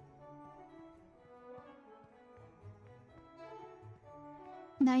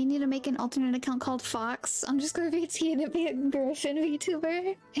 Now you need to make an alternate account called Fox. I'm just gonna VT and be a Griffin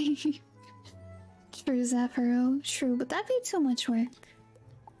VTuber. True, Zafiro. True, but that'd be too much work.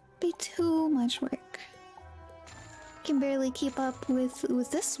 Be too much work. Can barely keep up with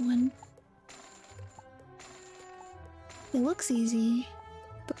this one. It looks easy,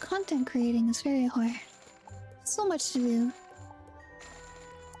 but content creating is very hard. So much to do.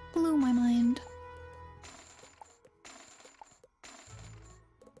 Blew my mind.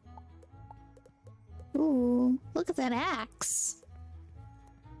 Ooh, look at that axe.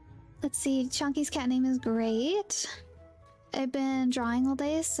 Let's see, Chunky's cat name is great. I've been drawing all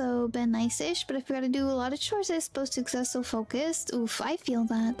day, so been nice-ish, but I forgot to do a lot of chores I was supposed to because I was so focused. Oof, I feel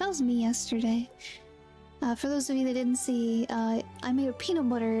that. That was me yesterday. For those of you that didn't see, I made a peanut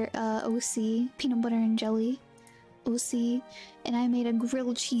butter OC, peanut butter and jelly OC, and I made a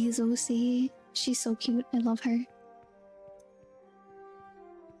grilled cheese OC. She's so cute. I love her.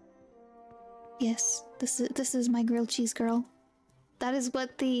 Yes, this is my grilled cheese girl. That is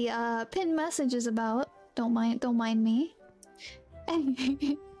what the pinned message is about. Don't mind me.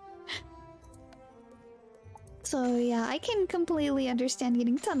 So yeah, I can completely understand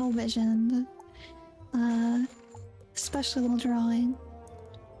getting tunnel vision. Especially while drawing.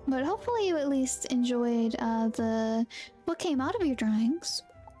 But hopefully you at least enjoyed what came out of your drawings.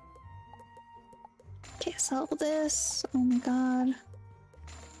 Okay, sell this. Oh my god.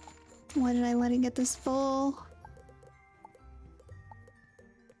 Why did I let it get this full?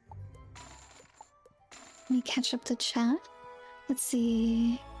 Let me catch up to chat. Let's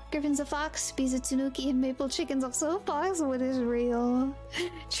see. Griffin's a fox, bees a tanuki, and maple chicken's also a fox. What is real?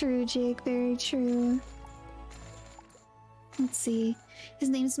 True, Jake. Very true. Let's see. His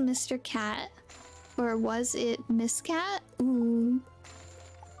name's Mr. Cat. Or was it Miss Cat? Ooh.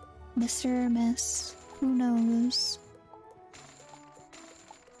 Mr. or Miss. Who knows?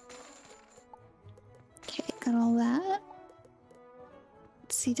 Okay, got all that.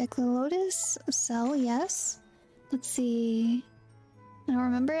 Let's see. Declan Lotus. Sell, yes. Let's see. I don't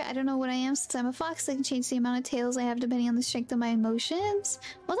remember. I don't know what I am since I'm a fox. I can change the amount of tails I have depending on the strength of my emotions.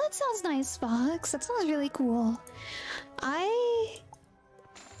 Well, that sounds nice, Fox. That sounds really cool. I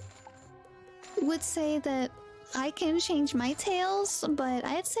would say that I can change my tails, but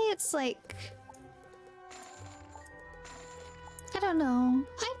I'd say it's like... I don't know.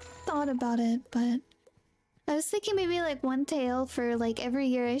 I thought about it, but... I was thinking maybe like one tail for like every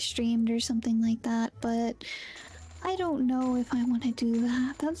year I streamed or something like that, but... I don't know if I want to do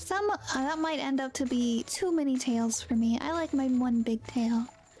that. That might end up to be too many tails for me. I like my one big tail.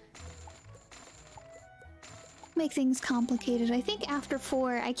 Make things complicated. I think after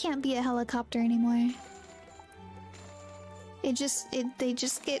 4, I can't be a helicopter anymore. They just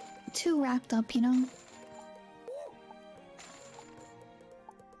get too wrapped up, you know?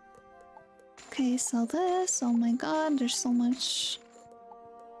 Okay, sell this. Oh my god, there's so much.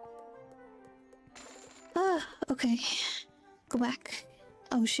 Okay. Go back.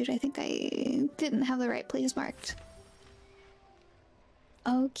 Oh shoot, I think I didn't have the right place marked.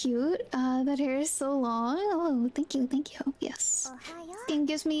 Oh, cute. That hair is so long. Oh, thank you, thank you. Yes. This game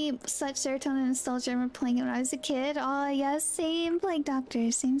gives me such serotonin and nostalgia. I remember playing it when I was a kid. Oh, yes, same, Plague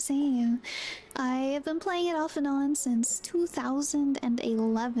Doctor. Same. I have been playing it off and on since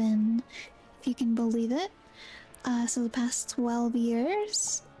 2011, if you can believe it. So the past 12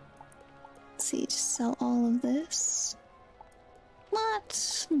 years. Let's see, just sell all of this. Not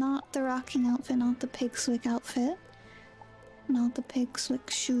the rocking outfit, not the Pigswick outfit. Not the Pigswick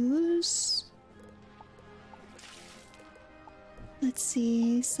shoes. Let's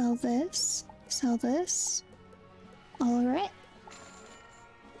see, sell this. Sell this. Alright.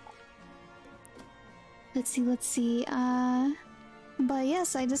 Let's see. But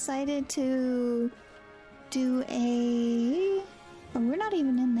yes, I decided to do a... Oh, we're not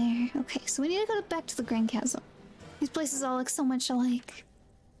even in there. Okay, so we need to go back to the Grand Chasm. These places all look so much alike.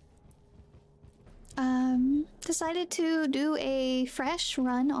 Decided to do a fresh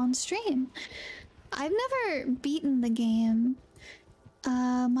run on stream. I've never beaten the game.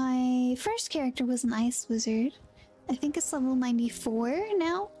 My first character was an ice wizard. I think it's level 94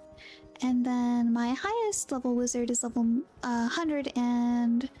 now. And then my highest level wizard is level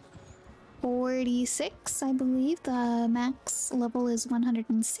 146, I believe. The max level is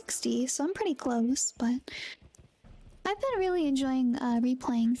 160, so I'm pretty close, but I've been really enjoying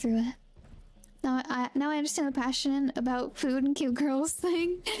replaying through it. Now I understand the passion about food and cute girls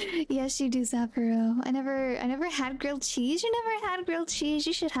thing. Yes, you do, Zapiro. I never had grilled cheese. You never had grilled cheese.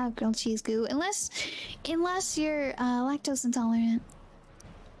 You should have grilled cheese, Goo. Unless you're lactose intolerant.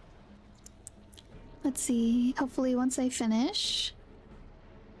 Let's see. Hopefully, once I finish.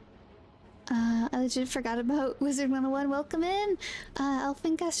 I legit forgot about Wizard101. Welcome in,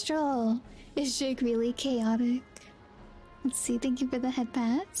 Elfin Kestrel. Is Jake really chaotic? Let's see, thank you for the head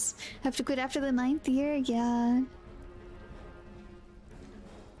pats. Have to quit after the 9th year? Yeah.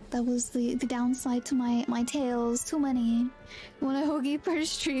 That was the downside to my tales. Too many. Want a hoagie per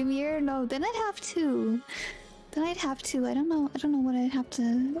stream year? No, then I'd have to. I don't know what I'd have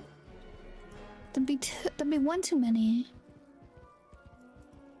to... That'd be one too many.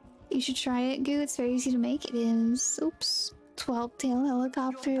 You should try it, Goo. It's very easy to make. It is. Oops. 12-tail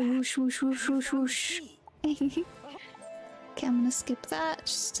helicopter. Whoosh, whoosh, whoosh, whoosh, whoosh. Okay, I'm gonna skip that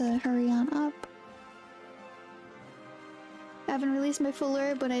just to hurry on up. I haven't released my full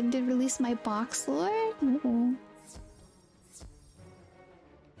lore, but I did release my box lore. Ooh.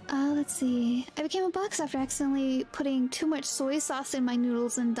 Let's see. I became a box after accidentally putting too much soy sauce in my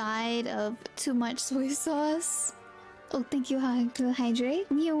noodles and died of too much soy sauce. Oh, thank you, Hug, to hydrate.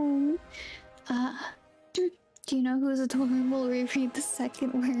 Meow. Do you know who's adorable? Reread the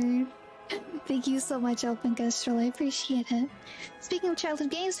second word. Thank you so much, Elfin Kestrel. I appreciate it. Speaking of childhood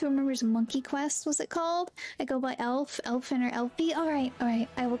games, who remembers Monkey Quest, was it called? I go by Elf, Elfin, or Elfie. Alright.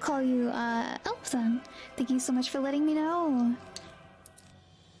 I will call you, Elf then. Thank you so much for letting me know.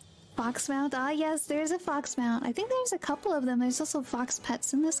 Fox mount? Ah, yes, there's a fox mount. I think there's a couple of them. There's also fox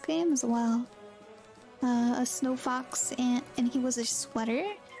pets in this game as well. A snow fox, and he was a sweater.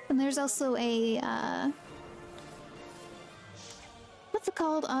 And there's also a, what's it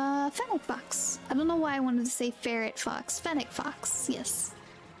called? Fennec fox. I don't know why I wanted to say ferret fox. Fennec fox, yes.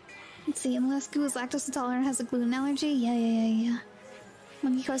 Let's see, unless Goo is lactose intolerant, has a gluten allergy? Yeah.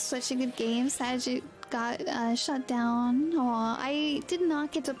 Monkey Quest was such a good game. Sad it got shut down. Aw, I did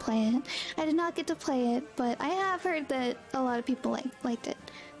not get to play it. But I have heard that a lot of people liked it.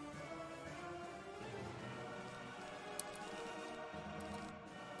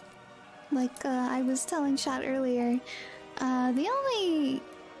 Like, I was telling chat earlier, the only,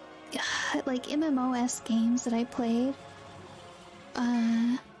 like, MMOS games that I played,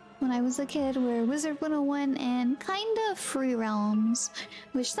 when I was a kid were Wizard101 and kind of Free Realms,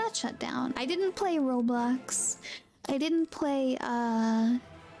 which that shut down. I didn't play Roblox. I didn't play,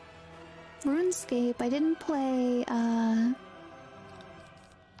 RuneScape. I didn't play,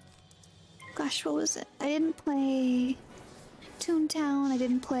 gosh, what was it? I didn't play Toontown, I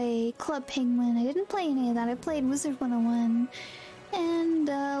didn't play Club Penguin, I didn't play any of that. I played Wizard101 and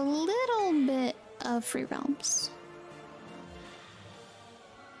a little bit of Free Realms.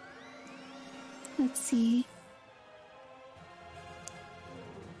 Let's see.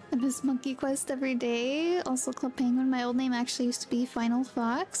 I miss Monkey Quest every day. Also Club Penguin. My old name actually used to be Final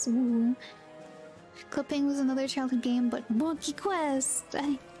Fox. Ooh. Club Penguin was another childhood game, but Monkey Quest!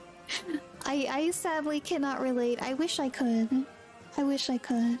 I sadly cannot relate. I wish I could.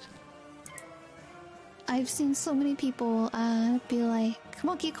 I've seen so many people be like,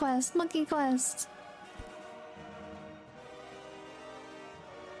 Monkey Quest, Monkey Quest.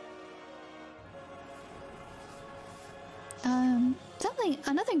 Something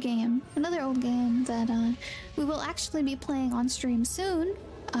another old game that we will actually be playing on stream soon.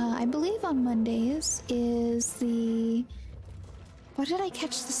 I believe on Mondays is the. Where did I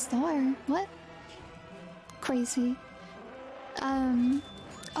catch the star? What? Crazy. Oh,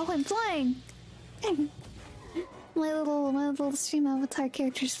 I'm flying. my little stream avatar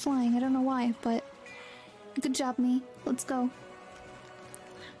character's flying. I don't know why, but good job, me. Let's go.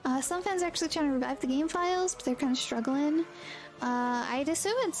 Some fans are actually trying to revive the game files, but they're kind of struggling. I'd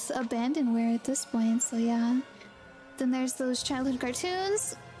assume it's abandonware at this point, so yeah. Then there's those childhood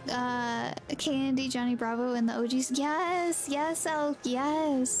cartoons. Candy, Johnny Bravo, and the OGs. Yes, Elk,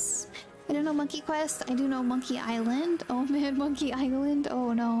 yes. I don't know Monkey Quest. I do know Monkey Island. Oh man, Monkey Island.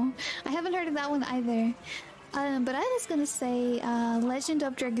 Oh no. I haven't heard of that one either. But I was gonna say, Legend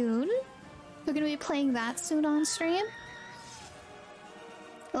of Dragoon. We're gonna be playing that soon on stream.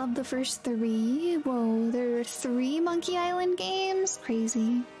 Love the first 3. Whoa, there are 3 Monkey Island games?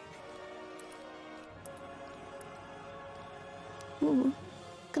 Crazy. Ooh,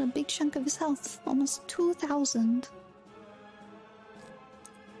 got a big chunk of his health. Almost 2,000.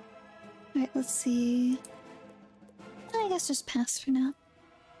 Alright, let's see. I guess just pass for now.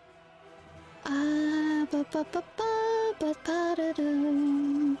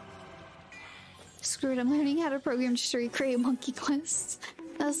 Screw it, I'm learning how to program just to recreate Monkey Quest.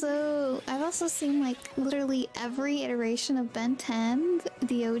 Also, I've also seen like literally every iteration of Ben 10,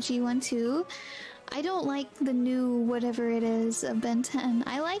 the OG one too. I don't like the new whatever it is of Ben 10.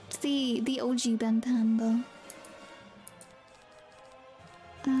 I liked the OG Ben 10 though.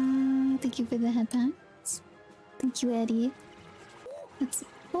 Thank you for the headbands. Thank you, Eddie.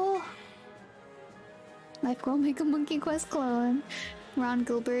 Oh. Life Goal, make a Monkey Quest clone. Ron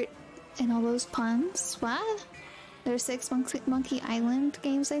Gilbert and all those puns. What? There's 6 Monkey Island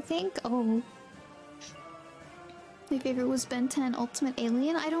games, I think. Oh. My favorite was Ben 10 Ultimate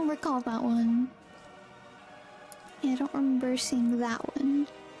Alien. I don't recall that one. Yeah, I don't remember seeing that one.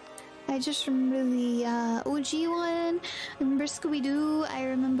 I just remember the OG one. I remember Scooby-Doo. I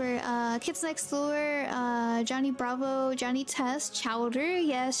remember Kids Next Door, Johnny Bravo, Johnny Test, Chowder.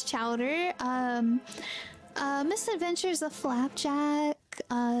 Yes, Chowder. Misadventures of Flapjack.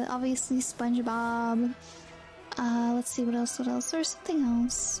 Obviously SpongeBob. Let's see what else. There's something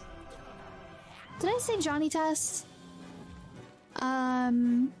else. Did I say Johnny Test?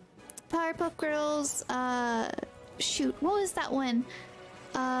 Powerpuff Girls. Shoot, what was that one?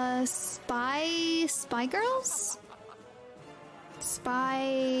 Spy Girls?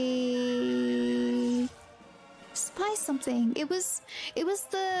 Spy something. It was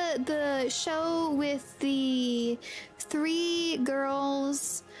the show with the 3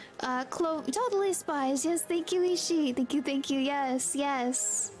 girls. Totally Spies. Yes, thank you, Ishi. Thank you. Yes.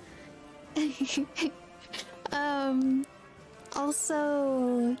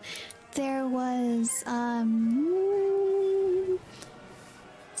 Also, there was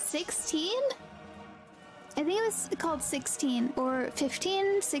 16? I think it was called 16 or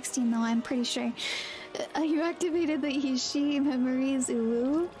 15? 16 though, I'm pretty sure. You activated the Ishi memories,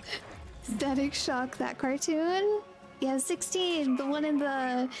 Ulu. Static Shock, that cartoon? Yeah, 16, the one in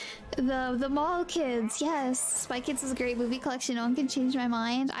the Mall Kids. Yes, Spy Kids is a great movie collection. No one can change my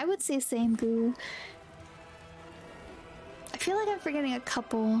mind. I would say same, Goo. I feel like I'm forgetting a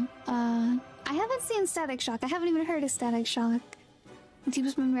couple. I haven't seen Static Shock. I haven't even heard of Static Shock.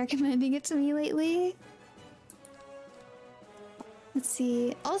 Deep's been recommending it to me lately. Let's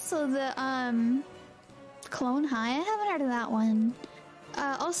see. Also the Clone High. I haven't heard of that one.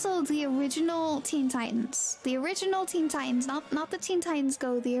 Also the original Teen Titans. The original Teen Titans, not the Teen Titans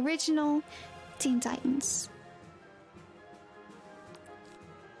Go. The original Teen Titans.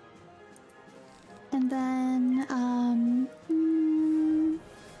 And then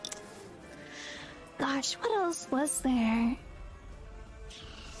gosh, what else was there?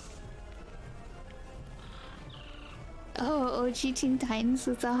 Oh, OG Teen Titans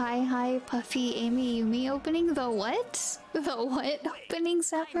with the Hi Puffy Amy Yumi opening. The what? The what opening,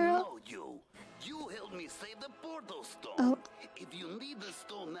 Sephiroth? I know you. You helped me save the portal stone. Oh. If you need the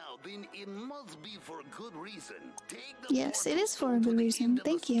stone now, then it must be for a good reason. Take the yes, it is for a good reason.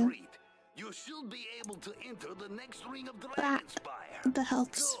 Thank you. You should be able to enter the next ring of Dragonspire. The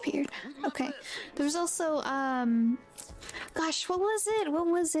health disappeared. Okay. There's also gosh, what was it?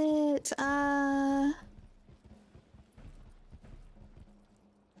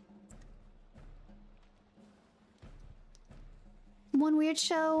 One weird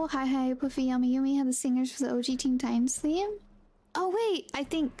show. Hi Puffy Yami Yumi had the singers for the OG Teen Titans theme. Oh wait, I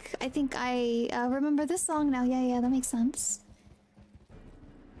think I remember this song now. Yeah, that makes sense.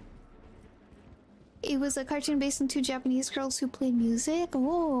 It was a cartoon based on two Japanese girls who played music.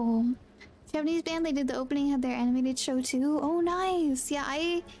 Oh, Japanese band. They did the opening, had their animated show too. Oh, nice.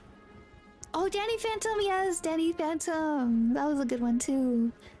 Yeah, Oh, Danny Phantom. Yes, Danny Phantom. That was a good one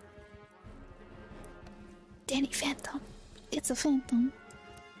too. Danny Phantom. It's a phantom.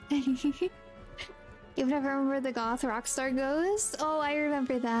 You've never remembered the goth rockstar ghost? Oh, I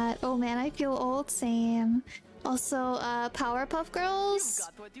remember that. Oh man, I feel old. Same. Also, Powerpuff Girls. You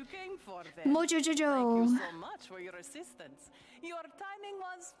got what you came for then. Mojo Jojo. Thank you so much for your assistance. Your timing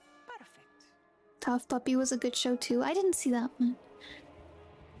was perfect. Tough Puppy was a good show too. I didn't see that one.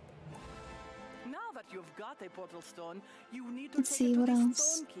 Now that you've got a portal stone, you need to Let's take see it to what the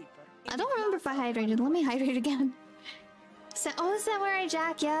else. Stonekeeper. I don't remember if I hydrated. Let me hydrate again. Samurai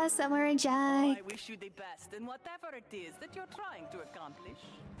Jack. Yeah, Samurai Jack. Oh, I wish you the best in whatever it is that you're trying to accomplish.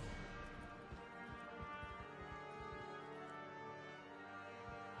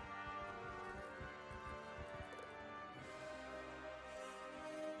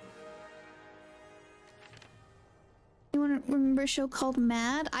 Anyone remember a show called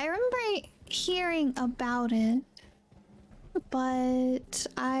Mad? I remember hearing about it, but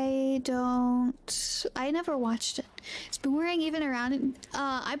I never watched it. Is Boomerang even around?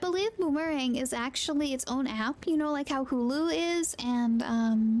 I believe Boomerang is actually its own app, you know, like how Hulu is,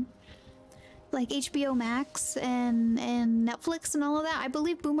 and like HBO Max and Netflix and all of that. I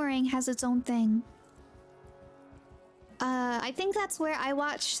believe Boomerang has its own thing. I think that's where I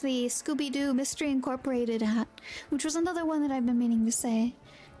watched the Scooby-Doo Mystery Incorporated at, which was another one that I've been meaning to say.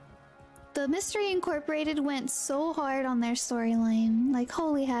 The Mystery Incorporated went so hard on their storyline, like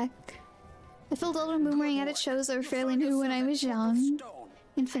holy heck. I felt old when Boomerang added shows that were fairly new when I was young.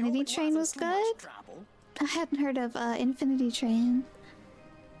 Infinity Train was good? I hadn't heard of Infinity Train.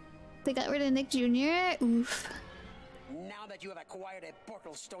 They got rid of Nick Jr.? Oof. Now that you have acquired a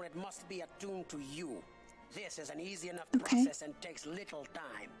portal stone, it must be attuned to you. This is an easy enough Okay. process and takes little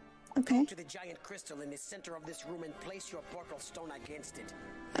time. Okay. Go to the giant crystal in the center of this room and place your portal stone against it.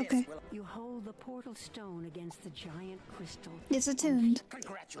 Okay. You hold the portal stone against the giant crystal. It's attuned.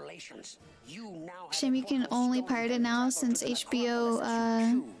 Congratulations. You now have Shame you can only pirate it now since HBO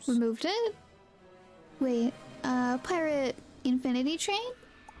removed it? Wait, pirate Infinity Train?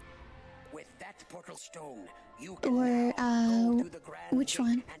 With that portal stone, you can Or go to the grand which gate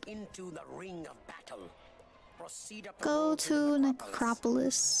one? and into the ring of battle. Proceed up the Go road to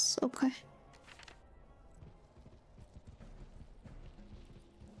Necropolis. Okay.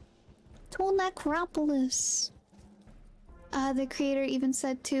 To Necropolis. The creator even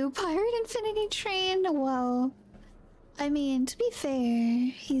said to pirate Infinity Train. Well, I mean, to be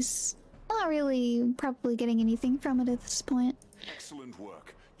fair, he's not really probably getting anything from it at this point. Excellent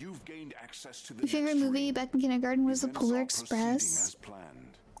work. You've gained access to the My favorite movie back in kindergarten was The Polar Express. as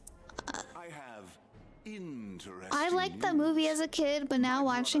planned. I have interesting I liked that movie as a kid, but now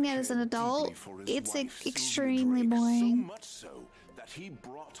watching it as an adult, it's extremely boring. much so that he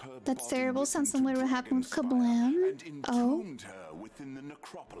brought her That's body terrible. with Sounds him to similar to what happened with Kablam. and Oh. entombed her within the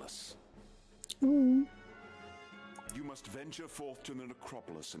necropolis. Ooh. You must venture forth to the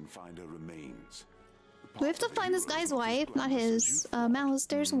necropolis and find her remains. We have to find this guy's wife, not his.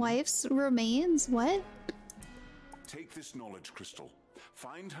 Malister's wife's remains. What? Take this knowledge crystal.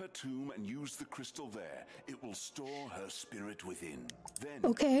 Find her tomb and use the crystal there. It will store her spirit within. Then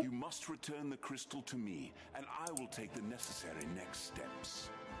Okay. you must return the crystal to me, and I will take the necessary next steps.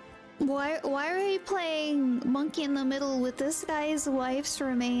 Why are we playing monkey in the middle with this guy's wife's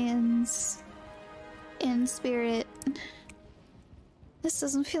remains in spirit? This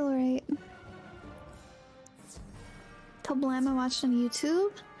doesn't feel right. Kablam I watched on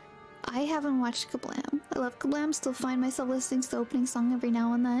YouTube. I haven't watched Kablam. I love Kablam, still find myself listening to the opening song every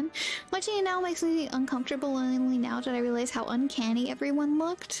now and then. Watching it now makes me uncomfortable, and only now did I realize how uncanny everyone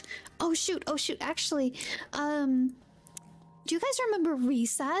looked. Oh shoot, actually, do you guys remember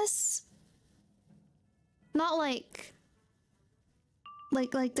Recess? Not like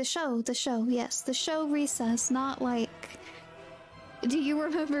the show, yes, the show Recess, not like... Do you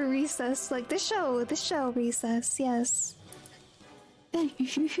remember Recess? Like the show Recess, yes.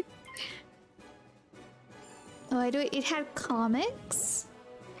 Oh, it had comics?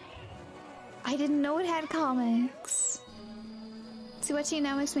 I didn't know it had comics. See, watching it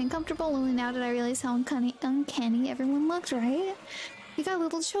now makes me uncomfortable, only now did I realize how uncanny everyone looked, right? You got a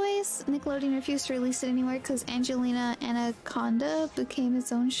little choice. Nickelodeon refused to release it anymore because Angelina Anaconda became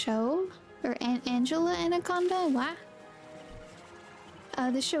its own show. Or Angela Anaconda? What?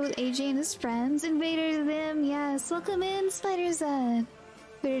 The show with AJ and his friends. Invader Zim, yes. Welcome in, Spider Zed.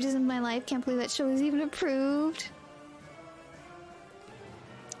 Invader Zim in my life. Can't believe that show was even approved.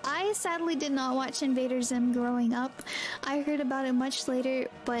 I I sadly did not watch Invader Zim growing up. I heard about it much later,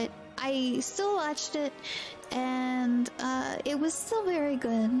 but I still watched it, and it was still very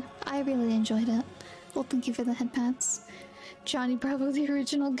good. I really enjoyed it. Well, thank you for the head pats. Johnny Bravo, the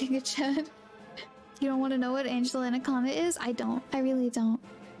original Giga Chad. You don't want to know what Angela Anaconda is? I don't. I really don't.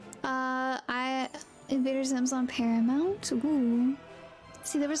 Invader Zim's on Paramount. Ooh.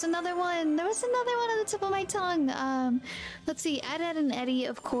 See, there was another one. There was another one on the tip of my tongue. Let's see. Ed, Ed, and Eddie,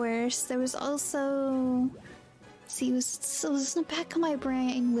 of course. There was also... See, it was in the back of my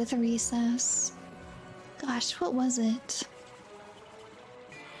brain with a recess. Gosh, what was it?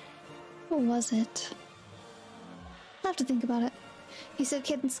 What was it? I'll have to think about it. You said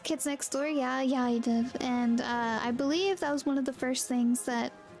Kids Next Door? Yeah, I did. And I believe that was one of the first things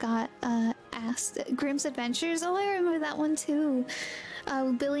that got asked. Grimm's Adventures? Oh, I remember that one too.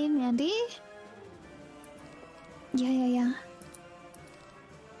 Billy and Mandy? Yeah.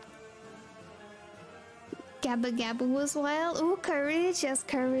 Gabba Gabba was wild. Ooh, Courage. Yes,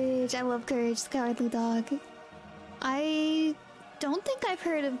 Courage. I love Courage, the Cowardly Dog. I don't think I've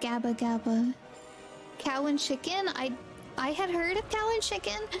heard of Gabba Gabba. Cow and Chicken? I had heard of Cow and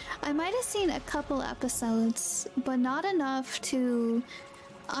Chicken. I might have seen a couple episodes, but not enough to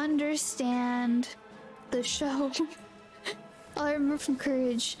understand the show. All I remember from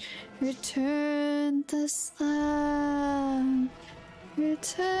Courage, return the slab,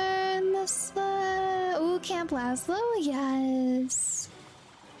 return the slab. Ooh, Camp Laszlo, yes.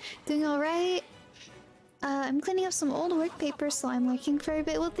 Doing all right. I'm cleaning up some old work papers, so I'm lurking for a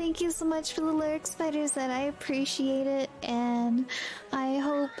bit. Well, thank you so much for the lurk, Spiders. That I appreciate it, and I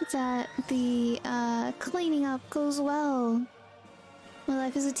hope that the cleaning up goes well. My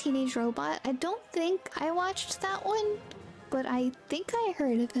Life as a Teenage Robot. I don't think I watched that one, but I think I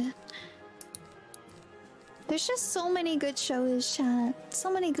heard of it. There's just so many good shows, chat.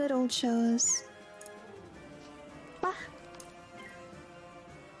 So many good old shows. Bah.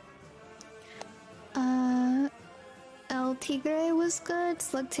 El Tigre was good.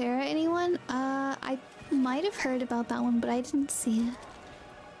 Slugterra, anyone? I might have heard about that one, but I didn't see it.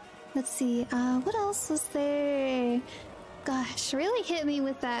 Let's see, what else was there? Gosh, really hit me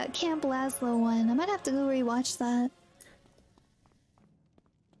with that Camp Laszlo one. I might have to go rewatch that.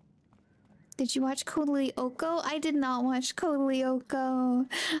 Did you watch Code Lyoko? I did not watch Code Lyoko.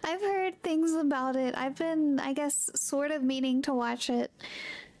 I've heard things about it. I've been, I guess, sort of meaning to watch it.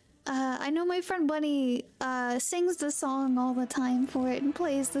 I know my friend Bunny sings the song all the time for it and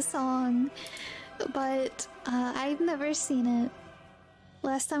plays the song, but I've never seen it.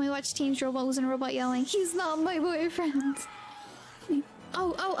 Last time we watched Teenage Robot was in a robot yelling, "He's not my boyfriend."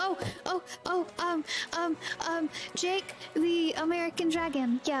 Jake the American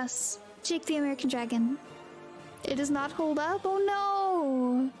Dragon. Yes, Jake the American Dragon. It does not hold up? Oh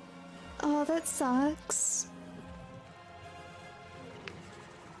no! Oh, that sucks.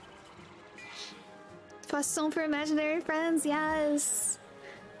 Costume for imaginary friends, yes.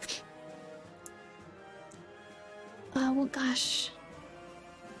 Well, gosh.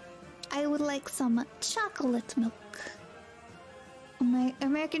 I would like some chocolate milk.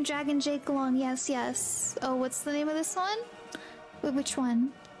 American Dragon Jake Long, yes. Oh, what's the name of this one? Wait, which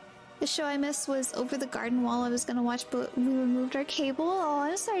one? The show I missed was Over the Garden Wall. I was gonna watch, but we removed our cable. Oh,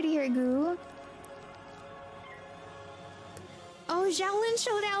 I'm sorry to hear, Goo. Oh, Shaolin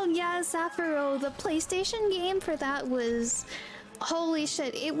Showdown, yes, Afro. The PlayStation game for that was... Holy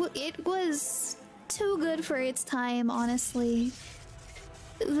shit, it was too good for its time, honestly.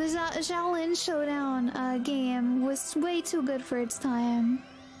 The Shaolin Showdown game was way too good for its time.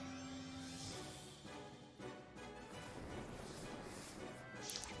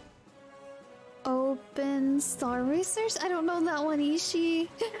 Open Star Racers? I don't know that one, Ishii.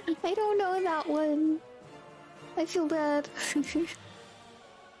 I don't know that one. I feel bad.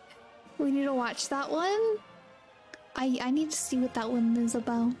 We need to watch that one? I need to see what that one is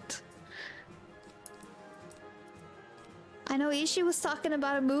about. I know Ishii was talking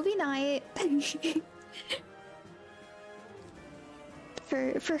about a movie night.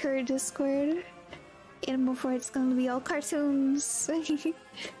 for her Discord. Animal before it's gonna be all cartoons.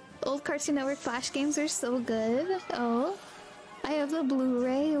 Old Cartoon Network Flash games are so good. Oh, I have the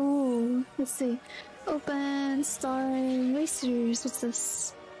Blu-ray. Ooh, let's see. Open Star Racers. What's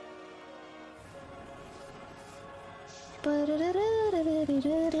this?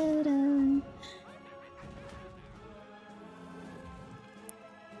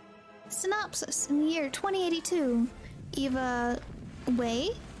 Synopsis. In the year 2082, Eva Wei,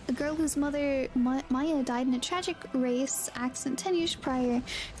 A girl whose mother, Maya, died in a tragic race accident 10 years prior,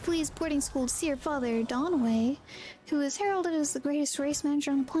 flees boarding school to see her father, Donway, who is heralded as the greatest race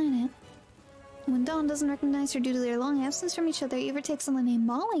manager on the planet. When Dawn doesn't recognize her due to their long absence from each other, Eva takes on the name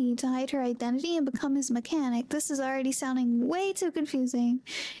Molly to hide her identity and become his mechanic. This is already sounding way too confusing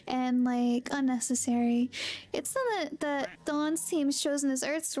and, like, unnecessary. It's that Dawn's team is chosen as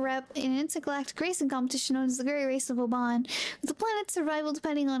Earth's rep in an intergalactic racing competition known as the Great Race of Oban, with the planet's survival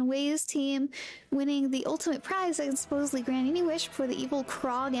depending on Wei's team winning the ultimate prize that can supposedly grant any wish before the evil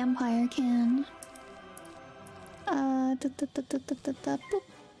Krog Empire can. Boop.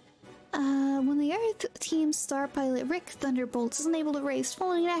 When the Earth team's star pilot Rick Thunderbolt is unable to race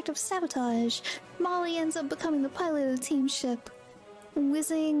following an act of sabotage, Molly ends up becoming the pilot of the team ship.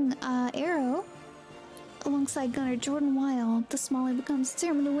 Whizzing Arrow, alongside gunner Jordan Wild, thus Molly becomes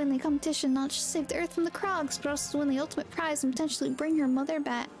determined to win the competition, not just save the Earth from the Krogs, but also to win the ultimate prize and potentially bring her mother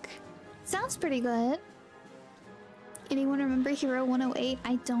back. Sounds pretty good. Anyone remember Hero 108?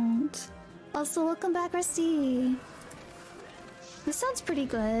 I don't. Also, welcome back, Rusty. This sounds pretty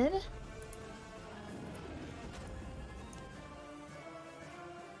good.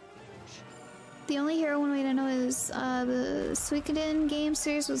 The only Hero 108 I know is the Suikoden game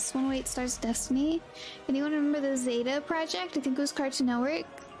series with 108 Stars of Destiny. Anyone remember the Zeta project? I think it was Cartoon Network.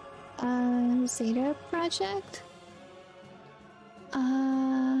 Zeta project?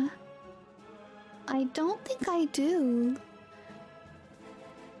 I don't think I do.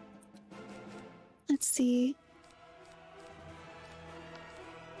 Let's see.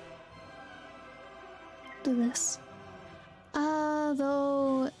 Do this.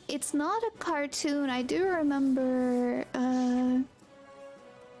 Though it's not a cartoon, I do remember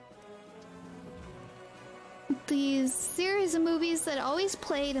these series of movies that always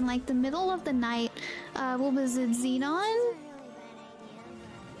played in like the middle of the night. What was it, Xenon?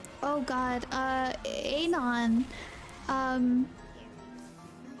 Oh god, Anon.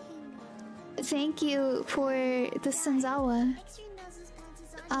 Thank you for the Senzawa.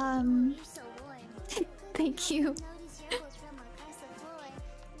 Thank you.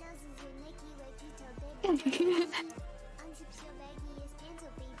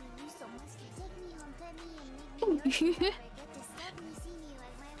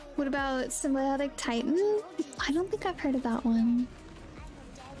 What about Symbiotic Titan? I don't think I've heard of that one.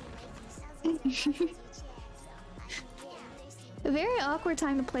 A very awkward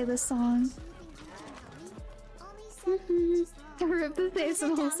time to play this song. Rip the face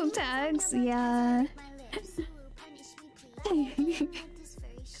of wholesome tags. Yeah.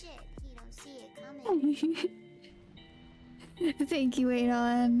 Thank you,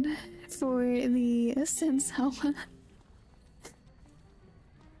 Adon, for the Sensawa.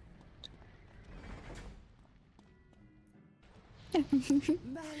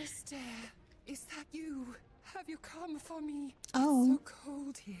 Malistaire, is that you? Have you come for me? Oh. It's so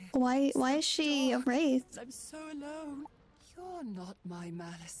cold here. Why is she a wraith? I'm so alone. You're not my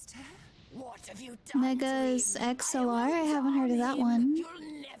Malistaire. What have you done? Mega's XOR? I haven't heard of that one. You'll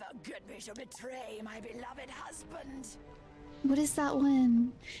never get me to betray my beloved husband. What is that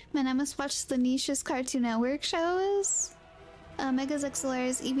one? Man, I must watch the Nisha's Cartoon Network shows. Mega's XLR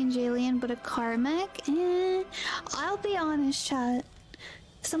is Evangelion, but a car mech? I'll be honest, chat.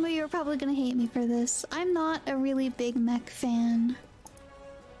 Some of you are probably gonna hate me for this. I'm not a really big mech fan.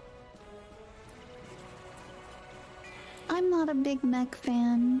 I'm not a big mech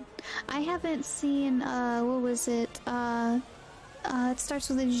fan. I haven't seen, what was it? It starts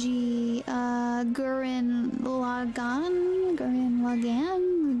with a G. Gurren Lagann? Gurren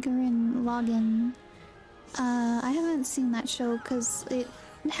Lagann. I haven't seen that show because it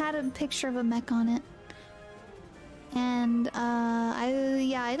had a picture of a mech on it. And,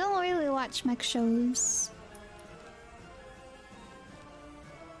 I don't really watch mech shows.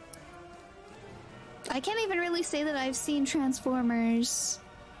 I can't even really say that I've seen Transformers,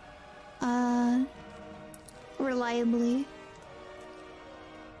 reliably.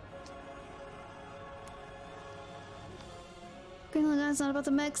 Green Lagoon's not about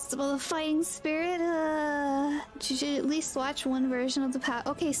the mechs, it's about the fighting spirit. You should at least watch one version of the Power.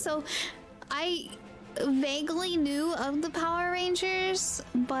 Okay, so I vaguely knew of the Power Rangers,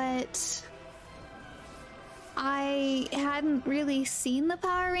 but I hadn't really seen the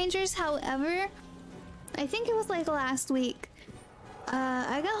Power Rangers. However, I think it was like last week.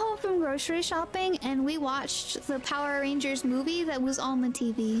 I got home from grocery shopping and we watched the Power Rangers movie that was on the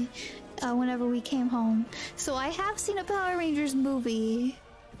TV whenever we came home. So I have seen a Power Rangers movie.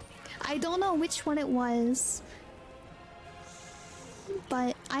 I don't know which one it was,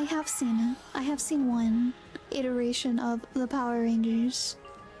 but I have seen it. I have seen one iteration of the Power Rangers.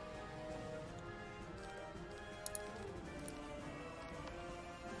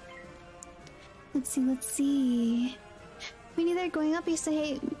 Let's see. Me neither. Growing up, I used to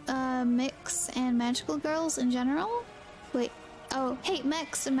hate mechs and magical girls in general. Wait. Oh, hate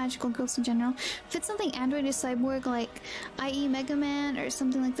mechs and magical girls in general. If it's something android or cyborg, like i.e. Mega Man or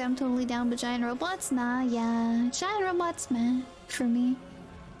something like that, I'm totally down. But giant robots? Nah, yeah. Giant robots, man. For me.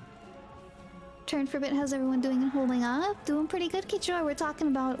 Turn for a bit. How's everyone doing and holding up? Doing pretty good, Kichiro. We're talking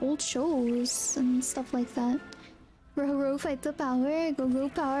about old shows and stuff like that. Row fight the power. Go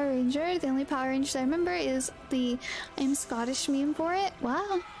Power Ranger. The only Power Ranger I remember is the I'm Scottish meme for it.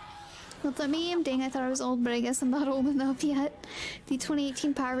 Wow. Not that meme? Dang, I thought I was old, but I guess I'm not old enough yet. The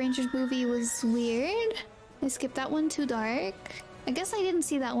 2018 Power Rangers movie was weird. I skipped that one, too dark. I guess I didn't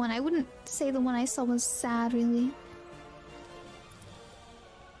see that one. I wouldn't say the one I saw was sad, really.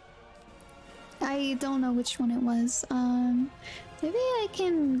 I don't know which one it was. Maybe I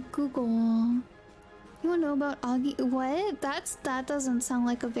can Google. You wanna know about Augie? What? That doesn't sound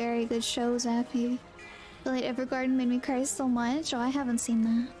like a very good show, Zappy. The Late Evergarden made me cry so much. Oh, I haven't seen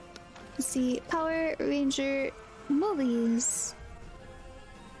that. Let's see. Power Ranger movies.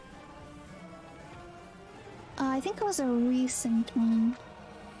 I think it was a recent one.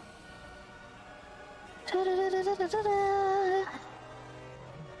 Da-da-da-da-da-da-da.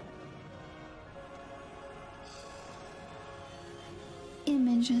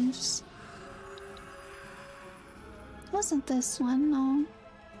 Images. Wasn't this one? No.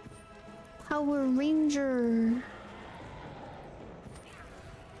 Power Ranger.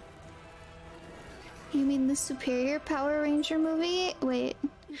 You mean the Superior Power Ranger movie? Wait.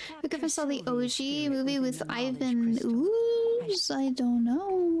 Look if I saw the OG movie with Ivan Ooze. I don't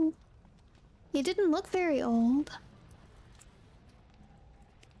know. It didn't look very old.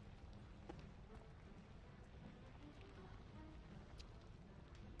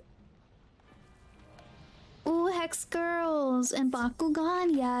 Ooh, Hex Girls and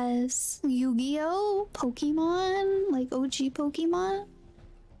Bakugan, yes. Yu-Gi-Oh! Pokemon, like OG Pokemon.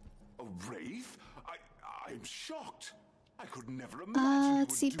 A wraith? I'm shocked. I could never imagine.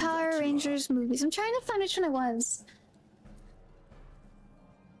 Let's see, Power Rangers movies. I'm trying to find which one it was.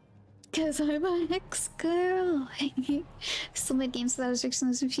 Cause I'm a Hex Girl. Still made games that I was fixing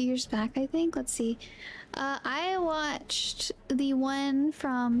those a few years back, I think. Let's see. I watched the one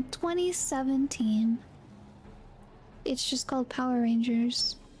from 2017. It's just called Power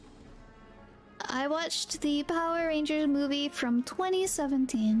Rangers. I watched the Power Rangers movie from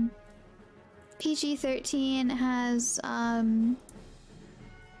 2017. PG-13 has,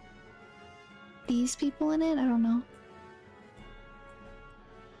 these people in it? I don't know.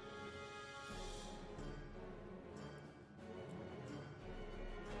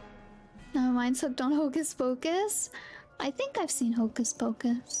 No, mine's hooked on Hocus Pocus. I think I've seen Hocus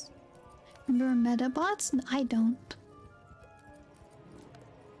Pocus. Remember Metabots? I don't.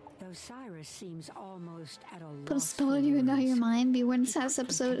 Though Cyrus seems almost at a Put a spell on you and now your mind. Be warned, this last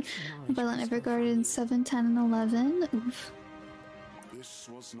episode of Violent Evergarden 7, 10, and 11. Oof. This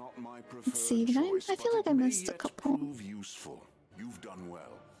was not my preferred Let's see, did I feel like I missed a couple. Prove useful. You've done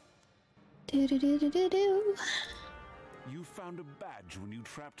well. Do. You found a badge when you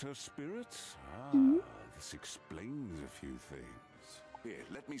trapped her spirits? This explains a few things. Here,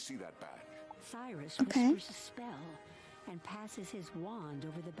 let me see that badge. Cyrus whispers a spell and passes his wand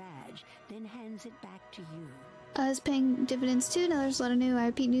over the badge, then hands it back to you. It's paying dividends too. Now there's a lot of new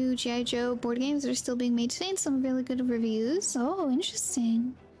IP, new G.I. Joe board games that are still being made today, and some really good reviews. Oh,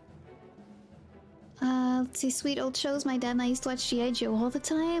 interesting. Let's see, sweet old shows. My dad and I used to watch G.I. Joe all the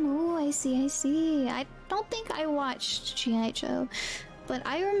time. Oh, I see. I don't think I watched G.I. Joe, but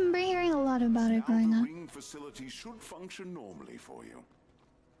I remember hearing a lot about it growing up. The ring facility should function normally for you.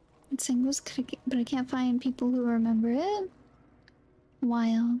 Singles cricket, but I can't find people who remember it.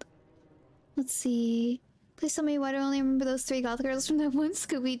 Wild. Let's see. Please tell me why do I only remember those 3 goth girls from that one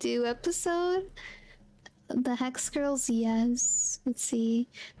Scooby-Doo episode? The Hex Girls, yes. Let's see.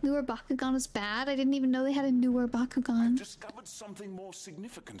 Newer Bakugan was bad. I didn't even know they had a newer Bakugan. I've discovered something more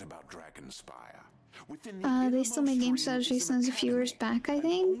significant about Dragonspire. Within the they still made games that was recent as a few years back, I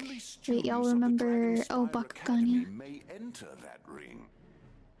think. Wait, y'all remember? Oh, Bakugan, yeah. May enter that ring.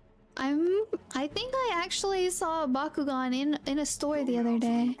 I think I actually saw a Bakugan in a store the other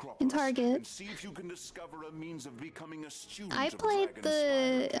day in Target. I played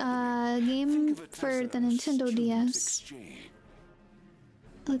the game for the Nintendo DS.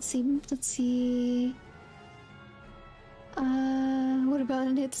 Let's see. What about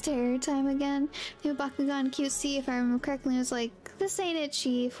in It's Terror Time again? New Bakugan QC, if I remember correctly, was like, this ain't it,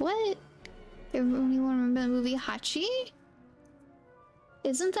 Chief. What? Anyone remember the movie Hachi?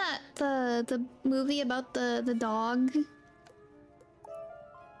 Isn't that the movie about the dog?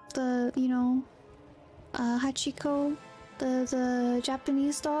 You know, Hachiko, the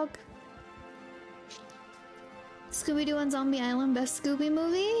Japanese dog. Scooby-Doo on Zombie Island, best Scooby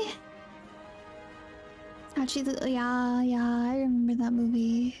movie? Yeah, I remember that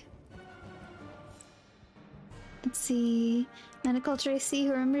movie. Let's see. Medical Tracy,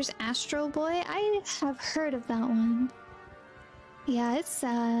 who remembers Astro Boy? I have heard of that one. Yeah, it's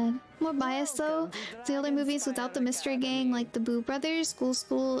sad. More biased though. The other movies without the mystery gang, like the Boo Brothers,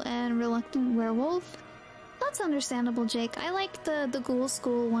 School, and Reluctant Werewolf. That's understandable, Jake. I like the Ghoul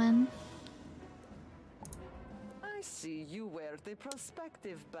School one. I see you wear the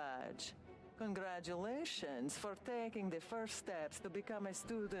prospective badge. Congratulations for taking the first steps to become a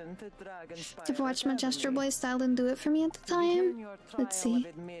student at Dragonspire. If I watched much Astro Boy style didn't do it for me at the time. Let's see.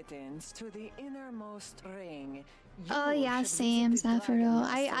 To the innermost ring. Oh yeah, same, Zafiro.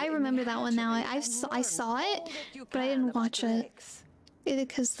 I remember that one now. I saw it, but I didn't watch it.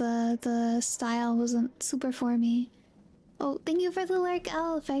 Because the style wasn't super for me. Oh, thank you for the lurk,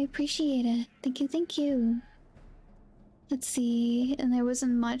 Elf. I appreciate it. Thank you. Let's see. And there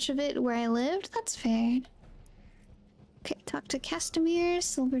wasn't much of it where I lived? That's fair. Okay, talk to Castamere,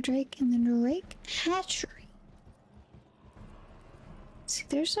 Silver Drake, and then Drake Hatchery. See,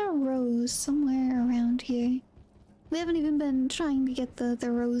 there's a rose somewhere around here. We haven't even been trying to get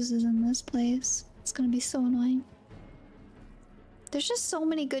the roses in this place. It's gonna be so annoying. There's just so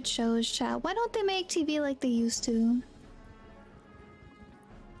many good shows, chat. Why don't they make TV like they used to?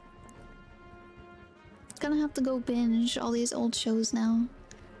 Gonna have to go binge all these old shows now.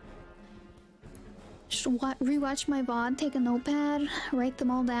 Just rewatch my VOD, take a notepad, write them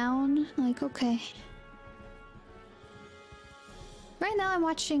all down. Like, okay. Right now I'm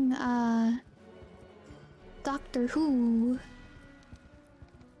watching, Doctor Who.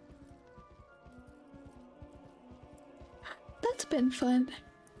 That's been fun.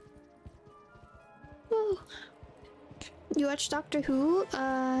 Woo. You watch Doctor Who?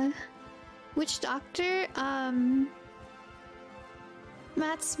 Which doctor?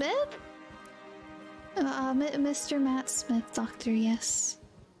 Matt Smith? Mr. Matt Smith, Doctor, yes.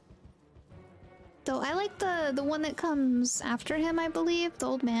 Though I like the one that comes after him, I believe. The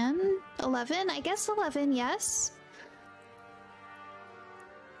old man. 11? I guess 11, yes.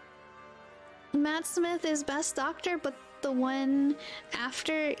 Matt Smith is best doctor, but the one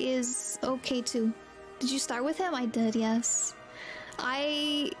after is okay too. Did you start with him? I did, yes.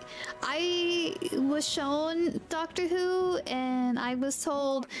 I was shown Doctor Who and I was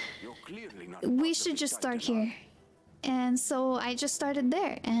told we should just start here. And so I just started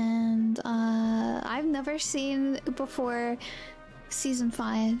there, and I've never seen before season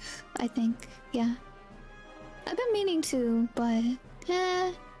 5, I think. Yeah. I've been meaning to, but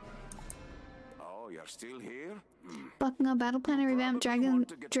eh. Oh, you're still here? Bucking up Battle Planet revamped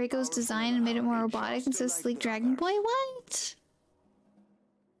Draco's design and made it more robotic instead of sleek Dragon Boy? What?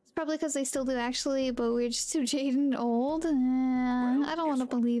 Probably because they still do actually, but we're just too jaded and old. I don't want to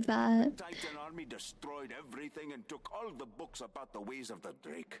believe that. The Titan army destroyed everything and took all the books about the ways of the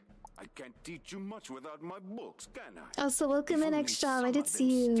Drake. I can't teach you much without my books, can I? Also, welcome in next job. I did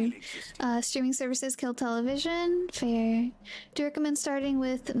see you. Streaming services kill television. Fair. Do you recommend starting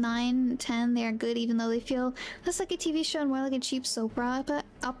with 9, 10? They are good, even though they feel less like a TV show and more like a cheap soap opera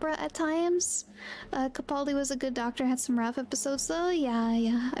at times. Capaldi was a good doctor. Had some rough episodes though.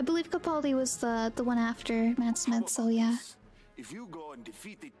 Yeah. I believe Capaldi was the one after Matt Smith. So yeah. If you go and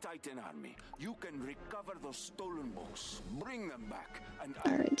defeat the Titan army, you can recover those stolen books, bring them back, and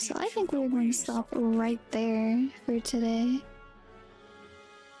alright, so I think we're going to stop right there for today.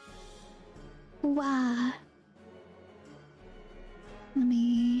 Wow. Let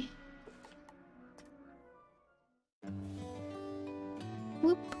me...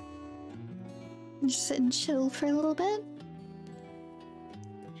 Whoop. Just sit and chill for a little bit.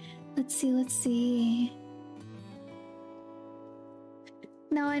 Let's see.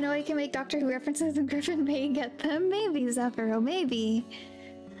 Now I know I can make Doctor Who references and Griffin may get them. Maybe, Zephyro, maybe.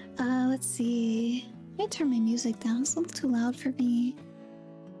 Let's see. Let me turn my music down. It's a little too loud for me.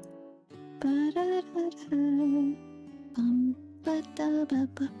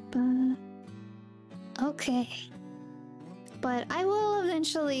 Okay. But I will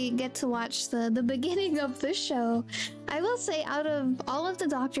eventually get to watch the beginning of the show. I will say, out of all of the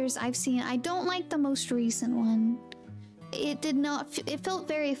Doctors I've seen, I don't like the most recent one. It did not. It felt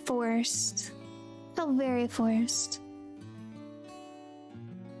very forced. Let's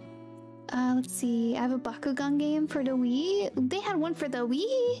see. I have a Bakugan game for the Wii. They had one for the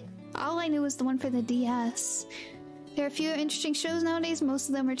Wii. All I knew was the one for the DS. There are a few interesting shows nowadays. Most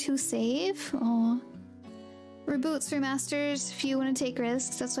of them are too safe. Oh, Reboots, remasters, if you want to take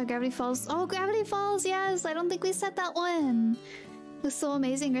risks. That's why Gravity Falls. Oh, Gravity Falls, yes! I don't think we said that one. It was so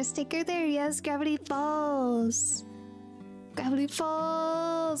amazing. Risk taker there, yes, Gravity Falls. Gravity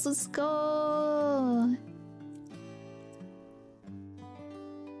Falls, let's go.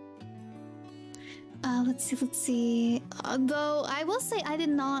 Let's see. Though I will say I did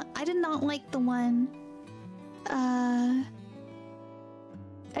not like the one. I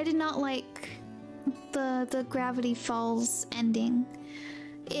did not like the Gravity Falls ending.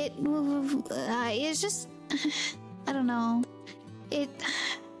 It's just I don't know. I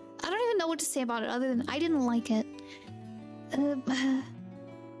don't even know what to say about it other than I didn't like it. I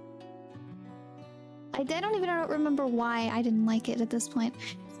don't even remember why I didn't like it at this point.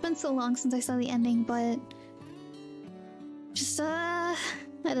 It's been so long since I saw the ending, but just I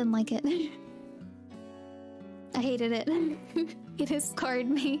didn't like it. I hated it. It has scarred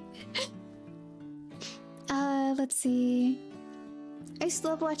me. Let's see. I used to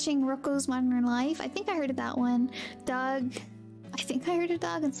love watching Rocko's Modern Life. I think I heard of that one. Doug. I think I heard of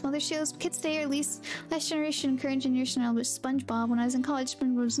Doug and some other shows. Kids Day, or at least Last Generation, Current Generation, I was SpongeBob. When I was in college,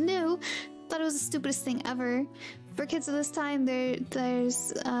 SpongeBob was new. Thought it was the stupidest thing ever. For kids of this time,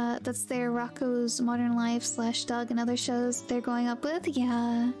 there's that's their Rocko's Modern Life / Doug and other shows they're growing up with.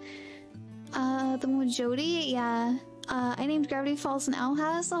 Yeah. The one with Jody. Yeah. I named Gravity Falls an Owl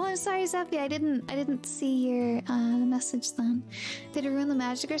House. Oh, I'm sorry, Zeppi. I didn't see your message then. Did it ruin the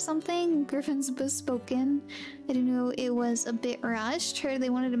magic or something? Griffin's bespoken. I didn't know it was a bit rushed. Heard they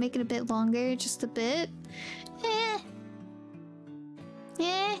wanted to make it a bit longer, just a bit.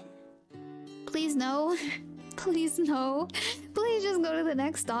 Please no. Please no. Please just go to the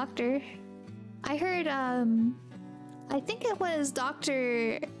next doctor. I heard I think it was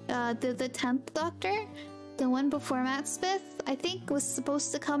Doctor the 10th Doctor. The one before Matt Smith, I think, was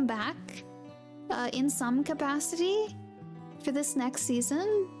supposed to come back in some capacity for this next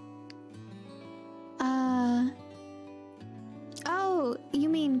season. Oh, you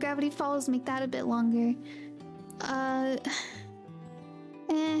mean Gravity Falls, make that a bit longer.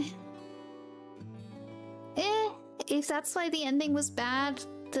 If that's why the ending was bad,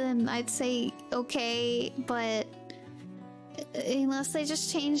 then I'd say okay, but unless they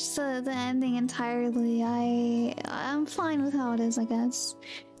just changed the ending entirely, I'm fine with how it is, I guess.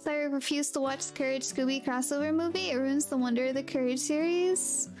 So I refuse to watch the Courage Scooby crossover movie. It ruins the wonder of the Courage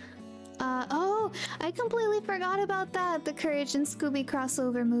series. Oh, I completely forgot about that, the Courage and Scooby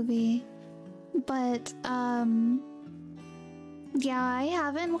crossover movie. But, yeah, I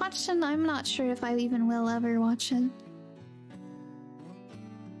haven't watched it. I'm not sure if I even will ever watch it.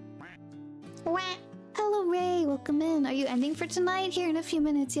 Wah! Hello, Ray. Welcome in. Are you ending for tonight? Here in a few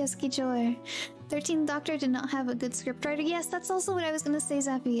minutes. Yes, Kijor. 13th Doctor did not have a good scriptwriter. Yes, that's also what I was going to say,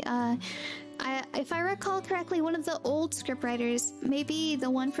 Zappy. If I recall correctly, one of the old scriptwriters, maybe the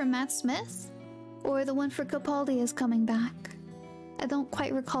one from Matt Smith, or the one for Capaldi, is coming back. I don't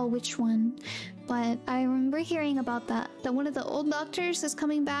quite recall which one, but I remember hearing about that. That one of the old Doctors is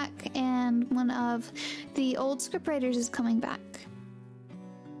coming back, and one of the old scriptwriters is coming back.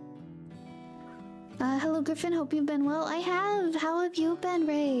 Hello Griffin, hope you've been well. I have! How have you been,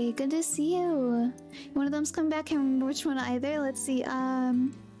 Ray? Good to see you. One of them's coming back, I can't remember which one either. Let's see,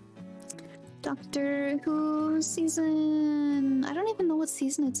 Doctor Who season... I don't even know what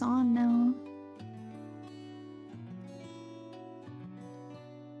season it's on now.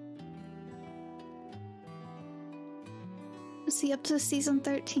 Let's see, up to season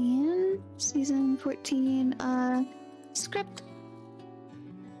 13, season 14, script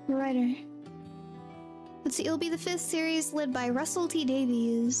writer. Let's see, it'll be the 5th series led by Russell T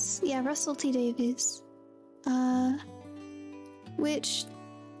Davies. Yeah, Russell T Davies. Which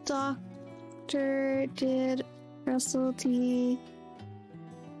Doctor did Russell T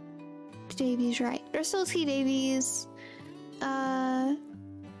Davies write? Russell T Davies,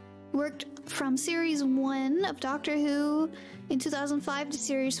 worked from series 1 of Doctor Who in 2005 to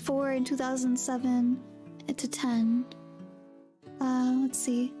series 4 in 2007 to 10. Let's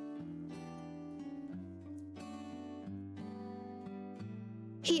see.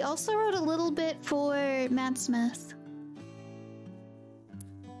 He also wrote a little bit for Matt Smith.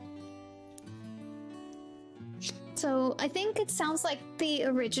 So I think it sounds like the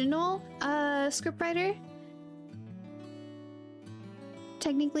original scriptwriter.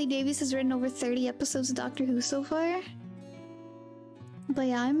 Technically, Davies has written over 30 episodes of Doctor Who so far. But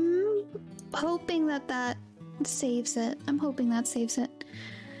yeah, I'm hoping that saves it. I'm hoping that saves it.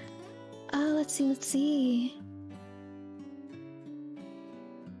 Let's see.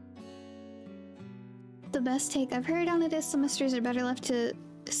 The best take I've heard on it is semesters are better left to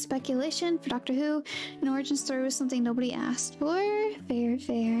speculation for Doctor Who. An origin story was something nobody asked for. Fair,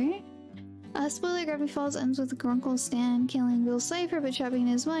 fair. Spoiler, Gravity Falls ends with Grunkle Stan killing Bill Cipher, but trapping in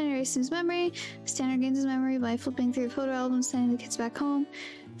his mind, erasing his memory. Stan regains his memory by flipping through photo albums, sending the kids back home.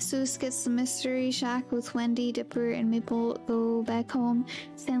 Soos gets the mystery shack with Wendy, Dipper, and Maple go back home.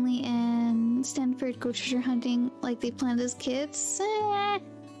 Stanley and Stanford go treasure hunting like they planned as kids.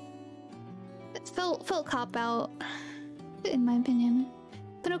 It felt cop-out, in my opinion.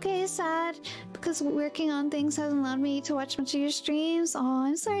 But okay, sad, because working on things hasn't allowed me to watch much of your streams. Oh,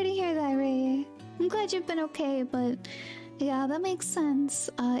 I'm sorry to hear that, Ray. I'm glad you've been okay, but yeah, that makes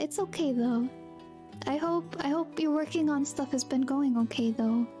sense. It's okay though. I hope your working on stuff has been going okay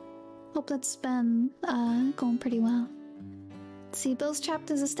though. Hope that's been going pretty well. See, Bill's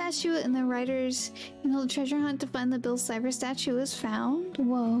trapped as a statue, and the writers, the treasure hunt to find the Bill Cipher statue is found.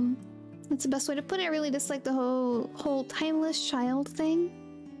 Whoa, that's the best way to put it. I really dislike the whole timeless child thing.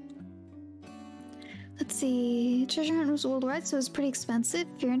 Let's see, treasure hunt was worldwide, so it's pretty expensive.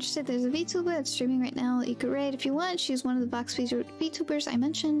 If you're interested, there's a VTuber that's streaming right now that you could raid if you want. She's one of the Vox VTubers I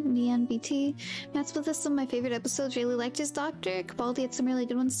mentioned, Neon VT. Matt's with us some of my favorite episodes. Really liked his Doctor. Cabaldi had some really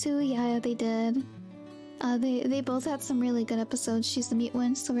good ones too. Yeah, they did. They both had some really good episodes. She's the meat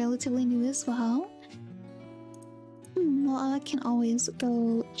one, still relatively new as well. Well, I can always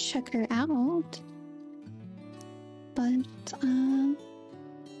go check her out. But,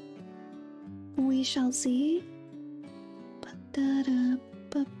 we shall see. Ba-da-da-ba-ba-da-da.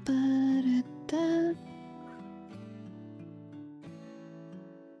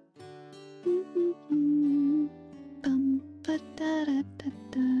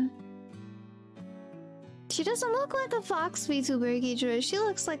 Ba-da-da-da-da. She doesn't look like a fox VTuber, Keitra. She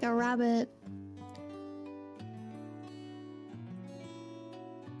looks like a rabbit.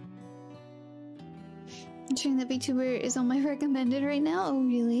 I'm sure that VTuber is on my recommended right now. Oh,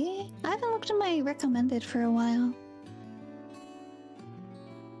 really? I haven't looked at my recommended for a while.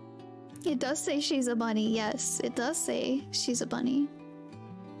 It does say she's a bunny. Yes, it does say she's a bunny.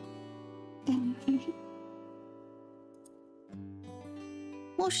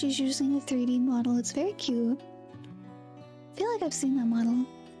 Well, she's using a 3D model. It's very cute. I feel like I've seen that model.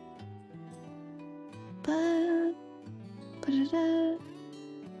 Ba-da-da,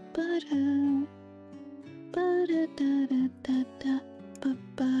 ba-da. Ba-da-da-da-da-da,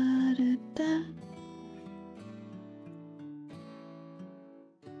 ba-ba-da-da.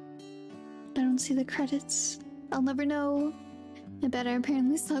 I don't see the credits. I'll never know. I better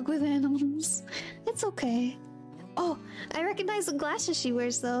apparently suck with animals. It's okay. Oh, I recognize the glasses she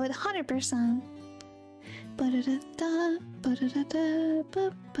wears though, 100%. Ba-da-da-da, ba-da-da-da,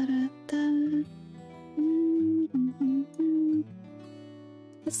 ba-ba-da-da.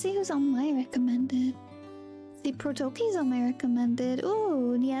 Let's see who's on my recommended. See, Protoki's on my recommended.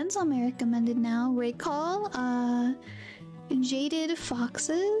 Ooh, Nian's on my recommended now. Raycall, Jaded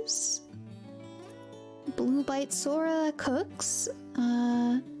Foxes, Blue Bite Sora Cooks,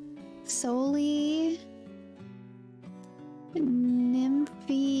 Soli, Nymphomania?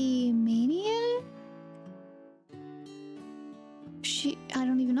 I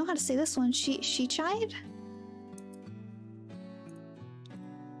don't even know how to say this one. She chied?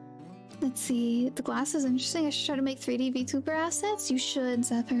 Let's see. The glass is interesting. I should try to make 3D VTuber assets. You should,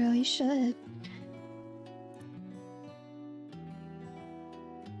 Zephyro. You should.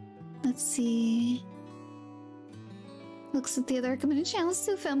 Let's see. Looks at the other recommended channels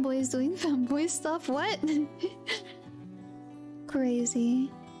too. Femboy is doing femboy stuff. What?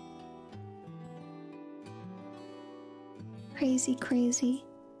 Crazy. Crazy, crazy.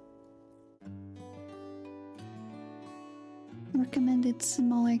 Recommended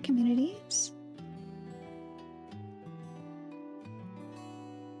smaller communities.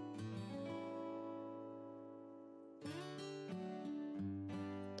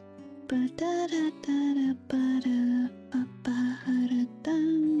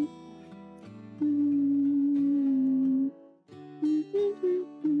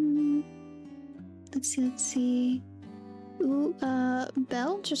 Let's see. Ooh,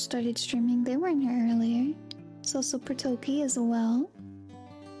 Belle just started streaming. They were in here earlier. It's also Protoki as well.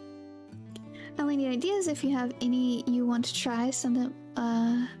 I only need ideas. If you have any you want to try, send them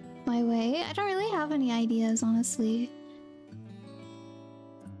my way. I don't really have any ideas, honestly.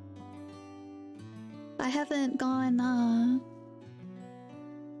 I haven't gone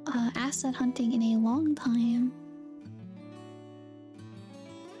asset hunting in a long time.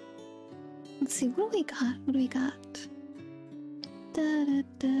 Let's see, what do we got? What do we got? Da da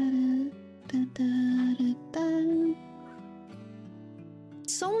da da da da da.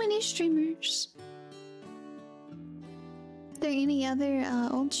 So many streamers. there any other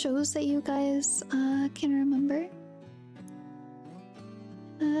old shows that you guys can remember?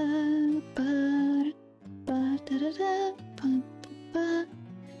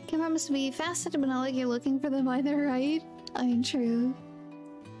 Camera must be faceted, but not like you're looking for them either, right? I mean, true.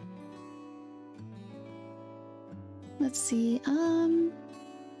 Let's see,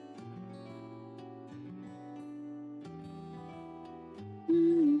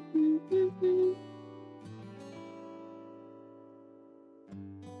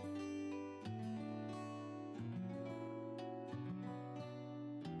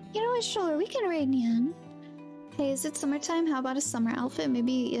 You know what, sure, we can raid Nyan. Hey, is it summertime? How about a summer outfit?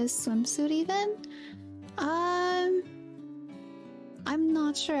 Maybe a swimsuit even? I'm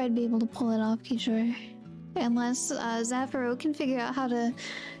not sure I'd be able to pull it off, Kishore. Unless Zafiro can figure out how to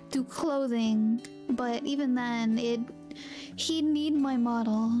do clothing. But even then, he'd need my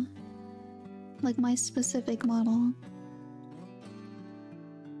model. Like my specific model.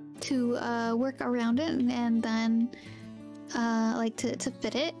 To work around it and then like to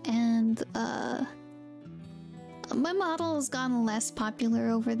fit it, and my model has gotten less popular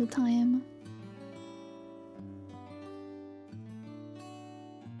over the time.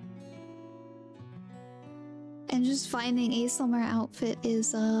 And just finding a summer outfit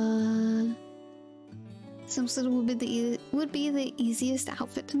is swimsuit would be the easiest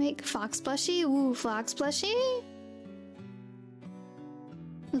outfit to make. Fox plushie, ooh, fox plushie.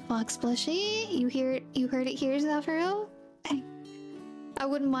 The fox plushie, you heard it here, Zafiro. I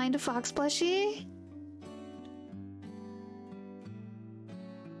wouldn't mind a fox plushie.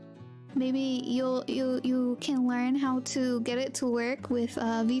 Maybe you can learn how to get it to work with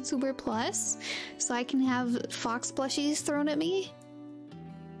VTuber Plus, so I can have fox plushies thrown at me.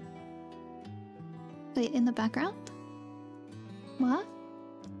 Wait, in the background? What?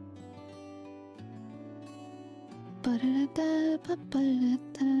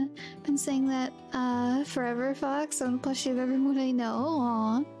 Been saying that forever, Fox, on plushie of everyone I know.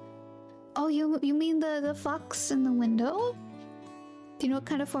 Aww. Oh, you mean the fox in the window? Do you know what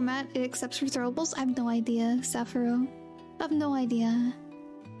kind of format it accepts for throwables? I have no idea, Sapporo. I have no idea.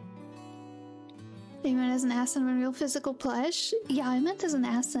 You meant as an asset of a real physical plush? Yeah, I meant as an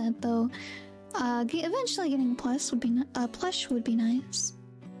asset though. Eventually getting a plush would be plush would be nice.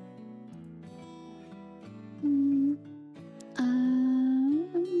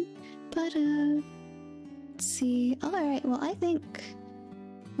 Let's see. Alright, well I think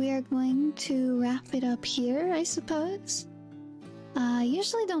we are going to wrap it up here, I suppose. I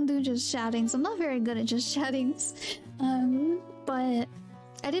usually don't do just shoutings. I'm not very good at just shoutings. But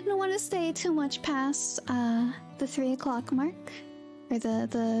I didn't want to stay too much past the 3 o'clock mark. Or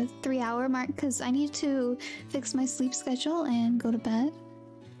the 3 hour mark, because I need to fix my sleep schedule and go to bed.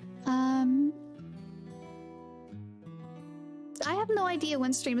 I have no idea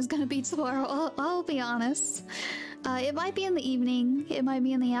when stream is gonna be tomorrow, I'll be honest. It might be in the evening, it might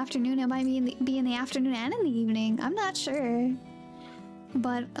be in the afternoon, it might be in the afternoon and in the evening, I'm not sure.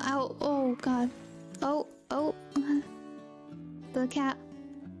 But, oh god. Oh. The cat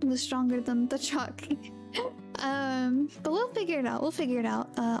was stronger than the truck. But we'll figure it out,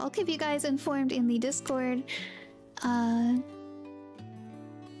 I'll keep you guys informed in the Discord. Why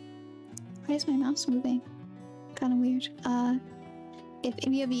is my mouse moving? Kinda weird. If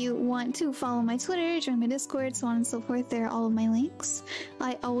any of you want to follow my Twitter, join my Discord, so on and so forth, there are all of my links.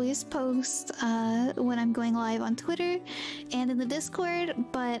 I always post when I'm going live on Twitter and in the Discord,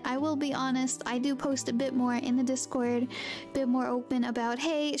 but I will be honest, I do post a bit more in the Discord, a bit more open about,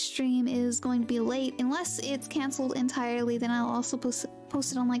 hey, stream is going to be late. Unless it's cancelled entirely, then I'll also post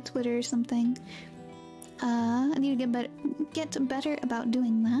it on like Twitter or something. I need to get better about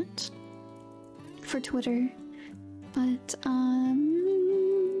doing that for Twitter. But,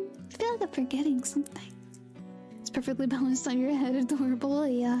 I feel like I'm forgetting something. It's perfectly balanced on your head, adorable,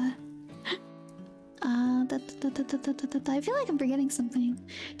 yeah. I feel like I'm forgetting something.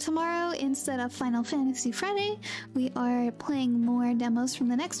 Tomorrow, instead of Final Fantasy Friday, we are playing more demos from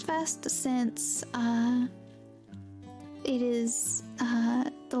the next fest, since, it is,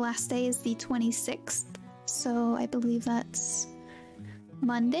 the last day is the 26th. So, I believe that's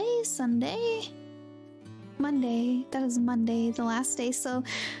Monday? Sunday? Monday. That is Monday, the last day. So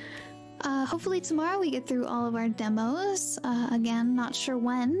hopefully tomorrow we get through all of our demos. Again, not sure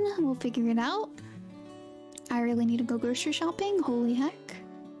when. We'll figure it out. I really need to go grocery shopping. Holy heck.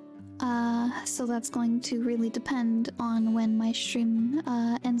 So that's going to really depend on when my stream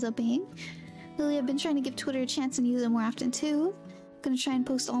ends up being. Really, I've been trying to give Twitter a chance and use it more often too. Gonna try and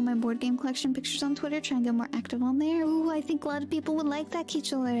post all my board game collection pictures on Twitter, try and get more active on there. Ooh, I think a lot of people would like that,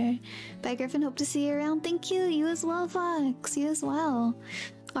 Keechler. Bye, Griffin. Hope to see you around. Thank you. You as well, Fox. You as well.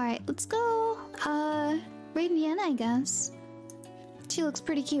 Alright, let's go. Raid Vienna, I guess. She looks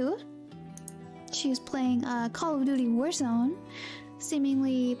pretty cute. She's playing Call of Duty Warzone,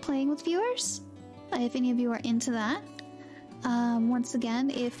 seemingly playing with viewers. If any of you are into that. Once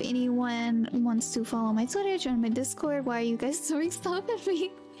again, if anyone wants to follow my Twitter, join my Discord. Why are you guys throwing stuff at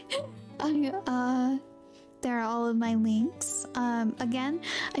me? There are all of my links. Again,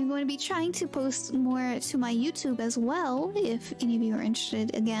 I'm going to be trying to post more to my YouTube as well, if any of you are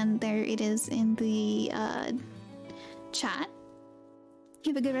interested. Again, there it is in the chat.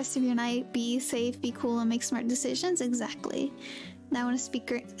 Have a good rest of your night. Be safe, be cool, and make smart decisions. Exactly. Now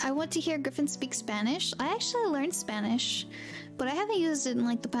I want to hear Griffin speak Spanish. I actually learned Spanish, but I haven't used it in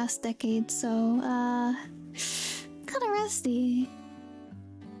like the past decade, so kind of rusty.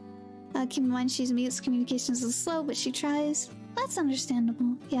 Keep in mind she's mutes, communications is slow, but she tries. That's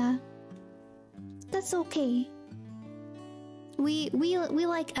understandable. Yeah, that's okay. We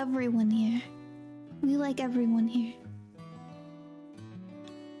like everyone here. We like everyone here.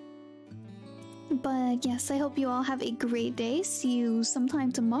 But yes, I hope you all have a great day. See you sometime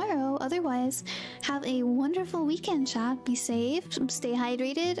tomorrow. Otherwise, have a wonderful weekend, chat. Be safe, stay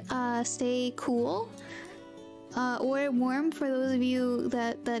hydrated, stay cool, or warm for those of you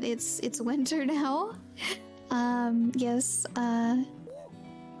that it's winter now. Yes,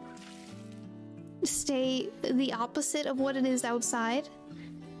 stay the opposite of what it is outside.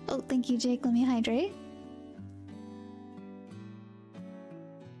 Oh, thank you, Jake. Let me hydrate.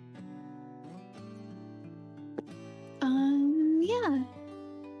 Yeah.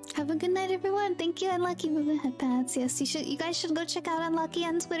 Have a good night, everyone. Thank you, Unlucky, for the headpads. Yes, you guys should go check out Unlucky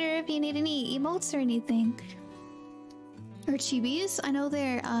on Twitter if you need any emotes or anything. Or chibis. I know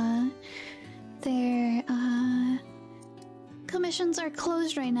their commissions are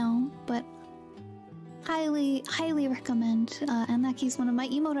closed right now, but highly recommend. Unlucky's one of my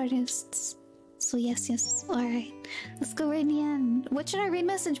emote artists. So yes. Alright. Let's go raid the end. What should our raid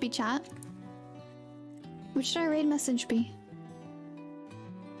message be, chat? What should our raid message be?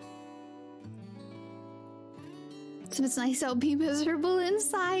 So it's nice out, be miserable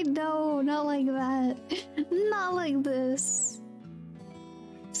inside. No, not like that. Not like this.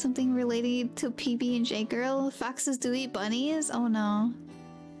 Something related to PB&J girl. Foxes do eat bunnies? Oh no.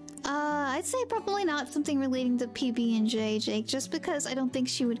 I'd say probably not something relating to PB&J, Jake, just because I don't think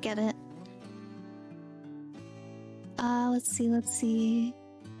she would get it. Let's see.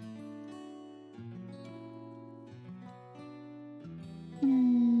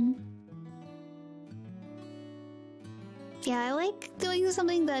 Yeah, I like doing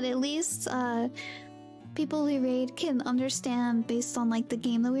something that at least people we raid can understand based on like the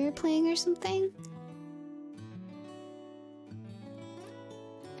game that we were playing or something.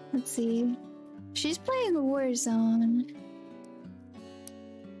 Let's see. She's playing Warzone.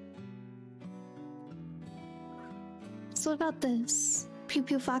 So what about this? Pew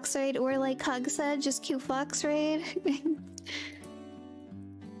Pew Fox Raid, or like Hug said, just Q Fox Raid?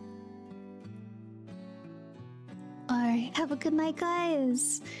 Alright, have a good night,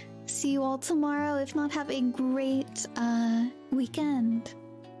 guys. See you all tomorrow. If not, have a great weekend.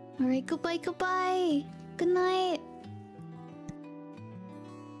 Alright, goodbye. Good night.